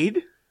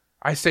stayed?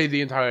 I stayed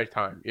the entire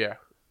time. Yeah,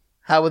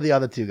 How were the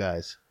other 2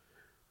 guys?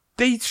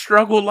 they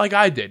struggled like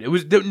I did. It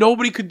was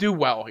nobody could do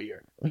well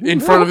here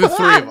in front of the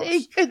 3 of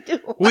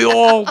us. We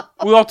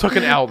all took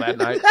an L that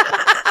night.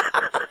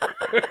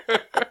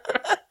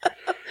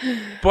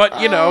 But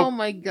Oh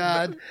my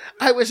god.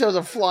 I wish I was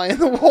a fly in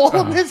the wall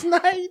on this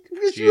night.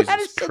 Because you had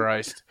Jesus some-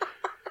 Christ.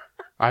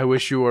 I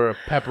wish you were a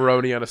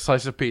pepperoni on a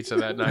slice of pizza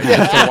that night.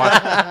 Just to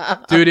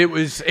watch. Dude, it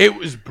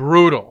was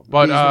brutal.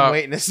 But He's been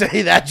waiting to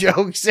say that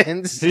joke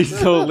since. He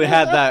totally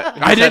had that.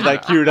 I didn't.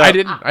 That queued up.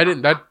 I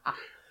didn't.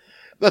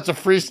 That's a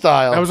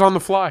freestyle. That was on the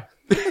fly.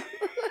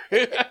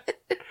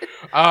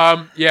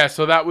 Yeah.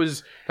 So that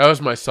was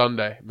my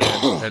Sunday,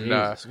 man. And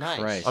nice.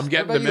 I'm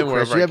getting What them about in you,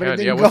 wherever Chris? You I have can.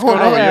 anything Yeah. What's going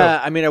going on with you?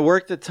 I mean, I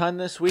worked a ton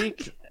this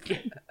week.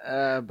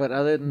 But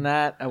other than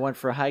that, I went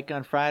for a hike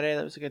on Friday.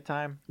 That was a good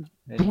time.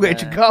 And,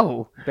 Where'd you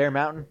go? Bear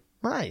Mountain.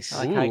 Nice.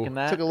 I like hiking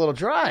that. Took a little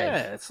drive.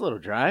 Yeah, it's a little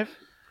drive.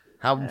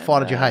 How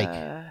far did you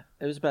hike?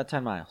 It was about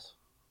 10 miles.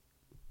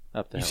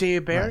 Up there. You see any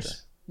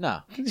bears? No.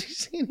 Did you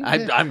see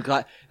any I'm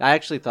glad. I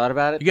actually thought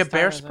about it. You get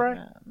this time. bear I was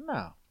like, spray?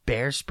 No.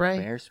 bear spray?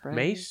 Bear spray?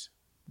 Mace?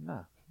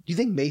 No. Do you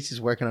think Mace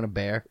is working on a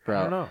bear? Bro.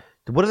 I don't know.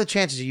 What are the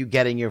chances of you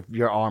getting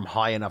your arm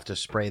high enough to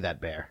spray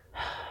that bear?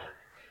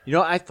 You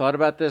know, I thought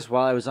about this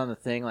while I was on the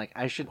thing. Like,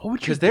 I should, would you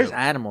because there's do?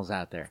 animals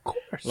out there. Of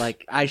course.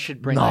 Like, I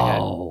should bring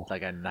No.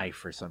 like a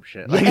knife or some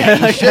shit.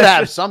 Yeah, you should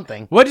have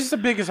something. What is the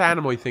biggest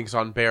animal you think's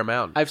on Bear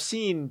Mountain? I've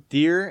seen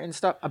deer and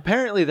stuff.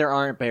 Apparently, there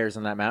aren't bears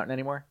on that mountain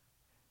anymore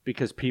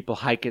because people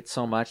hike it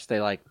so much.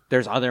 They like,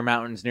 there's other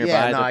mountains nearby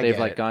Yeah, no, that I they've get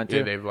like it. gone Yeah,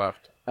 to. they've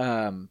left.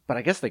 But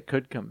I guess they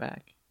could come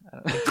back. I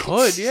don't know.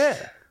 Could,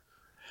 yeah.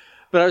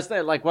 But I was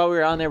there, like, while we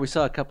were on there, we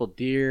saw a couple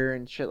deer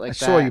and shit like I that.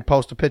 saw you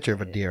post a picture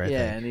of a deer, I Yeah,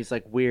 think. and these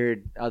like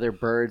weird other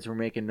birds were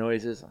making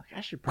noises. Like,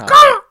 I should probably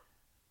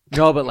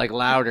no, but like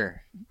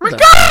louder.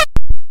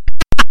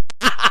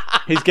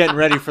 He's getting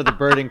ready for the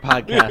birding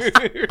podcast.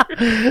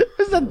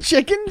 Is that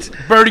chickens?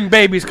 Birding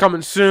babies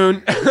coming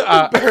soon.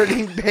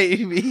 Birding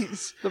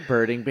babies. The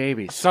birding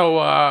babies. So,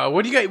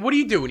 what do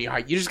you do when you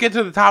hike? You just get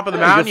to the top of the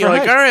Yeah, you mountain. go You're for a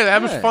like, hike. all right,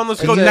 that was Yeah. fun. Let's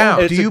It's go a-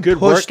 down. it's Do a you good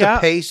push the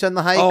workout. pace on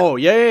the hike? Oh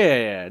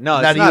yeah.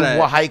 No, now, it's do not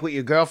you a hike with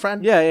your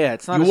girlfriend? yeah.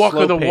 It's not. You a walk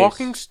slow with a pace.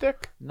 walking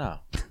stick? No,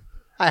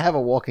 I have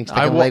a walking stick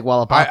I in wa- Lake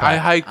Wallapapa. I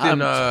hiked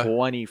I'm in.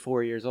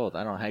 24 years old.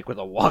 I don't hike with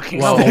a walking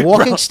Well, stick. a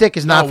walking stick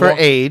is not No, for walk-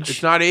 age.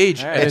 It's not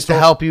age. All right. and It's to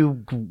help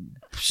you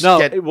No,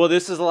 get... well,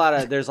 this is a lot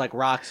of. There's like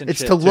rocks and It's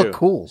shit to look too.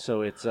 cool.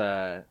 So it's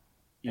Yeah.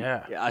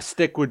 a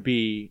stick would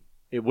be.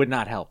 It would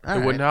not help. All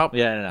It wouldn't help.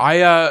 Yeah,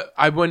 no.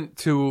 I went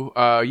to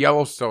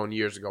Yellowstone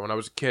years ago when I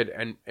was a kid,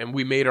 and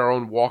we made our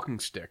own walking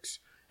sticks,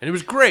 and it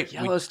was great. We-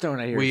 Yellowstone.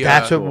 I hear. we, is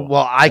That's cool. what.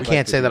 Well, I We'd can't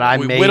like to say do that that. I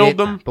We made whittled it,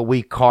 them. but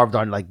we carved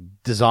on, like,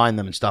 designed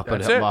them and stuff.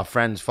 That's but it. my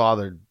friend's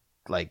father,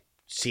 like,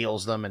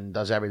 seals them and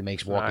does everything.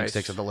 Makes walking Nice.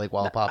 sticks at the Lake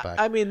Wallapapa.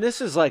 I mean, this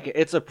is like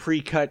it's a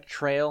pre-cut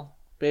trail,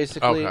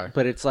 basically, Okay.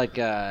 but it's like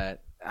I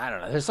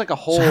don't know. There's like a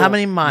whole how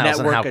many miles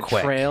and network how of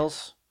quick?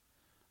 trails.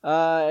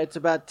 It's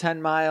about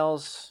 10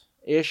 miles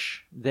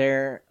ish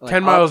there. Like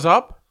 10 miles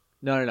up.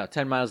 No,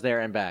 10 miles there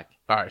and back.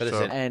 All right, But is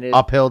so it And it,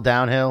 uphill,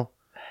 downhill,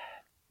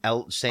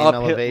 same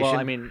uphill, elevation. Well,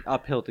 I mean,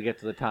 uphill to get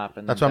to the top,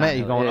 and That's then what I meant.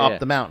 You're downhill. going Yeah, up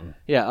the mountain.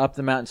 Yeah, up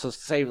the mountain. So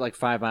save like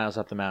 5 miles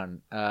up the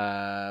mountain.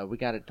 We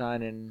got it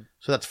done in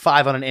So that's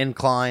 5 on an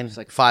incline, It's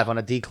like- 5 on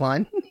a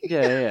decline.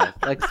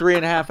 like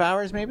 3.5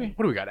 hours maybe.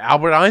 what do we got?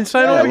 Albert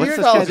Einstein Yeah, over what's here?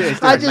 this guy doing? He's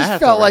doing I just math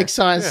felt over like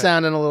there.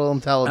 sounding a little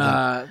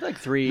intelligent. Like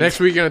 3. Next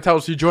week, you're gonna tell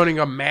us you're joining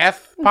a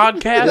math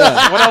podcast.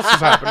 What else is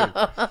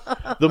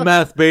happening? the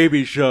Math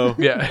Baby Show.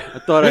 Yeah, I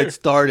thought I'd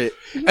start it.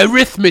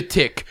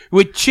 arithmetic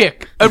with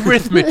chick.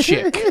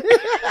 Arithmetic.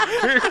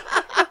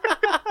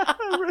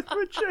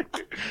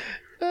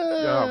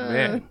 Oh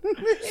man.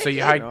 So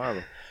you hike,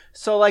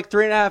 So like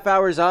 3.5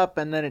 hours up,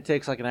 and then it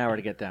takes like an hour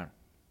to get down.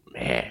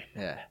 man.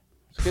 Yeah,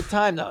 it's a good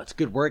time though. It's a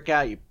good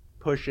workout. You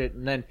push it,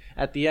 and then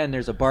at the end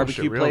there's a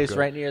barbecue real place good.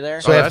 right near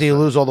there. So Oh, after that's you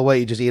lose all the weight,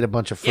 you just eat a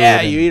bunch of food.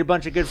 yeah, and you eat a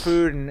bunch of good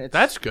food, and it's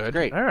That's good.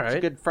 Great. All right. It's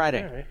a good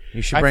Friday.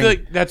 You should I bring. feel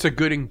like that's a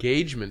good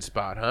engagement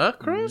spot, huh,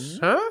 Chris?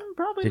 Huh?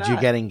 Probably. Did not. you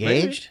get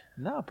engaged?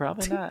 No,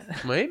 probably not.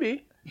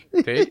 Maybe.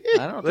 Okay.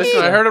 I don't. Listen,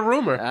 think I so. heard a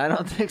rumor. I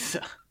don't think so.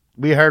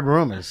 We heard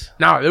rumors.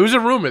 No, there was a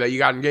rumor that you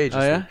got engaged. Oh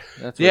this yeah, week.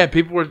 that's Yeah, what-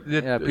 people were.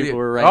 people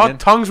were Oh, writing in.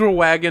 tongues were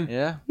wagging.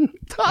 yeah.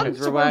 Tongues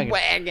were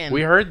wagging.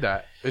 We heard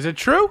that. Is it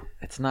true?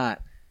 It's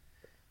not.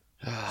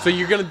 So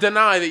you're gonna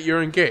deny that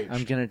you're engaged?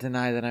 I'm gonna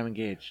deny that I'm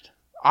engaged.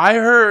 I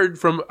heard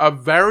from a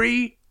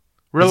very Is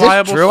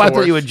reliable this true? source. I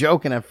thought you were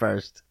joking at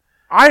first.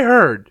 I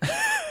heard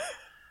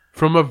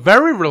from a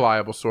very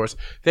reliable source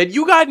that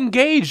you got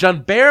engaged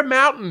on Bear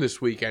Mountain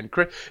this weekend.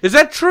 Chris, is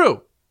that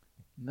true?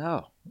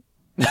 No.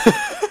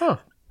 Huh.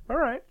 All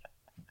right.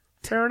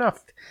 Fair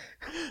enough.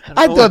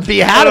 I thought B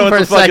had know him what for a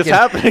the fuck is second.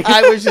 happening.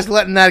 I was just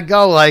letting that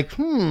go. Like,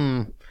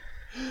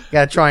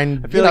 gotta try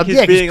and feel like he's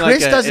 'cause being like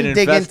Chris an doesn't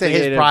dig into his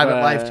investigative, private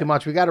life too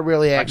much. We got to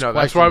really ask No,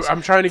 that's questions. why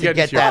I'm trying to get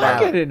into your that private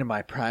out. I get into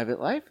my private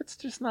life. It's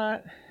just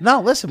not. No,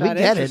 listen, we Not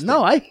get it. interesting.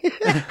 No,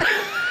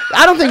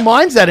 I don't think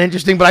mine's that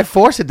interesting, but I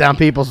force it down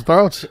people's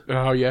throats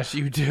Oh yes,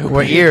 you do.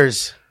 or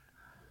ears.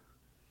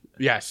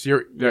 Yes,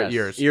 your Yes.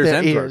 ears. Ears Yeah,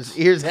 and throats.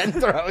 ears and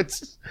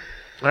throats.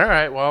 All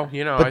right. Well,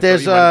 you know. I But thought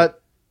there's you might-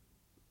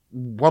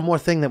 one more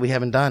thing that we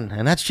haven't done,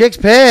 and that's Chicks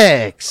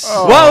Picks.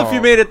 Oh, Well, if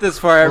you made it this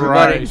far,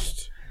 everybody.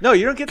 Christ. No,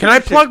 you don't get. Can to I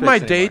do plug Chicks my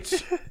Picks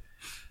anymore.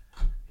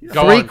 dates?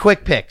 Go 3 on.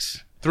 quick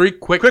picks. 3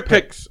 quick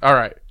picks. All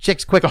right.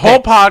 Chicks quick The picks.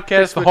 whole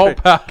podcast. The whole Quick.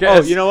 podcast.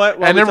 Oh, you know what?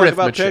 While and we talk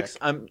about arithmetic. chicks,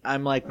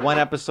 I'm like one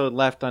episode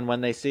left on When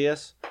They See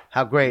Us.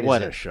 How great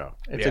What is a it? show!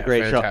 It's Yeah, a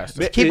great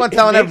fantastic. show. Keep on It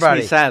telling makes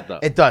everybody. Me sad though.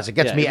 It does. It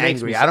gets Yeah, me it makes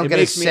angry. me- I don't it get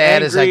as makes me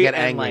sad as I angry get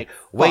and, angry. like,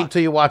 Wait fuck.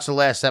 until you watch the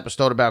last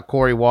episode about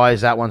Corey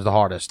Wise. That one's the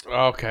hardest. Okay.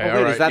 Oh, all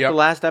wait, right. is that yep. the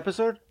last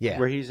episode? Yeah.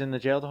 Where he's in the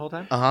jail the whole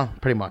time?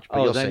 Pretty much. But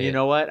Oh, you'll then see you it.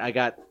 know what? I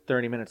got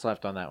 30 minutes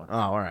left on that one. Oh,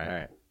 all right. All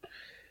right.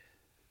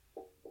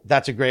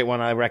 That's a great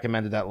one. I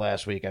recommended that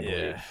last week, I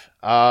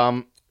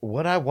believe.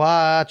 What I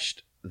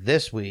watched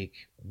this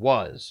week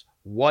was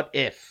What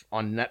If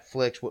on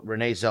Netflix with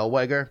Renee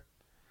Zellweger.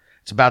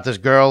 It's about this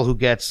girl who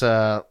gets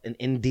an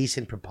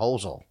indecent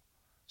proposal,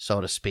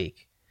 so to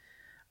speak,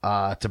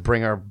 to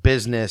bring her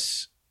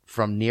business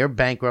from near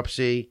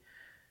bankruptcy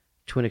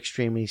to an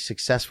extremely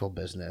successful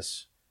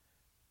business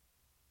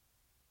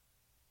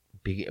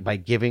by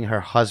giving her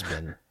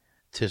husband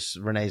to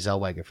Renee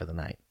Zellweger for the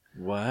night.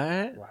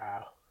 What?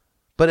 Wow.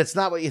 But it's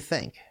not what you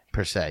think.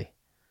 per se.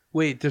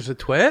 Wait, there's a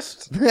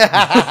twist?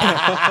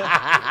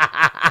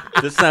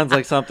 This sounds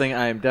like something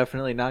I am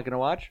definitely not going to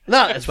watch.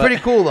 No, it's pretty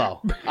cool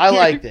though. I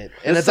liked it,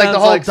 and This it's like the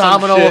sounds whole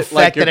some domino shit effect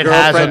like your that it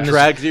has on girlfriend this.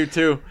 drags you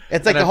to.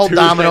 It's like on the a whole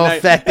Tuesday domino night.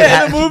 effect that Hey,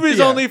 has. the movie's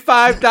only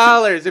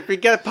 $5. If we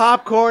get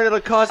popcorn, it'll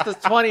cost us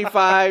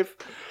 $25.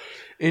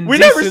 We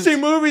never see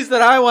movies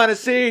that I want to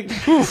see.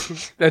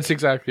 That's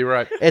exactly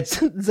right.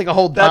 It's like a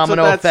whole That's what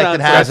domino that effect sounds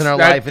it has in her like.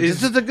 life. That It's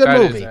is- just a good that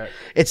is movie. that.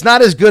 It's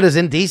not as good as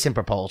Indecent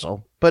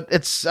Proposal, but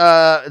it's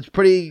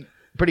pretty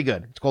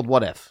good. It's called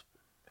What If.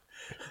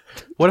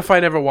 What if I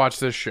never watch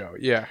this show?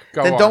 Yeah,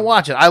 go Then on. don't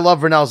watch it. I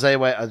love Renee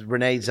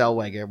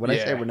Zellweger. When I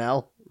say Yeah.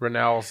 Renee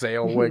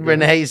Zellweger.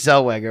 Renee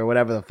Zellweger,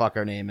 whatever the fuck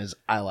her name is,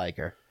 I like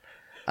her,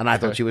 and I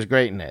thought she was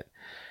great in it.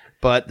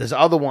 But this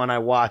other one I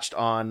watched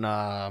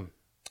on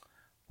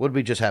what did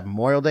we just have?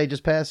 Memorial Day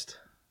just passed?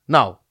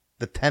 No,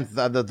 the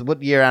 10th.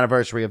 What year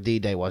anniversary of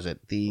D-Day was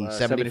it? The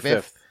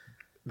 75th.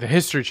 The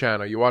History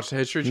Channel. You watch the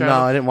History Channel?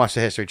 No, I didn't watch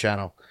the History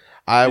Channel.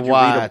 I Did you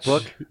read a watched.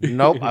 book?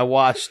 Nope, I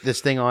watched this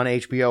thing on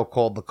HBO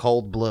called The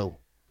Cold Blue.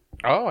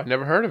 Oh, I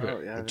never heard of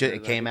it.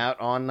 It came out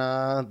on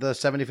the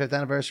 75th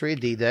anniversary of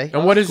D-Day.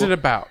 And what is it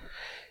about?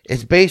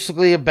 It's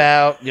basically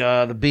about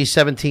the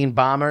B-17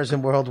 bombers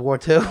in World War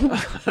II.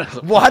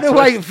 Why do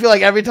I feel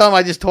like every time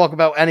I just talk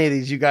about any of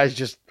these, you guys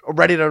just are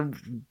ready to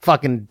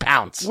fucking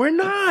pounce? We're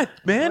not,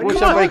 man. Wish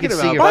Come somebody on. could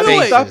see your By the way,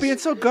 faces. Stop being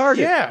so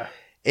guarded. yeah.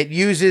 It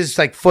uses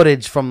like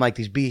footage from like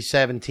these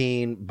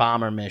B-17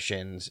 bomber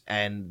missions,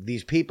 and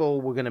these people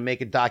were going to make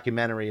a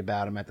documentary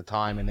about them at the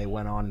time, and they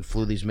went on and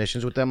flew these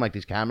missions with them, like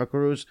these camera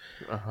crews,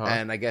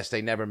 and I guess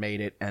they never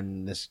made it,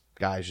 and this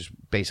guy just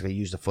basically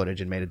used the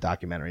footage and made a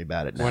documentary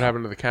about it. What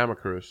happened to the camera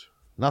crews?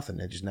 Nothing.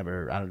 It just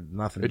never.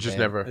 Nothing. It just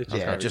bad. never. Yeah,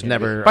 okay. it just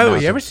never. By the way,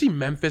 announced you ever it. see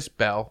Memphis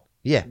Belle?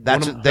 Yeah,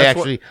 that's One of- they that's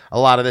actually. A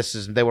lot of this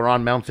is they were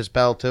on Memphis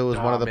Belle too. As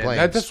one of the Man,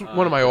 planes. that's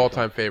one of my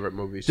all-time favorite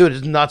movies. Dude,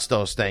 it's nuts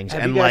those things,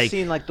 Have and you guys like,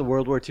 seen like the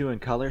World War II in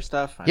color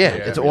stuff? I Yeah,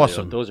 know it's really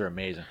awesome. Those are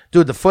amazing.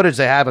 dude, the footage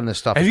they have in this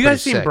stuff. Have is you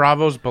guys pretty seen sick.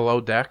 Bravo's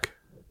Below Deck?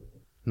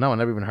 No, I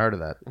never even heard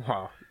of that.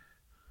 Wow.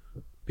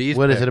 Bees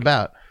What is pick. it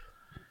about?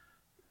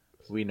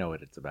 We know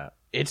what it's about.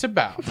 It's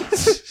about.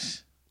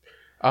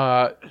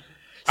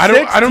 I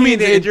don't mean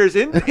to. teenagers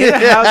in a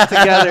house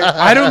together.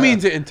 I don't mean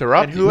to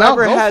interrupt And you.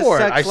 whoever no, go has for it.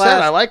 sex I said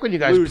last I like when you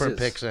guys put loses.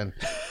 picks in.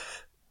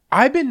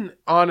 I've been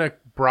on a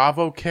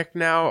Bravo kick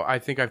now. I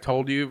think I've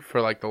told you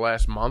for like the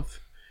last month.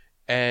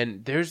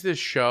 And there's this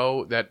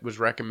show that was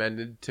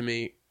recommended to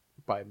me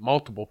by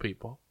multiple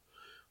people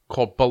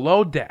called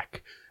Below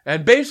Deck.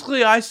 And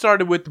basically I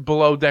started with the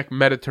Below Deck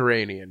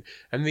Mediterranean.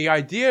 And the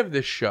idea of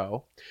this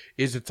show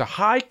is it's a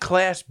high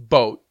class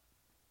boat.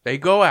 They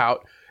go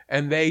out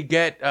and they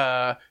get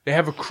they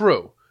have a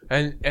crew.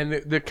 And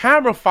the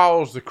camera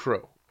follows the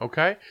crew.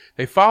 Okay?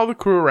 They follow the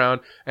crew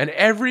around, and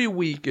every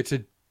week it's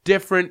a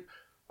different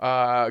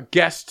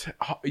guest,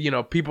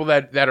 people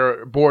that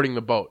are boarding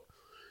the boat.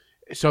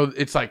 So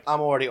it's like, I'm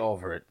already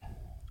over it.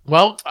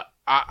 well,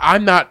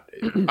 I'm not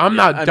done.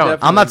 definitely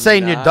I'm not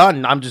saying you're not.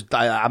 done.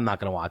 I'm not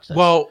gonna watch this.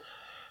 Well,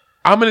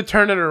 I'm going to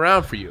turn it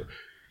around for you.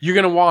 You're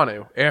going to want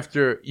to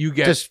after you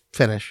get just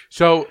finish.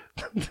 so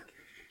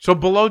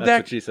Below That's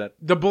Deck. what she said.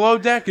 The Below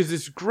Deck is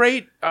this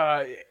great.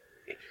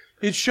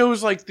 It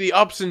shows like the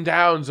ups and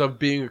downs of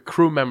being a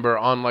crew member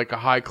on like a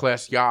high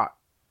class yacht,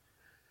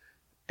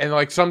 and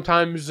like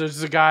sometimes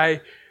there's a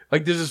guy.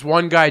 Like there's this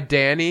one guy,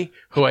 Danny,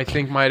 who I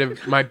think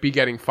might be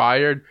getting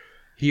fired.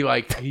 He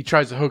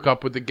tries to hook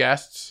up with the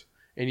guests,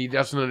 and he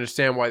doesn't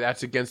understand why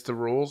that's against the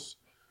rules.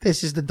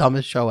 This is the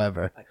dumbest show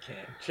ever. I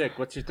can't. Chick,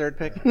 what's your third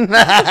pick?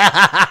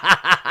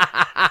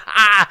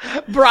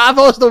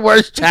 Bravo's the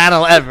worst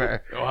channel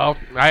ever. Well,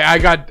 I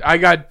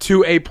got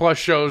 2 A+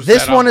 shows.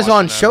 This that one I'm is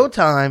on watching out of.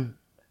 Showtime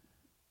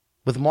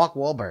with Mark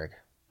Wahlberg.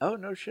 Oh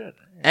no shit.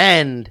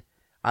 And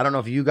I don't know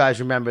if you guys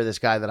remember this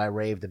guy that I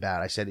raved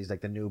about. I said he's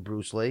like the new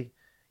Bruce Lee.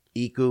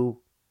 Iku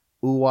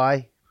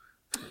Uwai.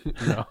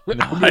 No,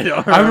 I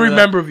don't I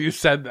remember if you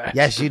said that.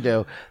 Yes, you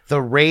do.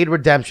 The Raid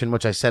Redemption,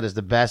 which I said is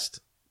the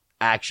best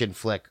action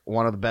flick,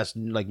 one of the best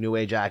like new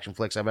age action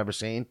flicks I've ever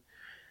seen.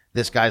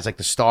 This guy's like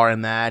the star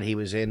in that. He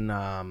was in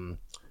a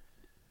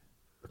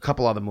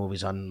couple other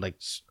movies on like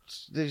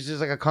he's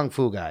just like a kung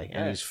fu guy,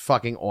 and he's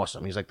fucking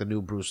awesome. He's like the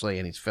new Bruce Lee,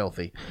 and he's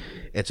filthy.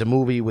 It's a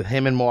movie with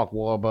him and Mark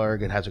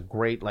Wahlberg. It has a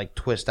great like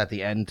twist at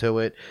the end to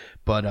it,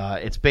 but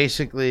it's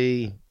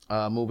basically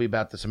a movie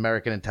about this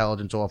American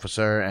intelligence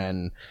officer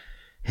and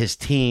his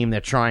team.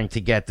 They're trying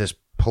to get this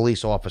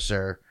police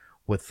officer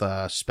with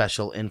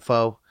special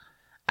info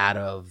out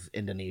of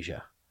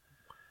Indonesia.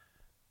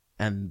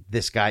 And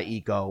this guy,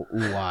 Iko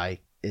Uwai,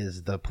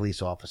 is the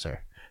police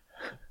officer.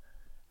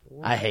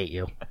 I hate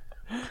you.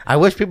 I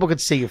wish people could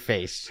see your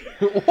face.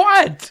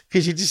 What?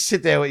 Because you just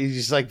sit there with you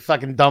just like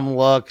fucking dumb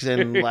looks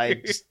and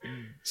like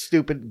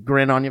stupid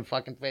grin on your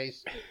fucking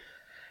face.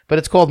 But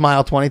it's called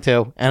Mile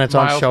 22, and it's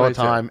Mile on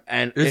 22. Showtime.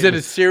 And Is it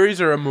a series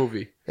or a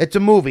movie? It's a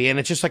movie, and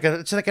it's just like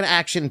it's like an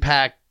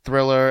action-packed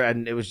thriller,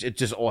 and it's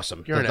just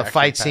awesome. You're The an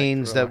fight action-packed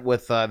scenes thriller. that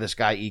with this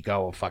guy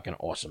Iko are fucking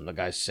awesome. The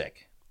guy's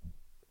sick.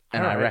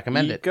 and All I right.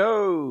 recommend it.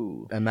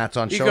 Go. And that's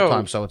on Ego.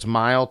 Showtime. So it's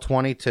Mile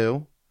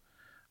 22.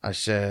 I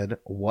said,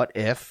 What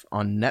If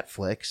on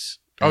Netflix.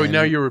 Oh, and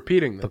now you're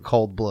repeating The them.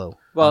 Cold Blue.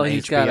 Well, on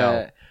he's HBO. got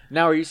a.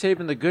 Now, are you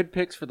saving the good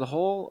picks for the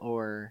whole,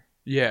 or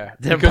Yeah.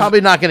 They're because-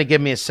 probably not going to give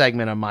me a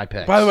segment of my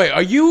picks. By the way,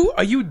 are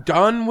you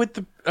done with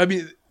the? I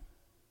mean,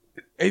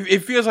 it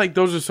feels like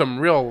those are some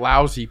real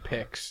lousy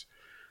picks.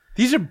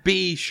 These are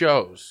B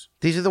shows.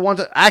 These are the ones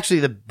that actually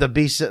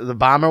the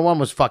Bomber one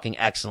was fucking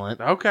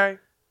excellent. Okay.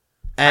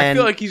 And I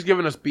feel like he's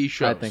giving us B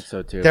shows. I think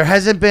so too. there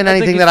hasn't been I think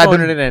anything he's that I've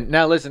phoning been. it in.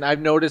 Now, listen, I've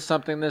noticed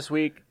something this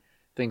week.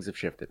 Things have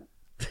shifted.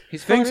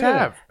 He's Things phoning it in.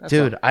 have. That's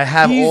Dude, all. I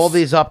have He's- all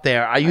these up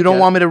there. You I don't get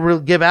want me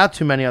to give out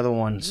too many other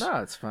ones. No,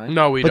 it's fine.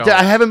 No, we But don't.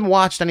 I haven't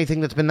watched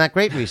anything that's been that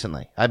great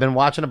recently. I've been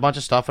watching a bunch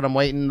of stuff, and I'm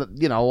waiting.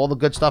 All the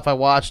good stuff I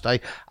watched.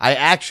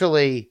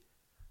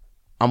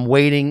 I'm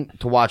waiting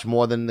to watch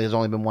more than there's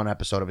only been one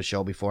episode of a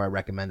show before I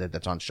recommend it.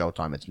 That's on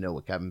Showtime. It's new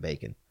with Kevin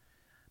Bacon.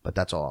 But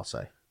that's all I'll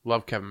say.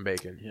 Love Kevin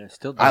Bacon. Yeah,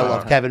 still. I doing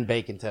love it. Kevin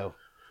Bacon too.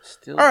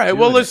 Still All right.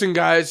 Well, doing it. listen,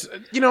 guys.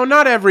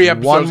 Not every One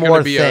episode is going more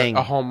to be thing.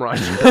 a home run.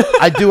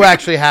 I do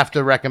actually have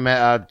to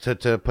recommend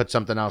to put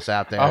something else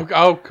out there.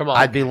 oh, come on.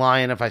 I'd be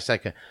lying if I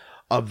said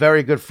a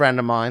very good friend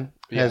of mine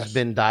Yes. has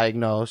been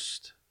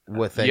diagnosed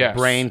with a Yes.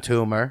 brain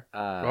tumor. Oh,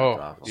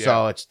 That's awful. yeah.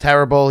 So it's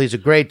terrible. He's a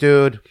great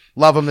dude.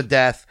 Love him to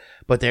death.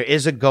 But there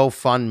is a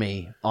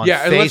GoFundMe on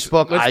Yeah, and let's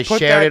Facebook. put I that-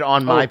 shared it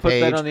on my put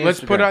that page. on the Let's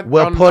put Instagram. it.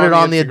 We'll put it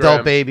on the Instagram.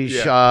 Adult Baby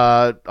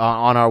Yeah.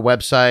 on our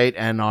website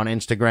and on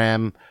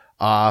Instagram.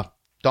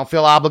 Don't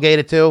feel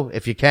obligated to.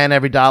 If you can,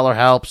 every dollar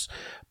helps.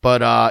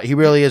 But he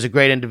really is a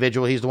great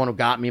individual. He's the one who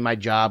got me my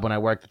job when I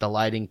worked at the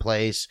lighting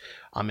place.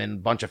 I'm in a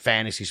bunch of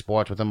fantasy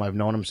sports with him. I've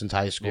known him since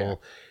high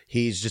school.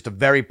 He's just a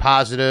very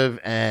positive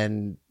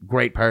and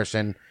great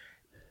person.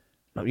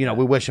 We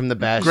wish him the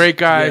best. Great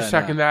guy. Yeah,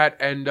 second that.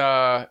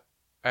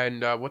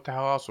 And what the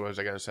hell else was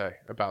I going to say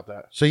about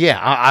that? So yeah,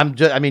 I'm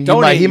just. I mean,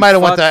 Donate, he might have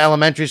you went to fucks.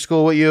 elementary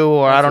school with you,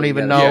 or I That's don't what you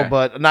even gotta know. do.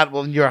 But not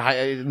you're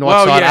North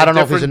Well, Side. yeah, I don't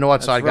know if he's a different-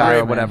 North Side That's guy right,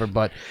 or man. whatever.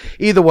 But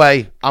either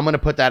way, I'm gonna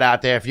put that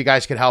out there. If you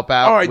guys could help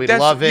out, All right. we'd That's,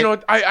 love it. You know,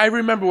 what, I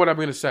remember what I'm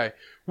going to say.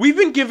 We've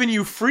been giving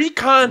you free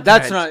content.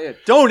 That's not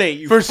it. Donate,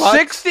 you for fucks.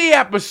 60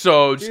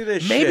 episodes. Do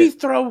this Maybe shit.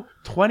 throw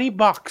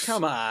 $20.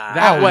 Come on.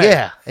 That Oh, way.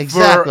 yeah,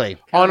 exactly.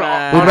 On, Come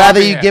on. on We'd our rather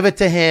you behalf. give it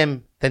to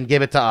him than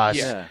give it to us.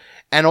 Yeah.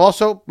 And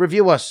also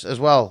review us as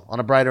well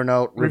on a brighter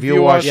note. Review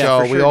Review our us. Yeah, show.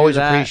 for sure, We do always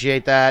that.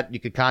 appreciate that. You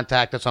could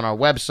contact us on our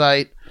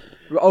website.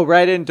 Oh,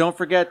 write in. Don't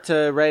forget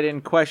to write in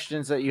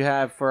questions that you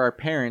have for our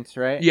parents,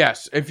 right?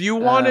 Yes. If you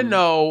want to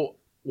know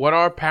what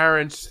our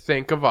parents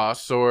think of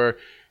us or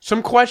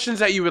some questions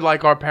that you would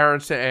like our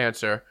parents to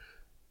answer,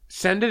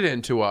 send it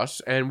in to us,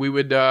 and we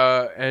would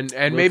and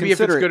We'll maybe if it's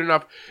consider it. good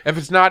enough, if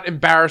it's not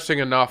embarrassing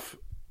enough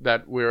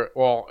that we're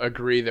all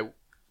agree that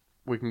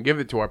we can give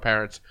it to our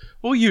parents,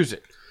 we'll use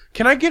it.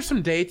 Can I give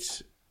some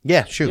dates?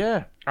 Yeah, shoot.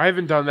 Yeah. I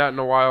haven't done that in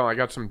a while. I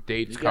got some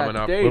dates You got coming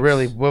up.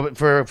 dates.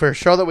 For a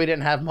show that we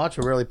didn't have much,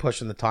 we're really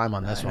pushing the time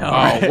on this one.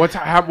 Oh, what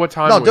time?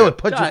 No, are we do at? it.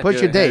 Put God, your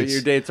dude, dates.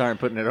 Your dates aren't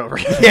putting it over.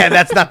 Yeah,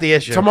 that's not the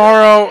issue.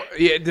 Tomorrow.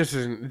 Yeah, it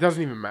doesn't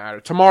even matter.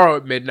 Tomorrow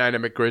at midnight,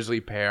 I'm at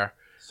Grizzly Pear.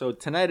 So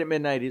tonight at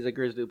midnight, he's a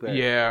Grizzly Bear.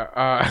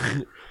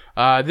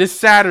 Yeah. This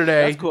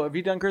Saturday. That's cool. Have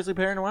you done Grizzly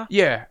Bear in a while?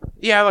 Yeah,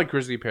 I like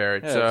Grizzly Pear.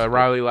 It's Yeah, that's cool.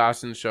 Riley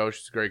Lassen's show.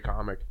 She's a great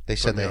comic. They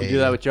said they You hate do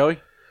that with Joey?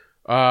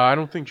 I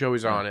don't think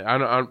Joey's on it. I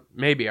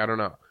don't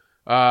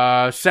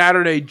know.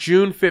 Saturday,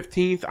 June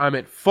 15th, I'm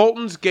at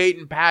Fulton's Gate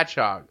in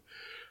Patchogue.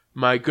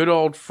 My good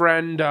old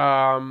friend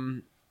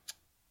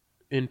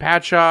in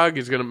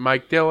Patchogue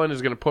Mike Dillon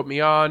is gonna put me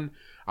on.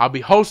 I'll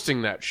be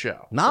hosting that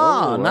show. No,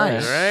 Oh,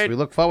 nice. all right. We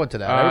look forward to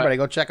that. Everybody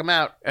go check him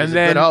out. He's And a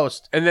then good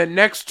host. And then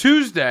next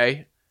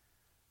Tuesday,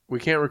 we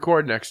can't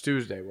record next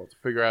Tuesday. We'll have to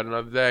figure out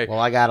another day. Well,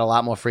 I got a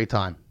lot more free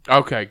time.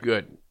 Okay,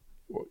 good.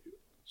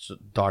 So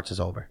darts is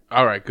over.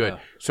 All right, good.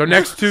 So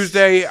next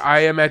Tuesday, I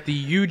am at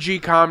the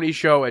UG Comedy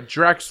Show at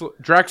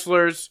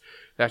Drexler's.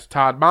 That's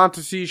Todd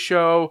Montesi's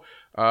show.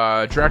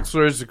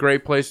 Drexler's is a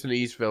great place in the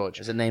East Village.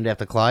 Is it named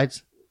after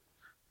Clyde's?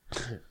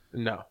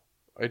 No,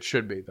 it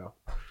should be, though.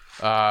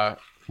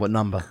 What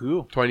number?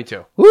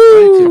 22.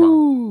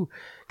 Woo!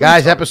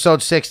 Guys,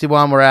 episode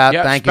 61, we're out.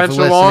 Yeah, Thank Spencer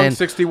you for Long, listening.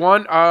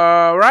 61.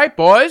 All right,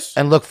 boys.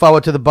 And look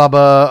forward to the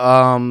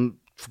Bubba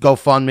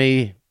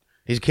GoFundMe.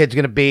 These kids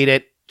going to beat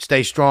it.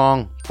 Stay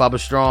strong. Bubba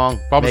strong.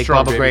 Bubba Make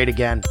strong, Bubba baby. great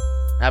again.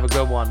 Have a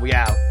good one. We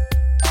out.